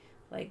pretty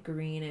like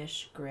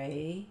greenish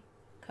gray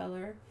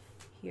color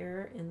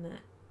here in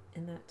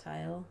that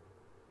tile.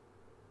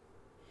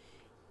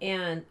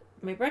 And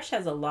my brush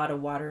has a lot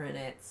of water in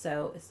it,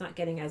 so it's not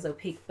getting as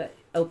opaque, but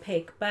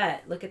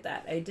look at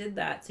that. I did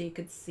that so you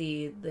could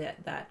see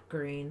that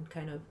green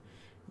kind of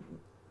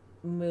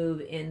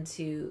move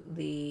into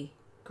the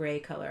gray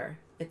color.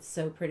 It's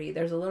so pretty.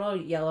 There's a little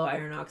yellow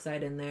iron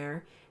oxide in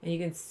there, and you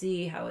can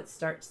see how it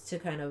starts to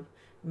kind of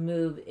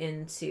move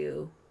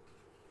into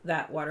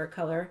that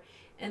watercolor.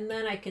 And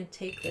then I can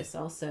take this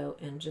also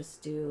and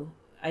just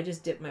I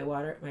just dip my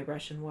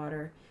brush in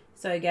water,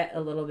 so I get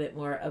a little bit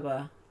more of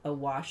a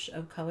wash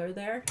of color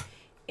there.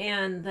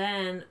 And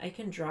then I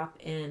can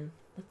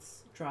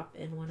let's drop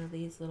in one of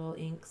these little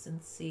inks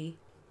and see.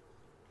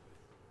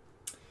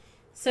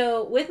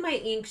 So with my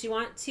inks, you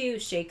want to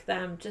shake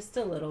them just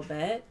a little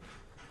bit.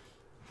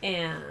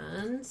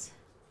 And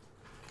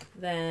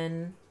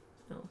then,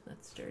 oh,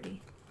 that's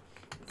dirty.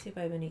 Let's see if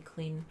I have any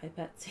clean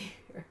pipettes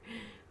here.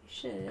 I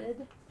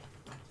should.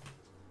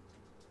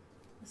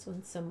 This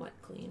one's somewhat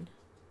clean.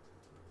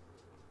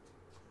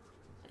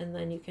 And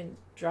then you can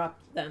drop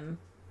them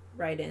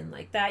right in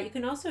like that. You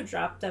can also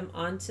drop them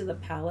onto the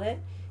palette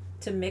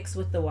to mix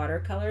with the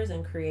watercolors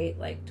and create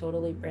like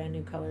totally brand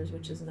new colors,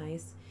 which is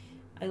nice.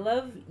 I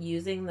love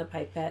using the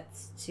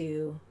pipettes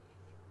to,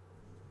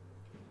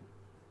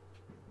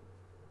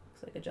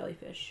 looks like a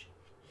jellyfish,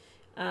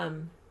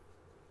 to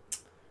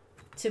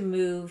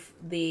move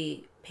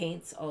the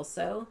paints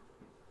also.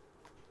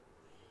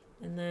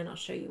 And then I'll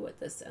show you what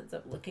this ends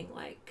up looking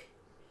like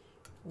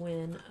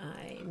when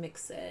I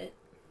mix it.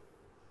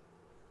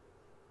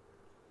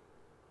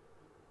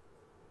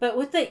 But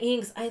with the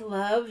inks, I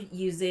love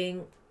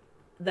using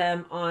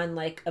them on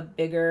like a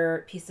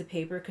bigger piece of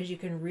paper because you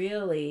can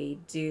really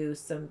do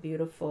some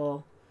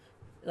beautiful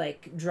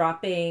like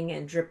dropping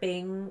and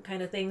dripping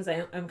kind of things.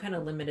 I'm kind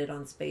of limited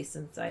on space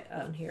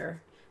on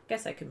here. I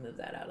guess I could move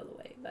that out of the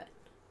way, but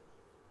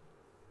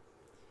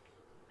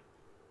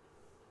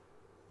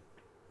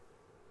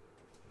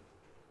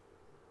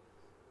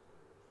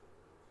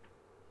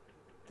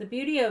the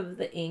beauty of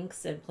the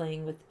inks and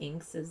playing with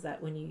inks is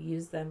that when you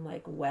use them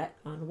like wet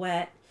on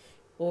wet,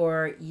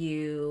 or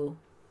you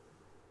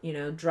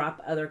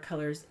drop other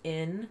colors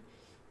in.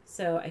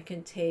 So I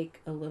can take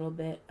a little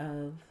bit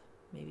of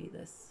maybe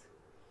this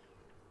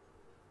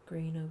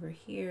green over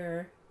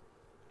here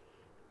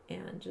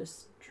and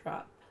just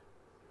drop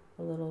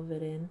a little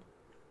bit in.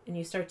 And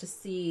you start to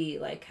see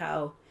like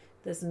how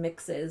this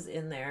mixes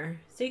in there.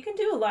 So you can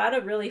do a lot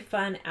of really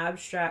fun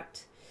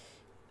abstract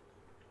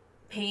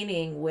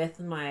painting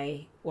with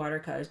my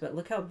watercolors, but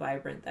look how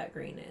vibrant that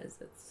green is.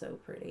 It's so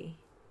pretty.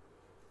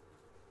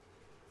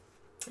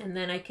 And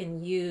then I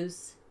can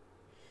use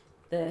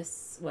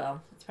this,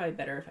 well, it's probably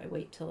better if I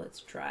wait till it's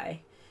dry,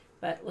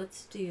 but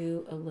let's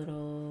do a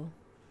little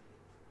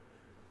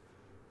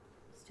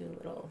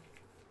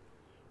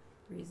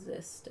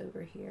resist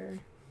over here.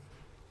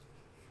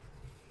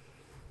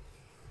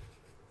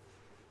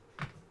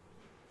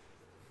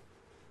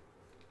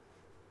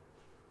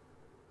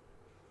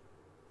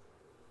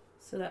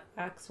 So that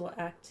wax will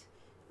act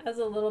as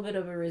a little bit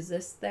of a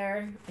resist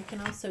there. I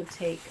can also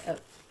take a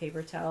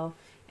paper towel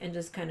and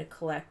just kind of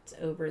collect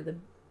over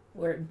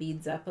where it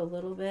beads up a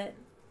little bit.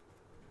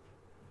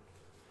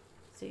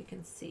 So you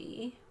can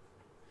see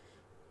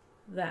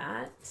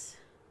that.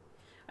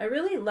 I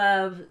really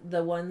love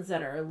the ones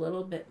that are a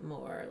little bit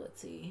more,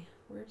 let's see,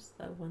 where's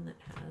the one that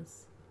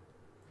has,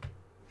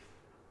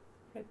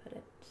 where did I put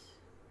it?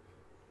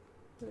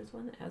 There's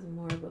one that has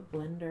more of a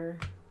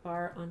blender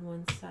bar on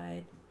one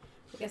side.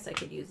 I guess I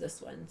could use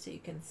this one so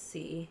you can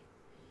see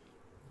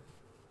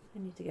I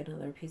need to get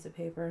another piece of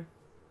paper.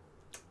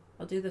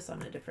 I'll do this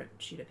on a different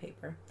sheet of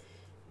paper.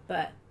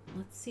 But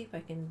let's see if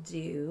I can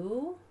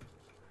do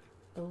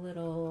a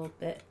little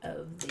bit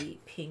of the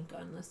pink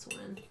on this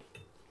one.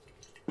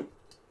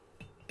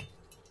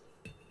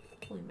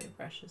 Hopefully my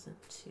brush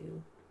isn't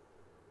too...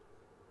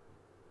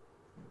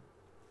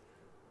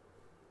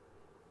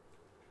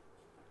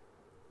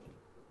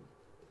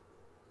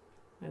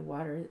 My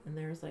water in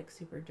there is like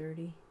super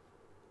dirty.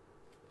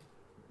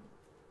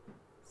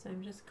 So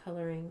I'm just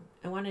coloring.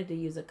 I wanted to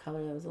use a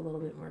color that was a little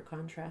bit more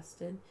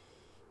contrasted.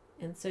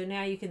 And so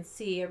now you can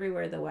see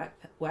everywhere the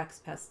wax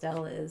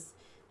pastel is,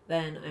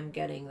 then I'm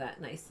getting that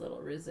nice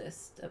little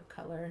resist of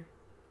color.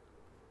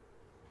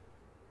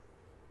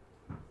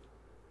 So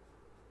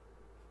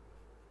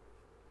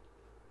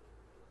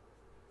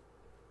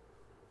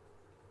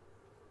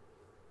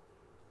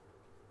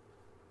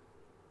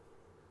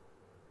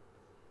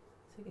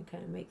I can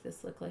kind of make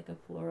this look like a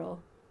floral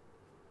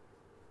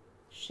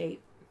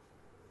shape.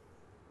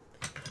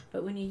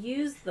 But when you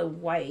use the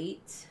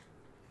white,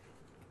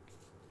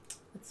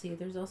 let's see,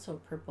 there's also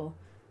purple.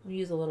 I'm gonna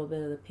use a little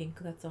bit of the pink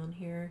that's on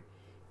here.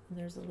 And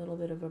there's a little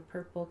bit of a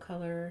purple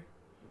color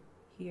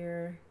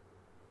here.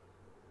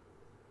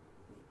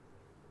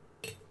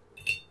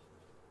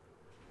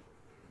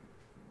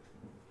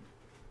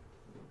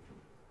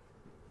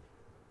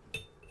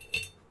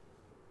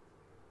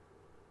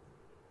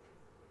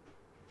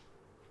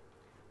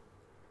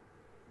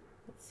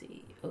 Let's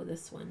see, oh,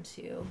 this one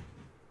too.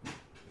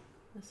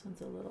 This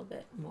one's a little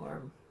bit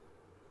more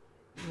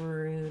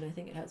maroon. I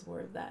think it has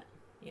more of that.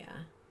 Yeah.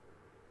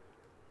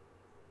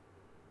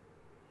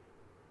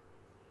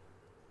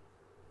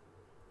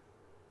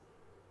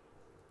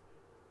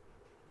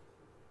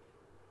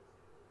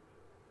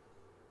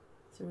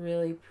 It's a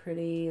really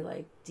pretty,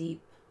 like,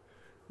 deep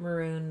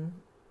maroon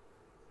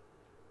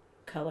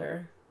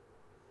color.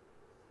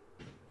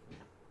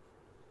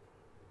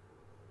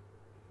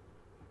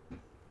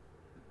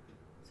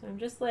 So I'm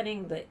just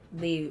letting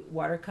the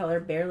watercolor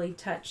barely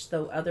touch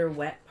the other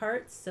wet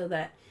parts so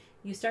that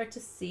you start to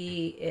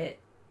see it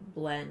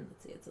blend.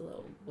 Let's see, it's a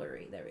little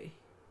blurry. There we go.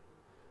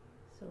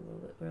 So a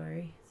little bit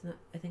blurry. It's not,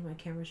 I think my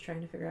camera's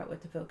trying to figure out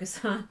what to focus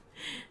on.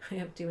 I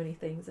have too many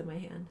things in my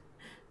hand.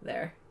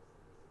 There.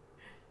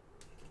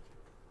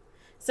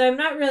 So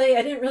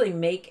I didn't really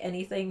make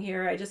anything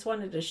here. I just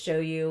wanted to show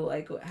you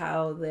like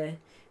how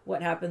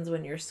what happens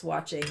when you're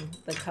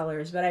swatching the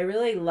colors. But I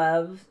really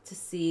love to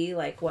see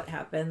like what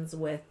happens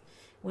when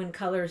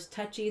colors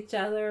touch each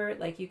other.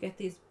 Like you get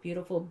these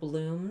beautiful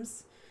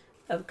blooms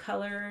of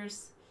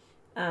colors.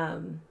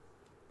 Now,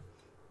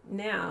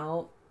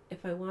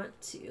 if I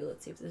want to,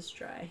 let's see if this is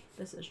dry.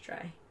 This is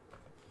dry.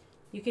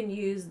 You can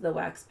use the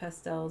wax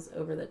pastels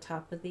over the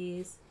top of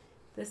these.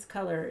 This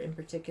color in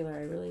particular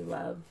I really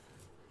love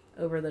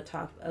over the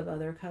top of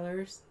other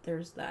colors.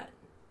 There's that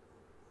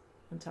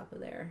on top of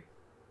there.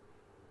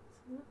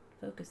 It's not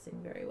focusing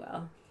very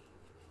well.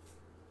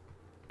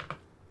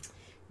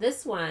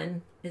 This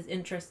one is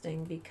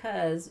interesting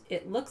because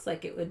it looks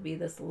like it would be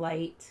this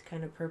light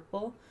kind of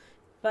purple,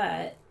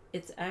 but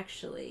it's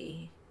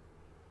actually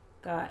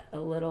got a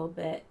little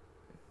bit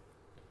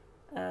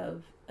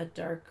of a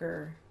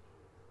darker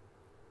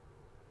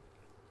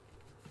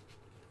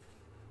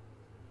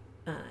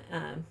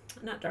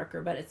not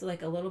darker, but it's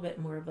like a little bit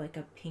more of like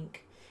a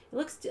pink. It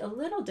looks a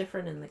little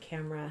different in the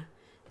camera.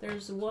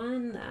 There's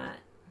one that,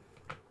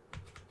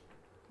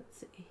 let's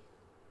see,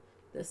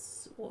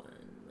 this one,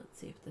 let's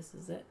see if this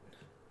is it.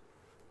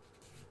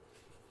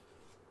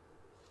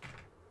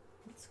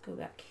 Let's go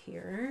back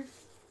here.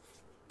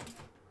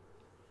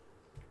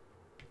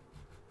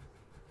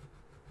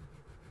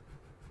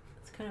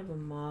 It's kind of a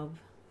mauve.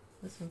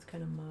 This one's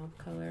kind of mauve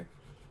color.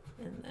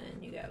 And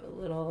then you have a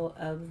little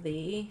of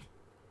the,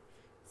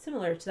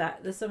 similar to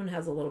that. This one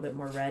has a little bit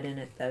more red in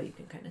it though. You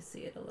can kind of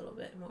see it a little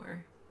bit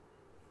more.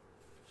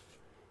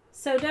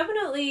 So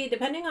definitely,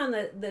 depending on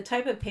the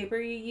type of paper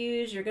you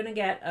use, you're going to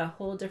get a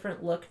whole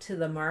different look to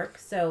the mark.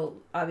 So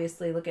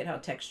obviously look at how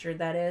textured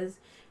that is.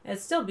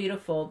 It's still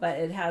beautiful, but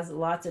it has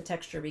lots of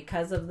texture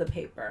because of the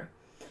paper.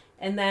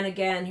 And then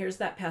again, here's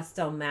that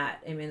pastel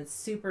matte. I mean, it's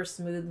super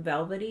smooth,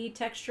 velvety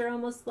texture,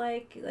 almost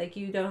like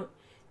you don't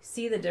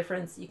see the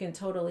difference. You can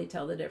totally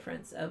tell the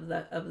difference of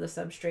the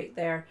substrate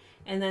there.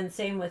 And then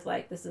same with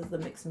like, this is the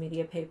mixed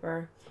media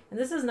paper, and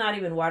this is not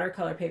even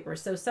watercolor paper.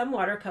 So some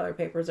watercolor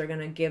papers are going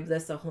to give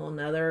this a whole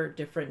nother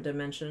different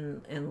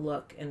dimension and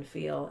look and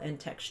feel and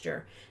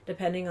texture,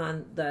 depending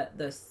on the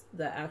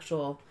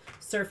actual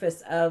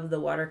surface of the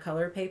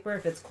watercolor paper,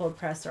 if it's cold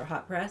press or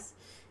hot press.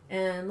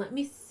 And let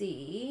me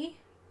see.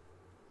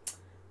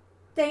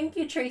 Thank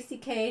you, Tracy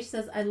K. She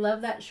says, I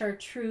love that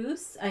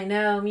chartreuse. I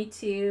know, me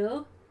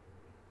too.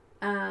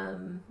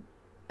 Dana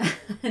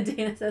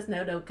says,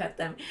 no, don't cut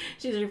them.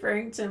 She's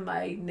referring to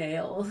my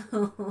nails.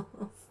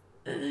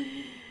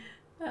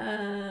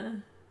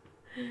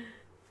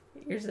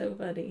 You're so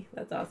funny.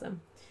 That's awesome.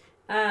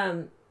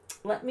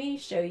 Let me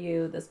show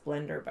you this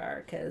blender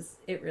bar because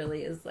it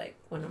really is like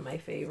one of my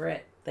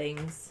favorite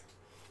things.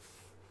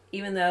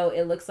 Even though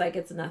it looks like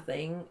it's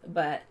nothing,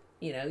 but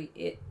you know,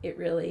 it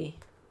really,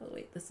 oh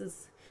wait, this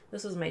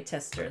was my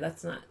tester.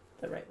 That's not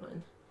the right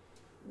one.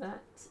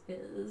 That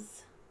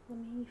is, let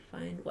me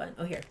find one.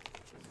 Oh, here.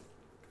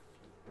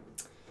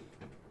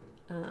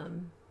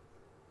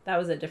 That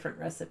was a different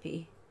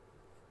recipe.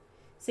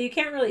 So you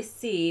can't really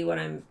see what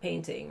I'm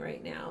painting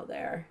right now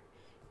there.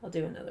 I'll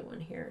do another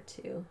one here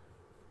too.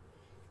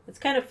 It's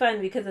kind of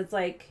fun because it's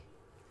like,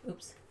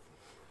 oops,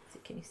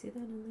 can you see that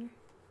in there?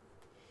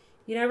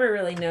 You never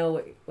really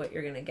know what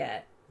you're gonna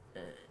get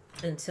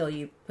until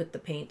you put the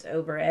paint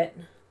over it.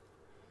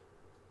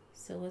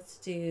 So let's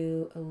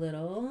do a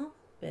little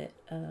bit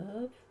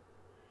of,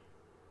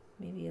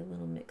 maybe a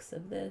little mix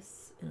of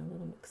this and a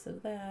little mix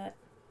of that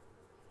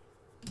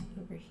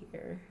over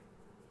here.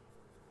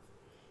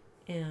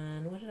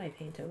 And what did I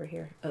paint over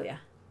here? Oh yeah.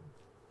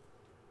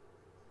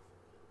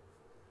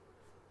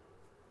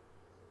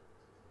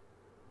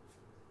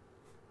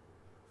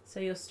 So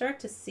you'll start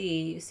to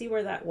see, you see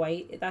where that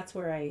white, that's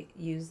where I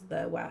use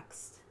the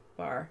waxed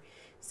bar.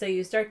 So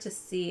you start to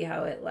see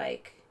how it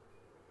like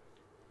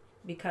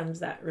becomes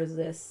that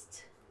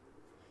resist.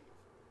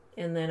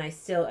 And then I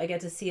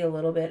get to see a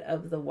little bit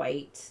of the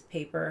white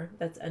paper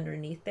that's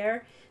underneath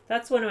there.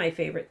 That's one of my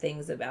favorite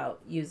things about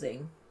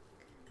using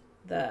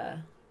the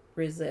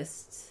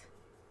resist.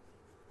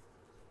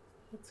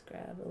 Let's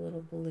grab a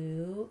little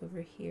blue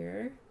over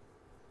here.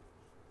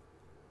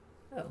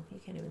 Oh, you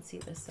can't even see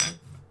this side.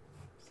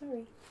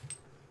 Sorry.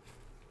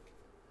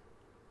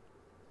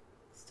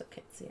 Still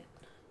can't see it.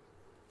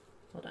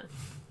 Hold on.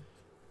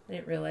 I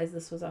didn't realize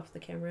this was off the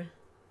camera.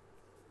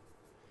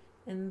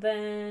 And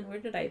then, where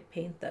did I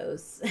paint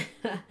those?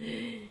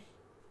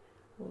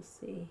 We'll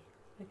see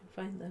if I can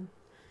find them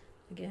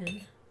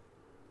again.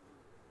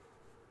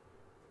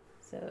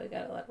 So I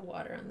got a lot of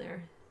water on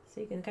there.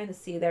 So you can kind of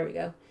see, there we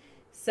go.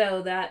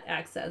 So that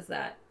acts as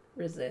that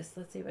resist.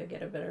 Let's see if I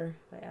get a better,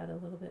 if I add a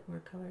little bit more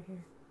color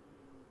here.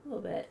 A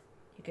little bit.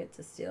 You get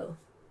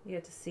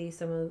to see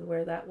some of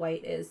where that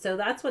white is. So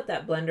that's what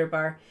that blender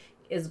bar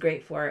is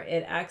great for.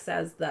 It acts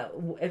as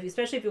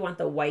especially if you want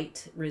the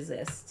white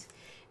resist.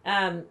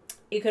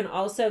 You can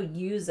also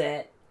use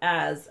it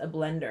as a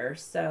blender.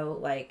 So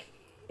like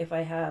if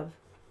I have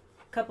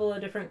a couple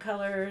of different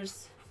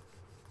colors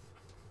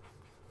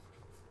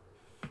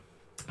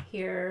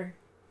here,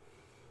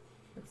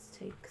 let's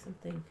take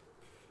something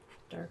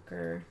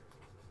darker.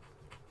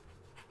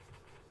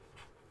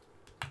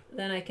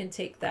 Then I can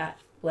take that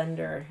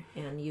blender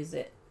and use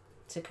it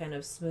to kind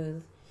of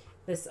smooth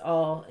this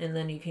all, and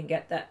then you can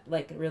get that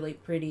like really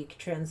pretty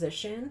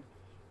transition.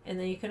 And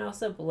then you can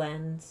also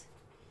blend.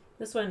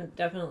 This one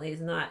definitely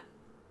is not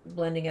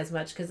blending as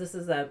much because this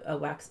is a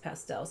wax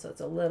pastel, so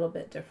it's a little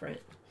bit different,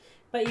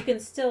 but you can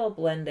still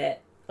blend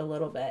it a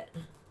little bit.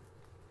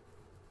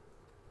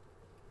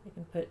 I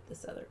can put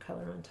this other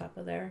color on top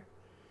of there.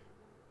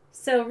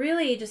 So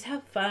really just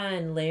have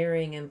fun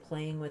layering and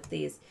playing with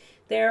these.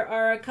 There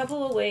are a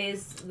couple of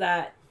ways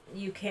that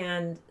you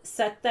can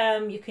set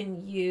them. You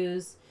can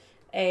use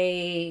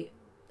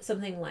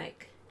something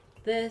like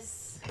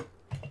this,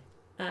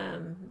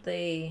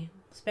 the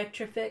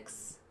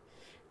Spectrafix,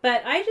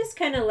 but I just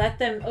kind of let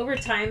them, over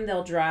time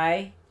they'll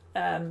dry.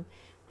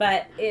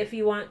 But if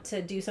you want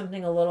to do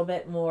something a little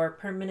bit more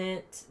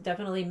permanent,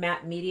 definitely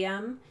matte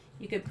medium,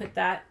 you could put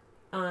that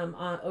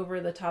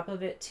over the top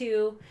of it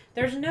too.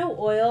 There's no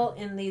oil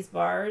in these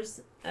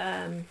bars,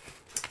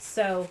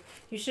 so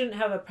you shouldn't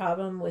have a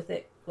problem with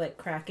it like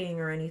cracking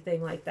or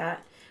anything like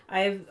that.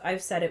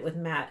 I've set it with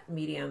matte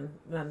medium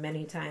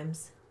many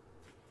times.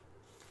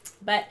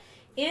 But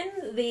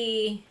in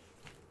the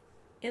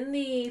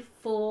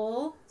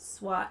full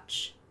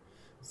swatch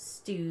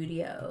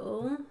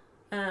studio,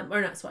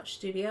 or not swatch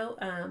studio,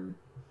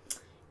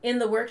 in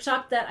the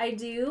workshop that I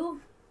do,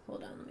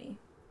 hold on, let me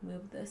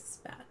move this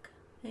back.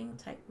 Hang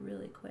tight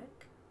really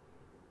quick.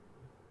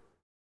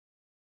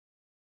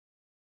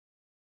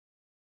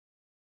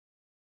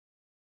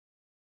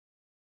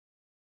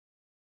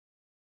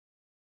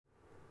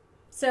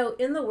 So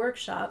in the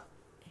workshop,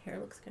 hair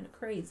looks kind of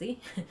crazy,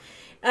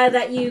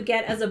 that you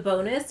get as a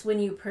bonus when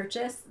you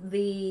purchase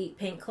the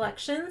paint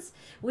collections,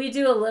 we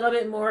do a little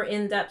bit more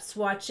in-depth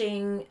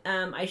swatching.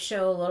 I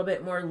show a little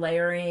bit more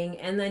layering,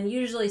 and then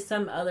usually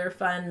some other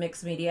fun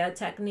mixed media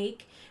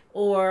technique,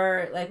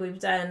 or like we've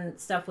done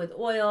stuff with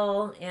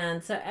oil.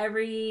 And so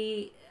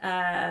every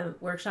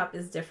workshop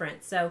is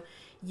different. So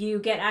you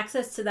get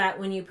access to that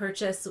when you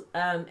purchase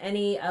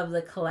any of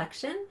the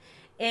collection.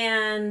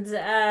 And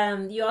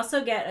you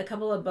also get a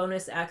couple of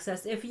bonus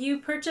access. If you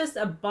purchase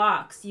a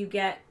box, you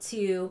get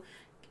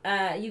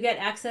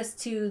access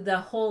to the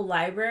whole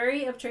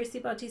library of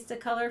Traci Bautista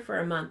color for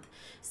a month.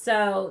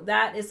 So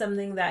that is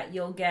something that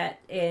you'll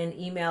get an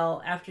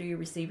email after you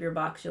receive your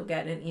box. You'll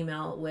get an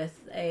email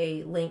with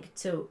a link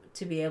to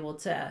be able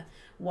to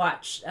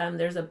watch.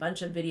 There's a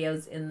bunch of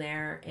videos in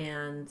there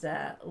and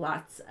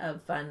lots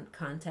of fun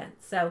content.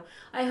 So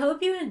I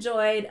hope you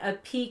enjoyed a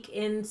peek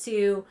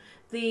into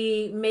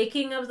the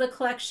making of the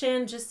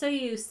collection, just so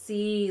you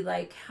see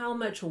like how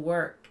much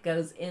work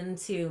goes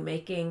into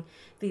making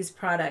these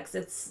products.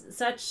 It's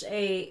such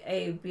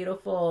a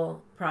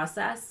beautiful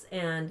process,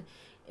 and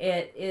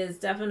it is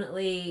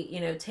definitely, you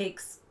know,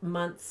 takes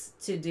months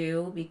to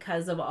do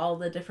because of all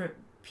the different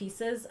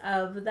pieces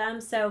of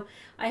them. So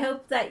I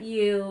hope that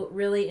you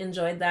really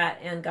enjoyed that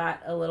and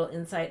got a little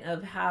insight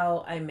of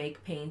how I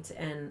make paint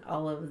and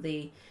all of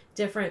the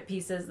different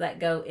pieces that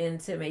go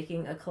into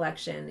making a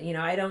collection. You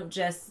know, I don't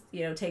just,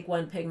 you know, take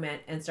one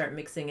pigment and start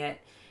mixing it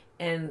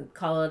and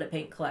call it a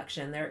paint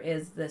collection. There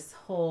is this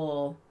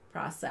whole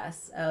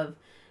process of,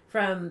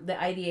 from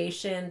the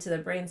ideation to the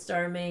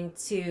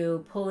brainstorming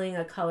to pulling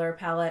a color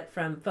palette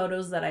from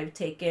photos that I've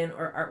taken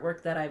or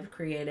artwork that I've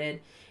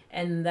created,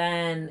 and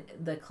then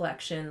the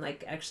collection,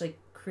 like actually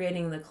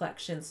creating the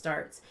collection,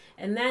 starts.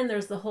 And then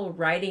there's the whole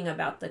writing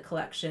about the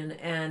collection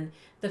and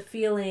the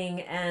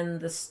feeling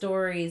and the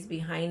stories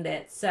behind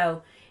it.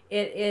 So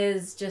it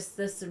is just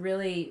this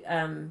really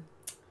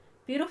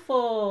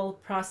beautiful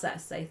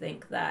process, I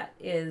think, that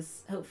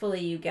is hopefully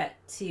you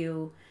get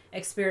to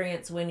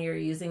experience when you're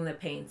using the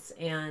paints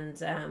and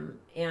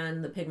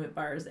the pigment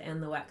bars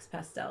and the wax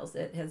pastels.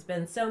 It has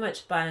been so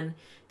much fun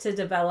to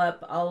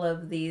develop all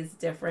of these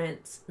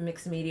different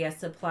mixed media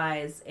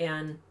supplies,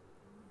 and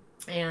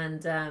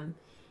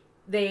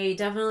they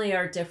definitely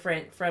are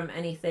different from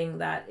anything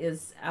that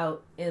is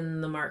out in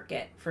the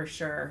market, for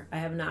sure. I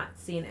have not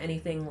seen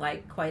anything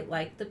quite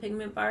like the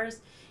pigment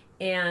bars,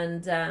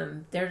 and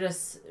they're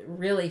just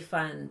really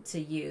fun to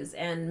use.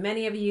 And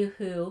many of you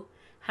who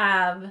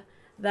have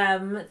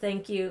them,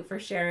 thank you for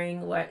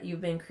sharing what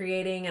you've been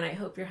creating, and I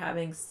hope you're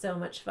having so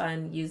much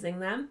fun using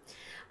them.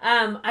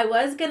 I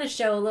was going to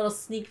show a little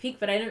sneak peek,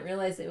 but I didn't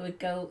realize it would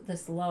go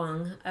this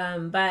long.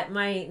 But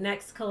my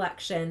next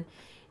collection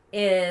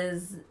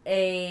is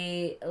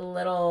a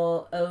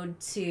little ode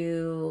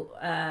to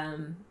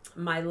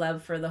my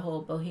love for the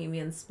whole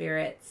bohemian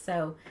spirit.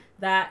 So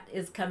that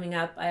is coming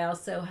up. I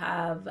also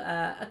have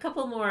a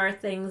couple more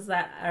things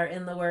that are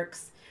in the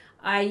works.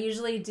 I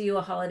usually do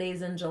a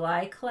Holidays in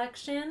July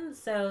collection,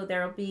 so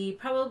there will be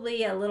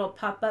probably a little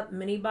pop-up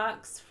mini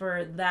box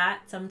for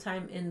that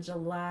sometime in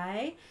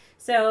July.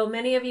 So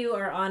many of you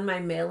are on my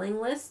mailing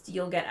list.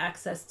 You'll get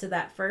access to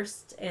that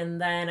first,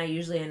 and then I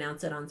usually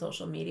announce it on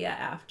social media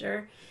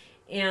after.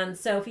 And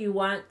so if you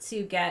want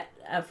to get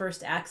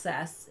first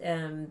access,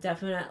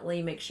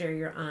 definitely make sure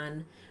you're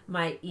on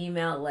my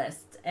email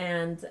list.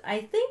 And I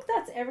think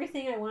that's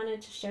everything I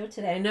wanted to show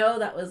today. I know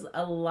that was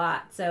a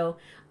lot, so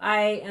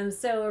I am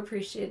so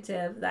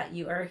appreciative that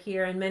you are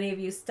here, and many of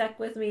you stuck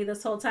with me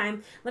this whole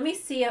time. Let me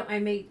see if I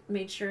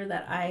made sure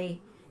that I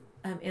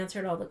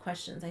answered all the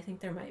questions. I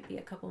think there might be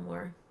a couple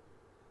more.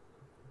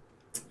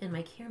 And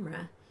my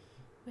camera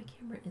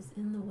is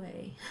in the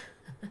way.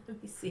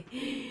 Let me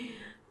see.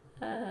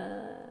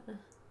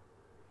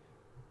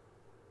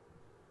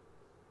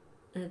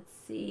 Let's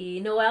see.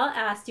 Noelle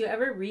asked, do you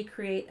ever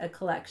recreate a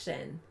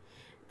collection?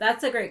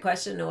 That's a great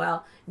question,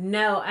 Noelle.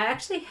 No, I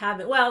actually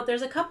haven't. Well,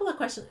 there's a couple of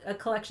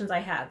collections I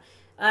have,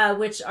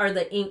 which are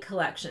the ink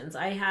collections.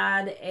 I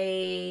had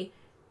a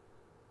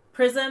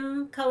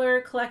prism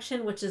color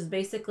collection, which is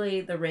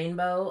basically the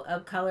rainbow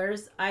of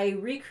colors. I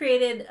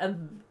recreated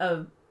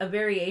a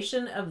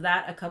variation of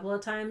that a couple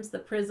of times, the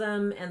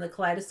prism and the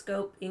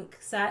kaleidoscope ink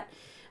set.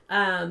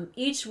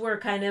 Each were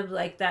kind of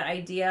like that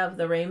idea of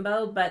the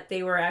rainbow, but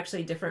they were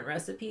actually different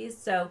recipes.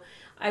 So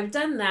I've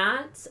done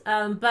that.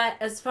 But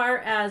as far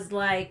as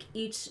like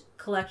each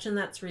collection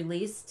that's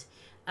released,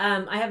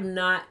 I have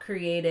not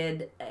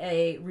created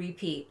a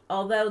repeat.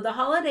 Although the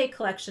holiday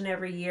collection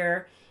every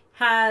year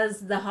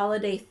has the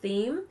holiday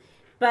theme,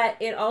 but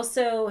it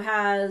also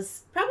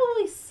has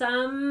probably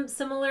some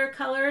similar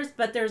colors,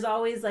 but there's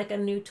always like a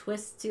new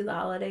twist to the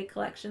holiday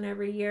collection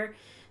every year.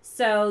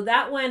 So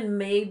that one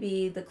may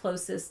be the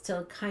closest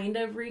to kind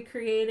of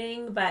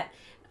recreating, but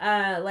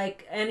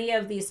like any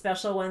of these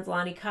special ones,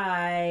 Lani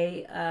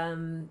Kai,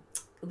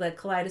 the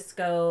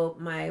kaleidoscope,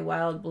 my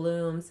wild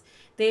blooms,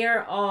 they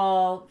are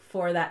all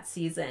for that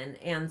season.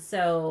 And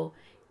so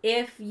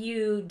if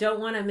you don't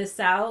want to miss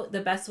out,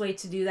 the best way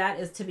to do that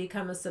is to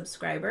become a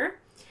subscriber.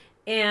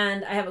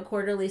 And I have a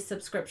quarterly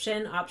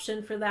subscription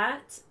option for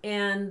that.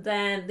 And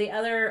then the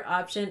other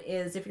option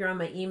is if you're on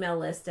my email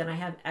list and I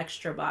have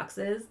extra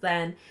boxes,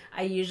 then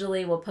I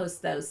usually will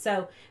post those.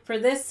 So for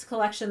this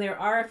collection, there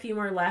are a few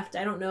more left.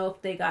 I don't know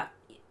if they got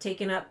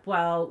taken up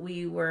while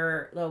we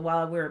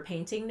were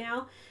painting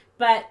now.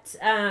 But,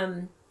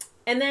 and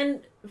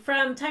then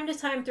from time to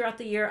time throughout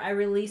the year, I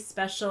release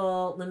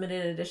special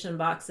limited edition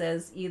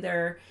boxes,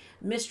 either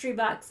mystery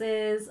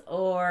boxes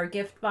or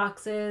gift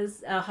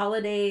boxes.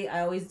 Holiday,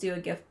 I always do a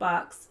gift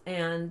box,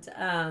 and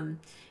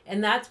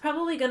that's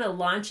probably going to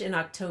launch in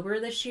October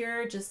this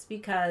year, just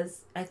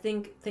because I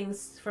think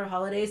things for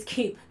holidays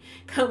keep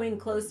coming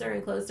closer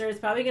and closer. It's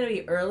probably going to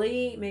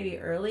be maybe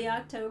early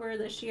October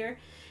this year,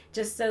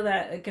 just so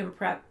that I can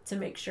prep to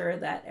make sure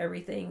that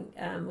everything,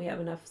 we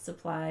have enough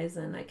supplies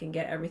and I can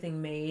get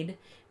everything made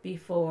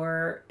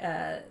before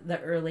the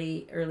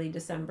early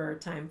December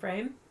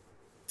timeframe.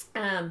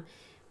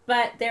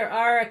 But there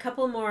are a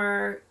couple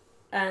more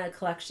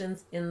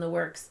collections in the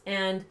works.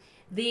 And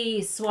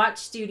the Swatch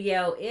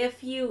Studio,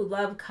 if you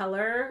love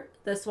color,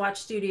 the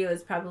Swatch Studio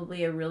is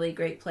probably a really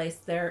great place.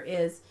 There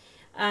is,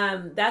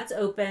 that's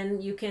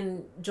open. You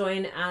can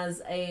join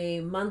as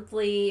a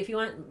monthly, if you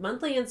want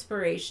monthly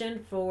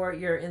inspiration for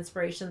your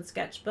inspiration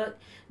sketchbook.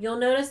 You'll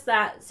notice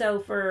that, so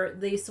for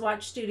the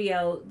Swatch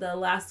Studio, the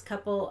last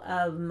couple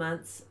of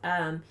months,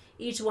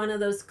 each one of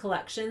those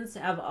collections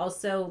have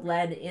also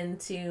led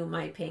into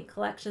my paint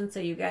collection. So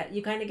you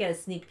kind of get a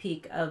sneak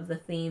peek of the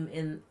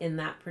theme in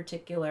that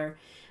particular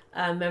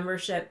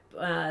membership.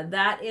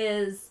 That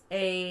is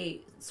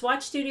a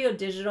Swatch Studio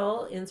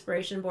Digital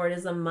Inspiration Board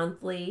is a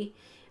monthly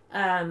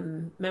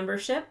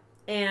membership,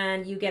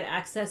 and you get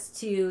access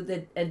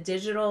to a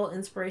digital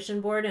inspiration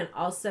board and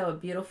also a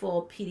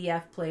beautiful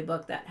PDF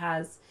playbook that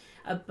has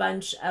a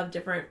bunch of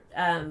different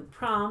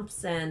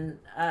prompts and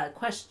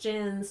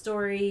questions,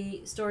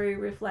 story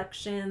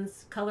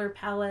reflections, color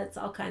palettes,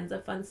 all kinds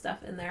of fun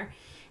stuff in there.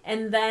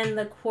 And then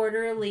the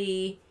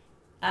quarterly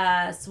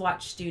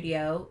Swatch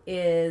Studio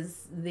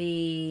is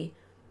the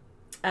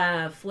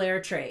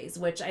flare trays,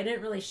 which I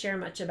didn't really share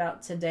much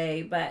about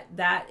today, but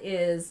that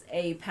is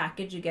a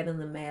package you get in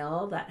the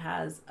mail that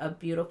has a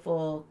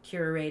beautiful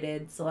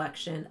curated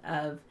selection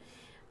of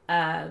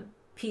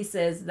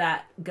pieces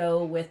that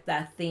go with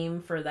that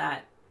theme for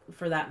that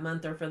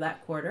month or for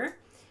that quarter.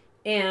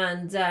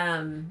 And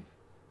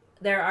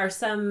there are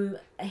some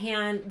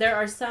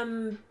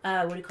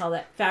what do you call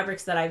that,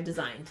 fabrics that I've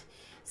designed,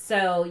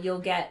 so you'll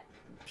get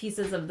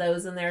pieces of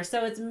those in there.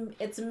 So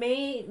it's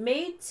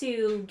made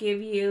to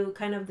give you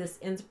kind of this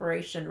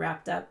inspiration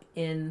wrapped up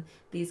in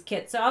these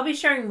kits. So I'll be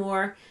sharing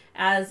more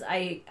as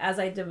I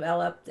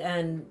developed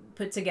and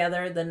put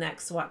together the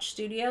next Swatch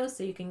Studio,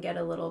 so you can get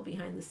a little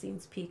behind the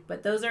scenes peek.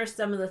 But those are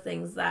some of the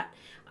things that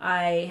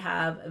I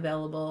have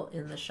available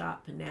in the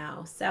shop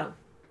now. So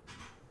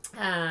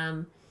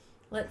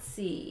let's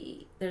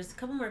see, there's a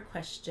couple more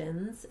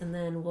questions and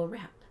then we'll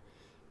wrap.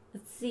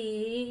 Let's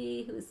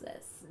see, who's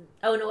this?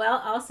 Oh, Noelle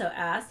also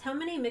asked, how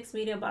many mixed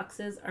media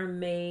boxes are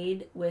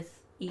made with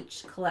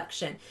each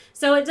collection?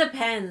 So it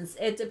depends.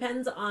 It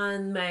depends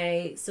on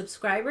my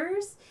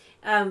subscribers,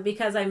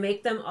 because I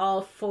make them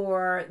all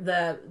for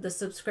the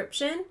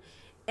subscription.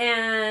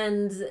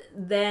 And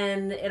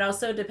then it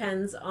also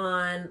depends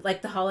on,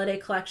 like the holiday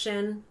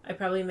collection, I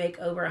probably make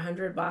over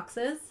 100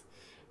 boxes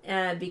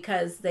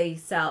because they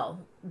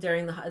sell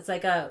during it's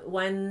like a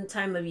one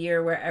time of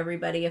year where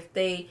everybody, if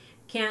they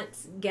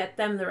can't get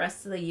them the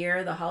rest of the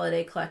year, the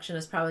holiday collection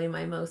is probably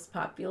my most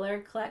popular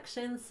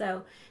collection.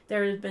 So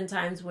there have been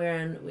times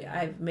when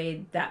I've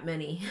made that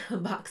many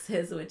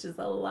boxes, which is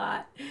a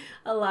lot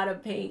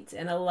of paint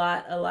and a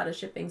lot of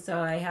shipping. So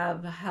I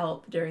have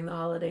help during the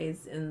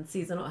holidays and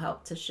seasonal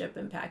help to ship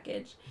and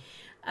package.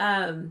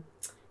 And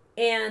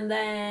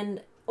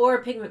then,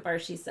 or pigment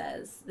bars, she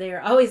says. They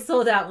are always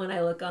sold out when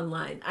I look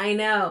online. I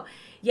know.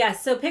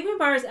 Yes, so pigment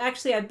bars,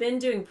 actually, I've been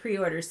doing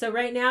pre-orders. So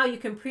right now you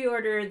can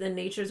pre-order the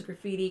Nature's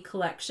Graffiti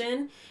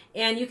collection,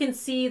 and you can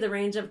see the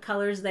range of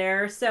colors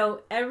there.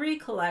 So every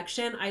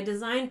collection, I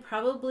designed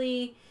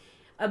probably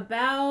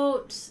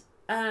about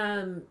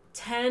 10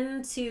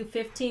 to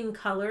 15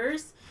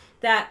 colors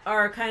that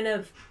are kind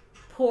of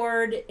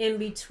poured in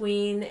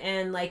between,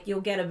 and like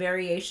you'll get a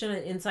variation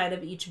inside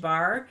of each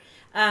bar.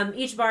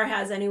 Each bar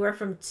has anywhere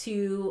from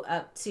 2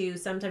 up to,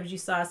 sometimes you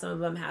saw some of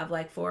them have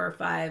like 4 or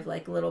 5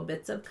 like little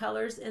bits of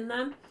colors in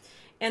them.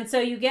 And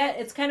so you get,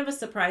 it's kind of a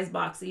surprise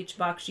box, each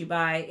box you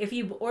buy. If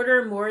you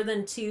order more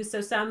than 2,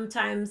 so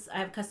sometimes I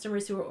have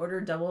customers who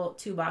order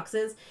 2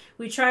 boxes.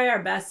 We try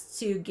our best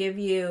to give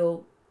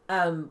you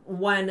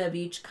one of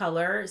each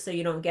color so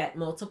you don't get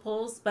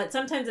multiples. But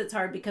sometimes it's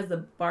hard because the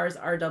bars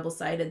are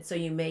double-sided, so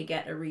you may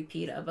get a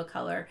repeat of a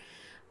color.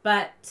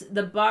 But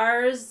the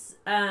bars,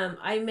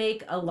 I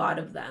make a lot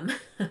of them.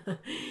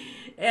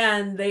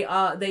 And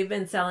they've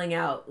been selling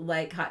out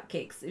like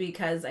hotcakes,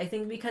 because I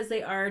think because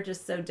they are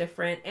just so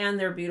different and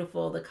they're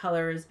beautiful. The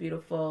color is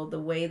beautiful.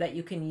 The way that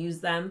you can use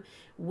them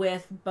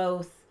with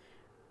both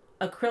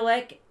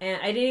acrylic,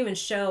 and I didn't even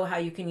show how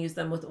you can use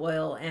them with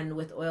oil and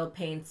with oil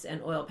paints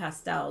and oil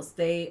pastels.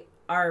 They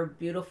are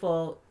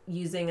beautiful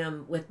using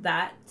them with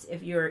that.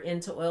 If you're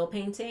into oil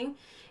painting,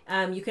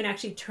 you can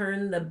actually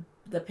turn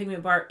the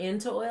pigment bar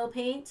into oil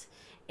paint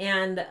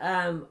and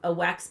a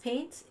wax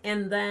paint,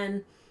 and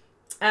then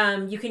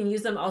you can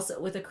use them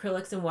also with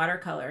acrylics and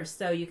watercolors.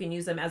 So you can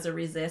use them as a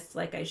resist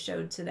like I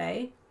showed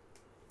today,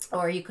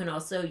 or you can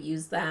also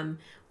use them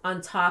on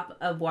top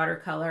of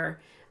watercolor.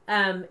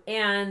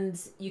 And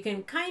you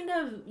can kind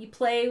of, you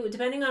play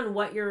depending on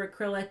what your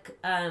acrylic,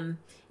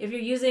 if you're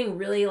using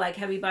really like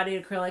heavy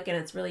bodied acrylic and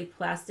it's really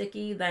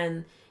plasticky,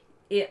 then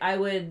the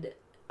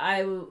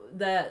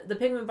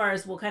pigment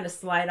bars will kind of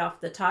slide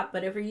off the top.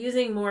 But if you're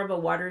using more of a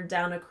watered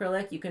down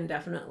acrylic, you can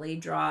definitely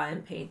draw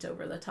and paint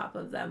over the top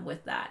of them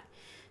with that.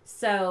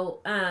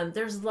 So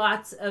there's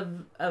lots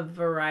of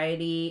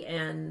variety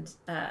and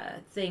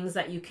things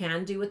that you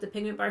can do with the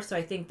pigment bar. So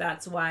I think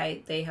that's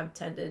why they have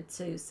tended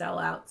to sell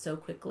out so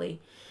quickly.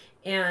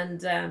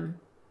 And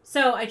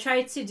So I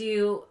tried to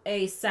do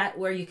a set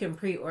where you can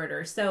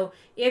pre-order. So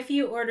if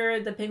you order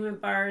the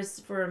pigment bars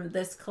from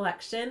this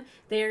collection,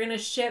 they are going to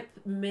ship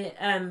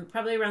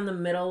probably around the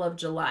middle of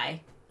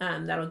July.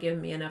 That'll give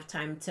me enough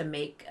time to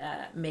make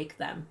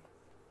them.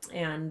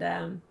 And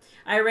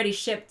I already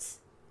shipped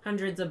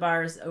hundreds of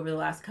bars over the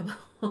last couple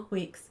of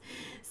weeks.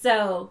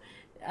 So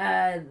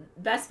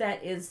best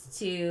bet is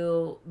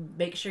to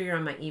make sure you're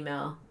on my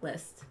email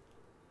list.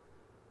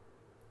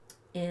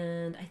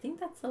 And I think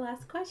that's the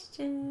last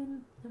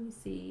question. Let me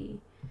see.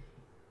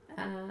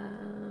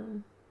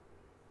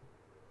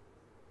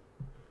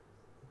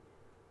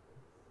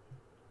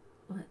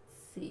 Let's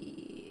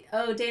see.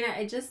 Oh, Dana,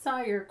 I just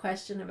saw your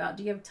question about,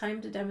 do you have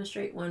time to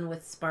demonstrate one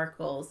with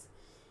sparkles?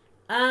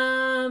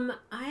 I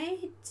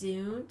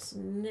don't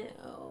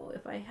know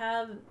if I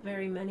have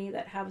very many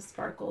that have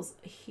sparkles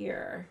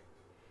here.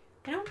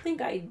 I don't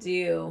think I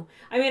do.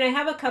 I mean, I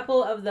have a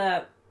couple of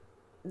the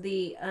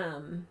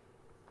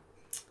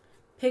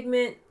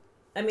pigment,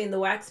 the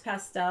wax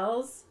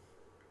pastels,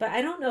 but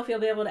I don't know if you'll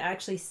be able to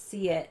actually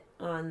see it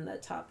on the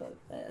top of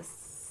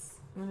this.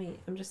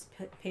 I'm just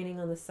painting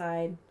on the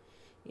side.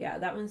 Yeah,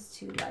 that one's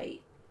too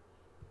light.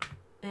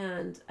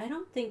 And I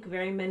don't think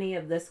very many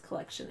of this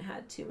collection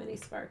had too many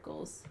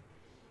sparkles.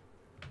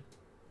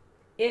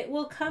 It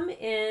will come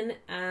in,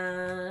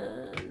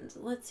 and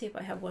let's see if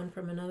I have one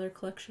from another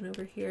collection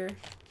over here.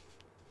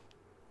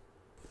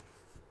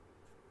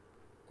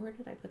 Where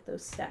did I put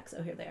those stacks?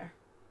 Oh, here they are.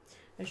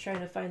 I was trying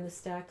to find the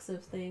stacks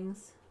of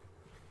things.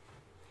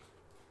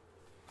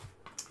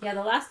 Yeah,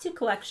 the last two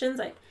collections,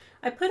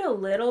 I put a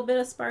little bit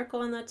of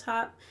sparkle on the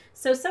top.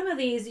 So some of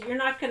these you're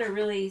not going to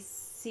really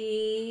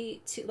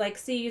see,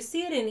 you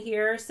see it in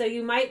here, so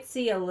you might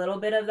see a little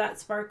bit of that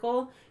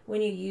sparkle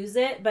when you use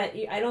it, but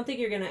I don't think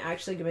you're going to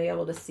actually be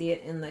able to see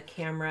it in the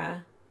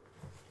camera.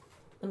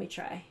 Let me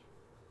try.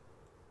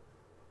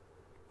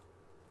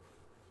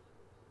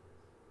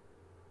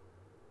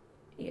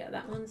 Yeah,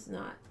 that one's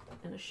not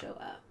going to show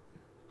up.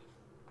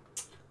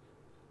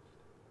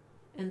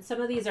 And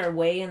some of these are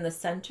way in the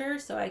center,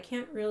 so I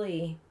can't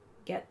really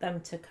get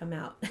them to come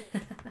out.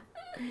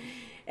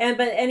 But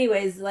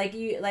anyways, like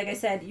I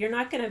said, you're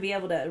not going to be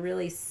able to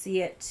really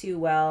see it too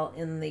well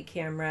in the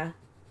camera,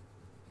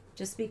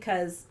 just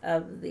because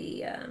of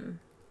the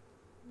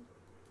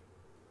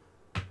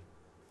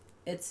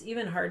it's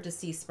even hard to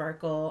see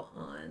sparkle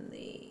on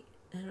the,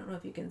 I don't know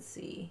if you can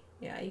see.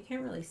 Yeah, you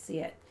can't really see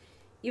it.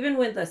 Even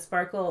with the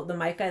sparkle, the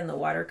mica and the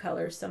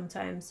watercolors,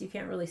 sometimes you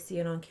can't really see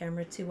it on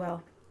camera too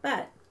well.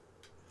 But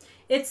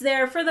it's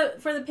there for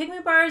the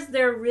pigment bars.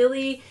 They're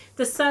really,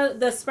 the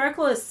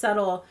sparkle is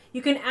subtle.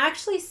 You can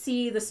actually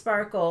see the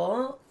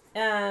sparkle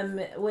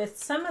with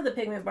some of the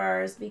pigment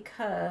bars,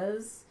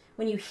 because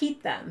when you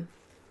heat them,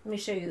 let me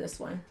show you this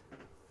one.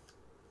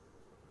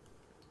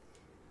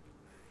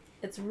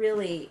 It's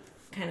really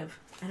kind of,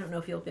 I don't know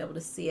if you'll be able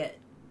to see it.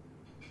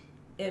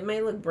 It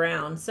may look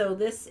brown. So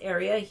this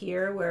area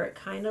here where it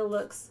kind of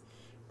looks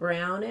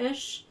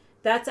brownish,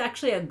 that's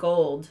actually a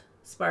gold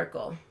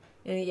sparkle.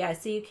 And yeah,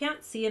 see, you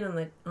can't see it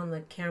on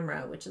the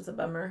camera, which is a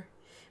bummer.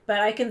 But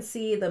I can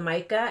see the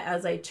mica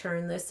as I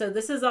turn this. So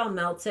this is all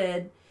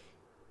melted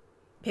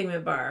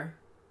pigment bar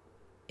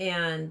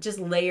and just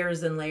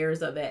layers and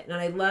layers of it. And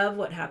I love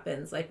what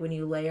happens, like when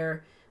you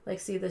layer, like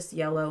see this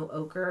yellow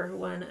ochre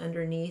one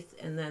underneath,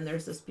 and then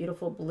there's this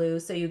beautiful blue.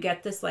 So you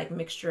get this like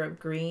mixture of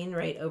green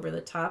right over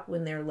the top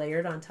when they're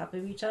layered on top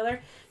of each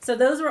other. So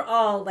those were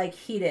all like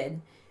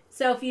heated.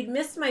 So if you'd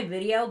missed my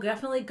video,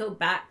 definitely go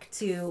back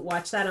to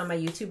watch that on my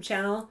YouTube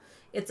channel.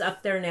 It's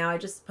up there now. I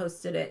just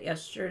posted it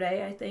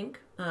yesterday, I think.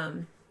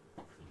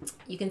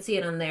 You can see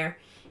it on there.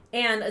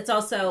 And it's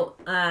also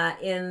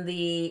in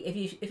the,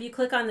 if you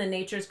click on the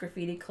Nature's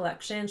Graffiti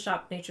Collection,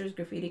 Shop Nature's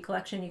Graffiti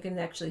Collection, you can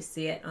actually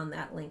see it on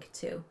that link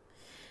too.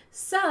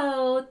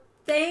 So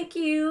thank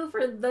you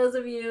for those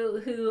of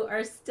you who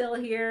are still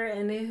here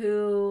and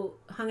who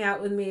hung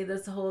out with me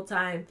this whole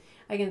time.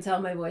 I can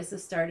tell my voice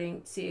is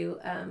starting to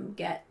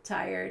get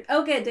tired.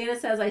 Okay, Dana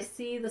says, I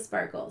see the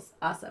sparkles.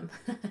 Awesome.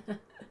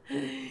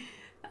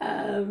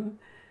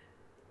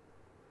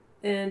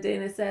 And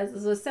Dana says,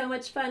 this was so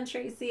much fun,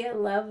 Tracy. I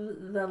love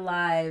the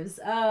lives.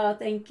 Oh,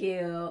 thank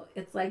you.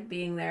 It's like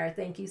being there.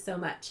 Thank you so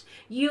much.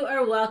 You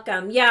are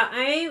welcome. Yeah,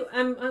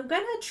 I'm going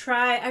to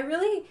try.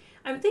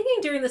 I'm thinking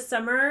during the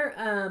summer,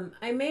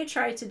 I may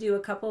try to do a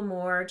couple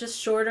more, just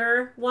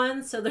shorter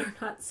ones so they're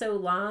not so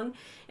long,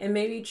 and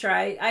maybe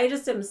try. I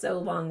just am so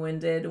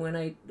long-winded when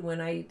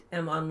I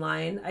am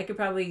online. I could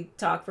probably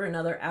talk for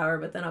another hour,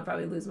 but then I'll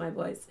probably lose my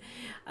voice.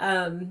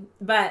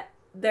 But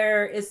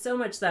there is so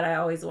much that I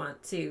always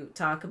want to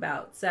talk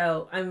about.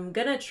 So I'm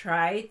going to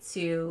try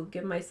to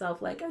give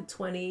myself like a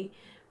 20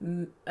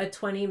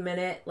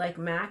 minute like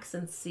max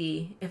and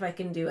see if I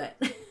can do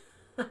it.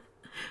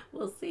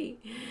 We'll see.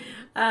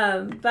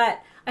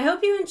 But I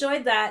hope you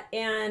enjoyed that.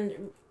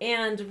 And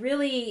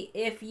really,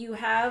 if you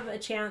have a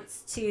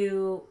chance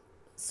to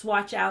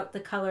swatch out the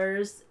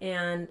colors,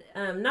 and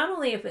not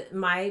only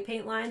my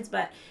paint lines,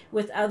 but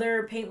with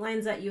other paint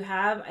lines that you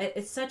have,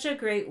 it's such a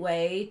great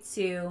way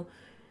to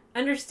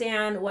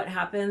understand what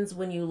happens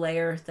when you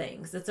layer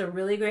things. It's a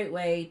really great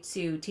way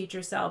to teach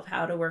yourself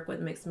how to work with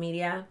mixed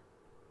media.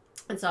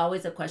 It's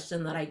always a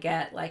question that I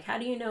get, like, how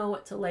do you know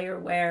what to layer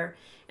where?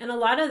 And a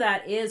lot of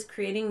that is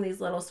creating these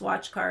little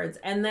swatch cards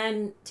and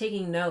then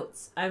taking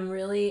notes. I'm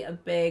really a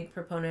big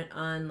proponent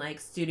on like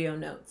studio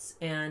notes.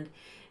 And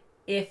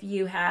if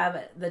you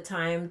have the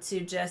time to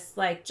just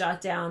like jot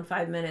down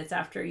 5 minutes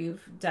after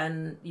you've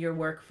done your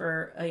work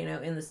for, you know,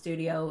 in the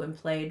studio and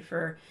played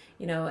for,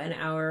 you know, an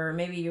hour, or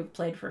maybe you've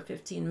played for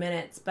 15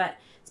 minutes, but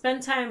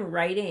spend time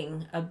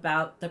writing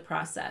about the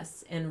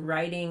process and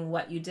writing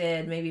what you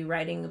did, maybe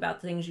writing about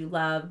the things you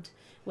loved,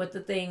 what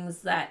the things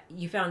that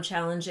you found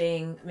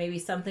challenging, maybe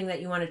something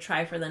that you want to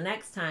try for the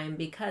next time,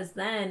 because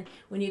then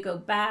when you go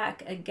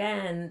back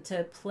again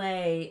to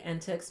play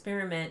and to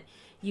experiment,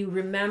 you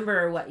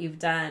remember what you've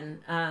done.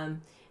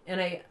 And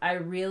I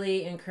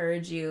really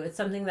encourage you. It's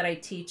something that I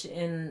teach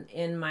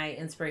in my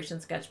inspiration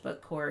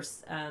sketchbook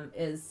course,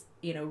 is,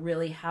 you know,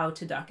 really how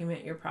to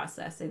document your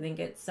process. I think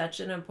it's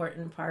such an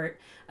important part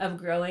of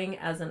growing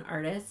as an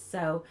artist.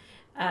 So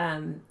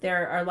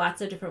there are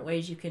lots of different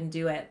ways you can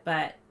do it,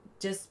 but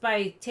just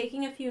by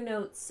taking a few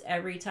notes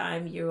every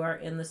time you are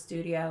in the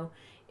studio,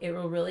 it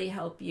will really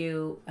help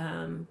you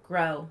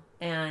grow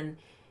and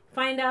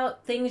find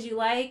out things you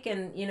like,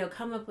 and, you know,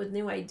 come up with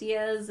new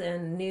ideas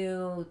and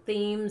new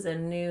themes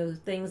and new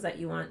things that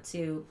you want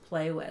to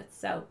play with.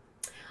 So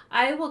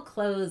I will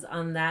close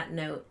on that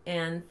note,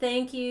 and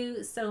thank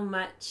you so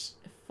much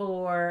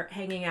for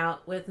hanging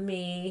out with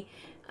me.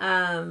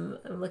 I'm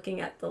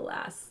looking at the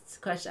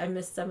last question. I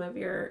missed some of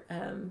your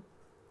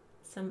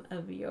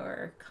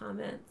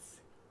comments.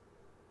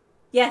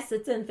 Yes,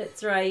 it's in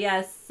Fitzroy.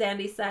 Yes,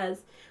 Sandy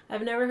says,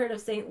 I've never heard of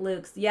St.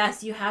 Luke's.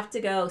 Yes, you have to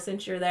go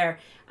since you're there.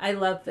 I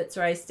love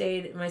Fitzroy.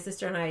 My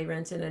sister and I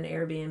rented an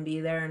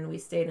Airbnb there, and we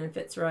stayed in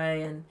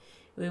Fitzroy, and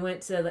I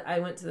went to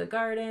the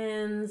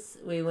gardens.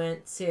 We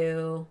went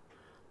to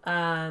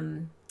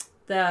the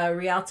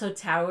Rialto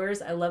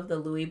Towers. I love the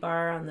Louis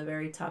Bar on the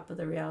very top of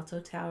the Rialto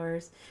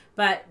Towers.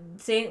 But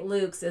St.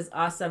 Luke's is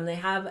awesome. They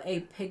have a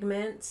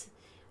pigment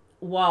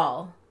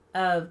wall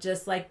of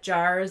just like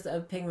jars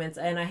of pigments,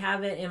 and I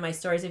have it in my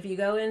stories. If you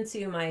go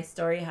into my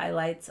story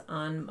highlights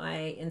on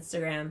my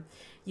Instagram,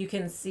 you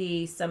can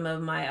see some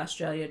of my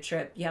Australia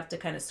trip. You have to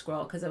kind of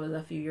scroll because it was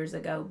a few years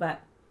ago, but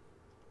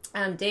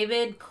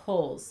David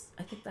Coles,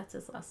 I think that's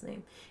his last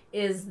name,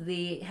 is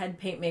the head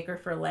paint maker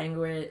for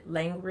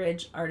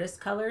Language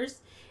Artist Colors,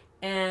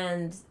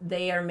 and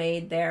they are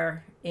made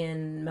there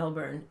in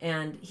Melbourne,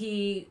 and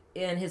he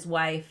and his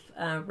wife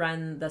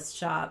run the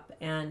shop,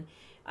 and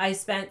I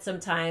spent some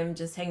time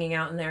just hanging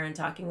out in there and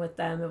talking with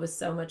them. It was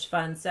so much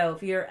fun. So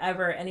if you're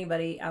ever,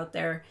 anybody out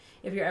there,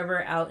 if you're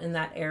ever out in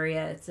that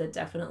area, it's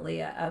definitely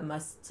a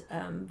must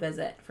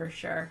visit for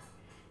sure.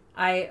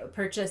 I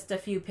purchased a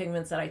few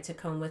pigments that I took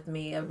home with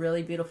me. A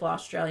really beautiful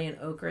Australian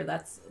ochre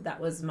that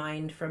was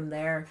mined from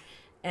there,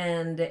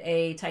 and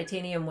a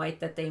titanium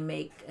white that they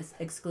make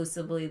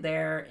exclusively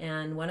there,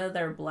 and one of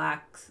their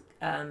black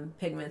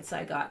pigments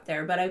I got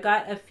there. But I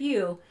got a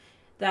few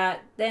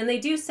that then they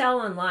do sell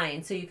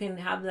online, so you can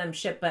have them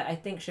shipped, but I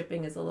think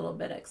shipping is a little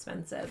bit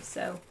expensive.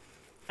 So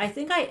I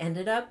think I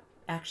ended up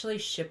actually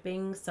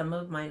shipping some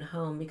of mine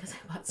home because I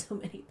bought so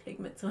many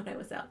pigments when I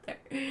was out there.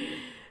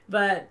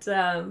 But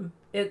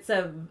it's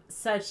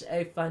such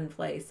a fun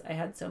place. I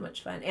had so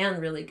much fun and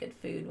really good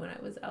food when I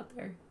was out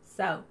there.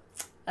 So,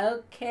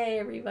 okay,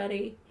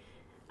 everybody.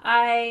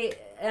 I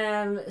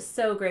am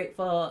so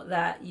grateful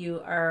that you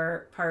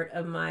are part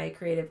of my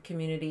creative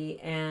community,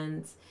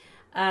 and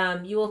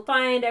you will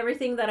find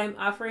everything that I'm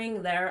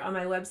offering there on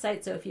my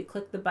website. So if you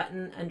click the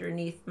button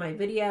underneath my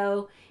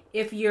video,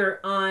 if you're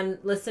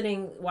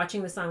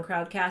watching this on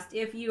Crowdcast,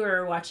 if you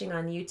are watching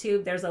on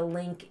YouTube, there's a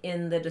link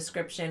in the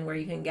description where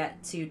you can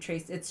get to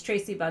it's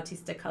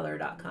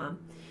tracibautistacolor.com.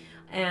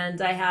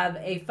 And I have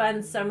a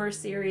fun summer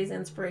series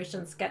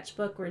inspiration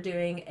sketchbook. We're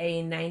doing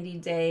a 90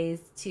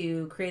 days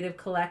to creative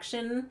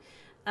collection.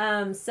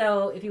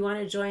 So if you want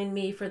to join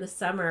me for the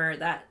summer,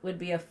 that would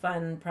be a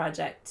fun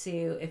project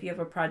too. If you have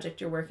a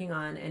project you're working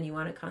on and you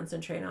want to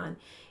concentrate on,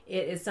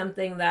 it is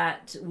something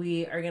that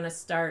we are going to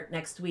start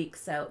next week.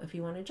 So if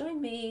you want to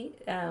join me,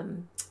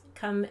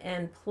 come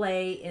and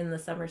play in the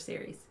summer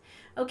series.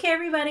 Okay,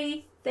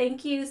 everybody,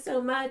 thank you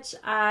so much.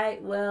 I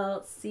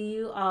will see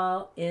you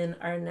all in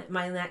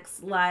my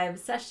next live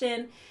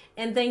session.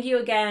 And thank you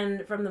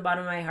again from the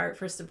bottom of my heart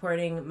for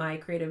supporting my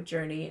creative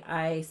journey.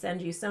 I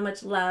send you so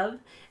much love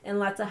and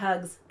lots of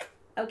hugs.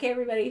 Okay,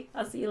 everybody,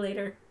 I'll see you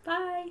later.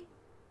 Bye.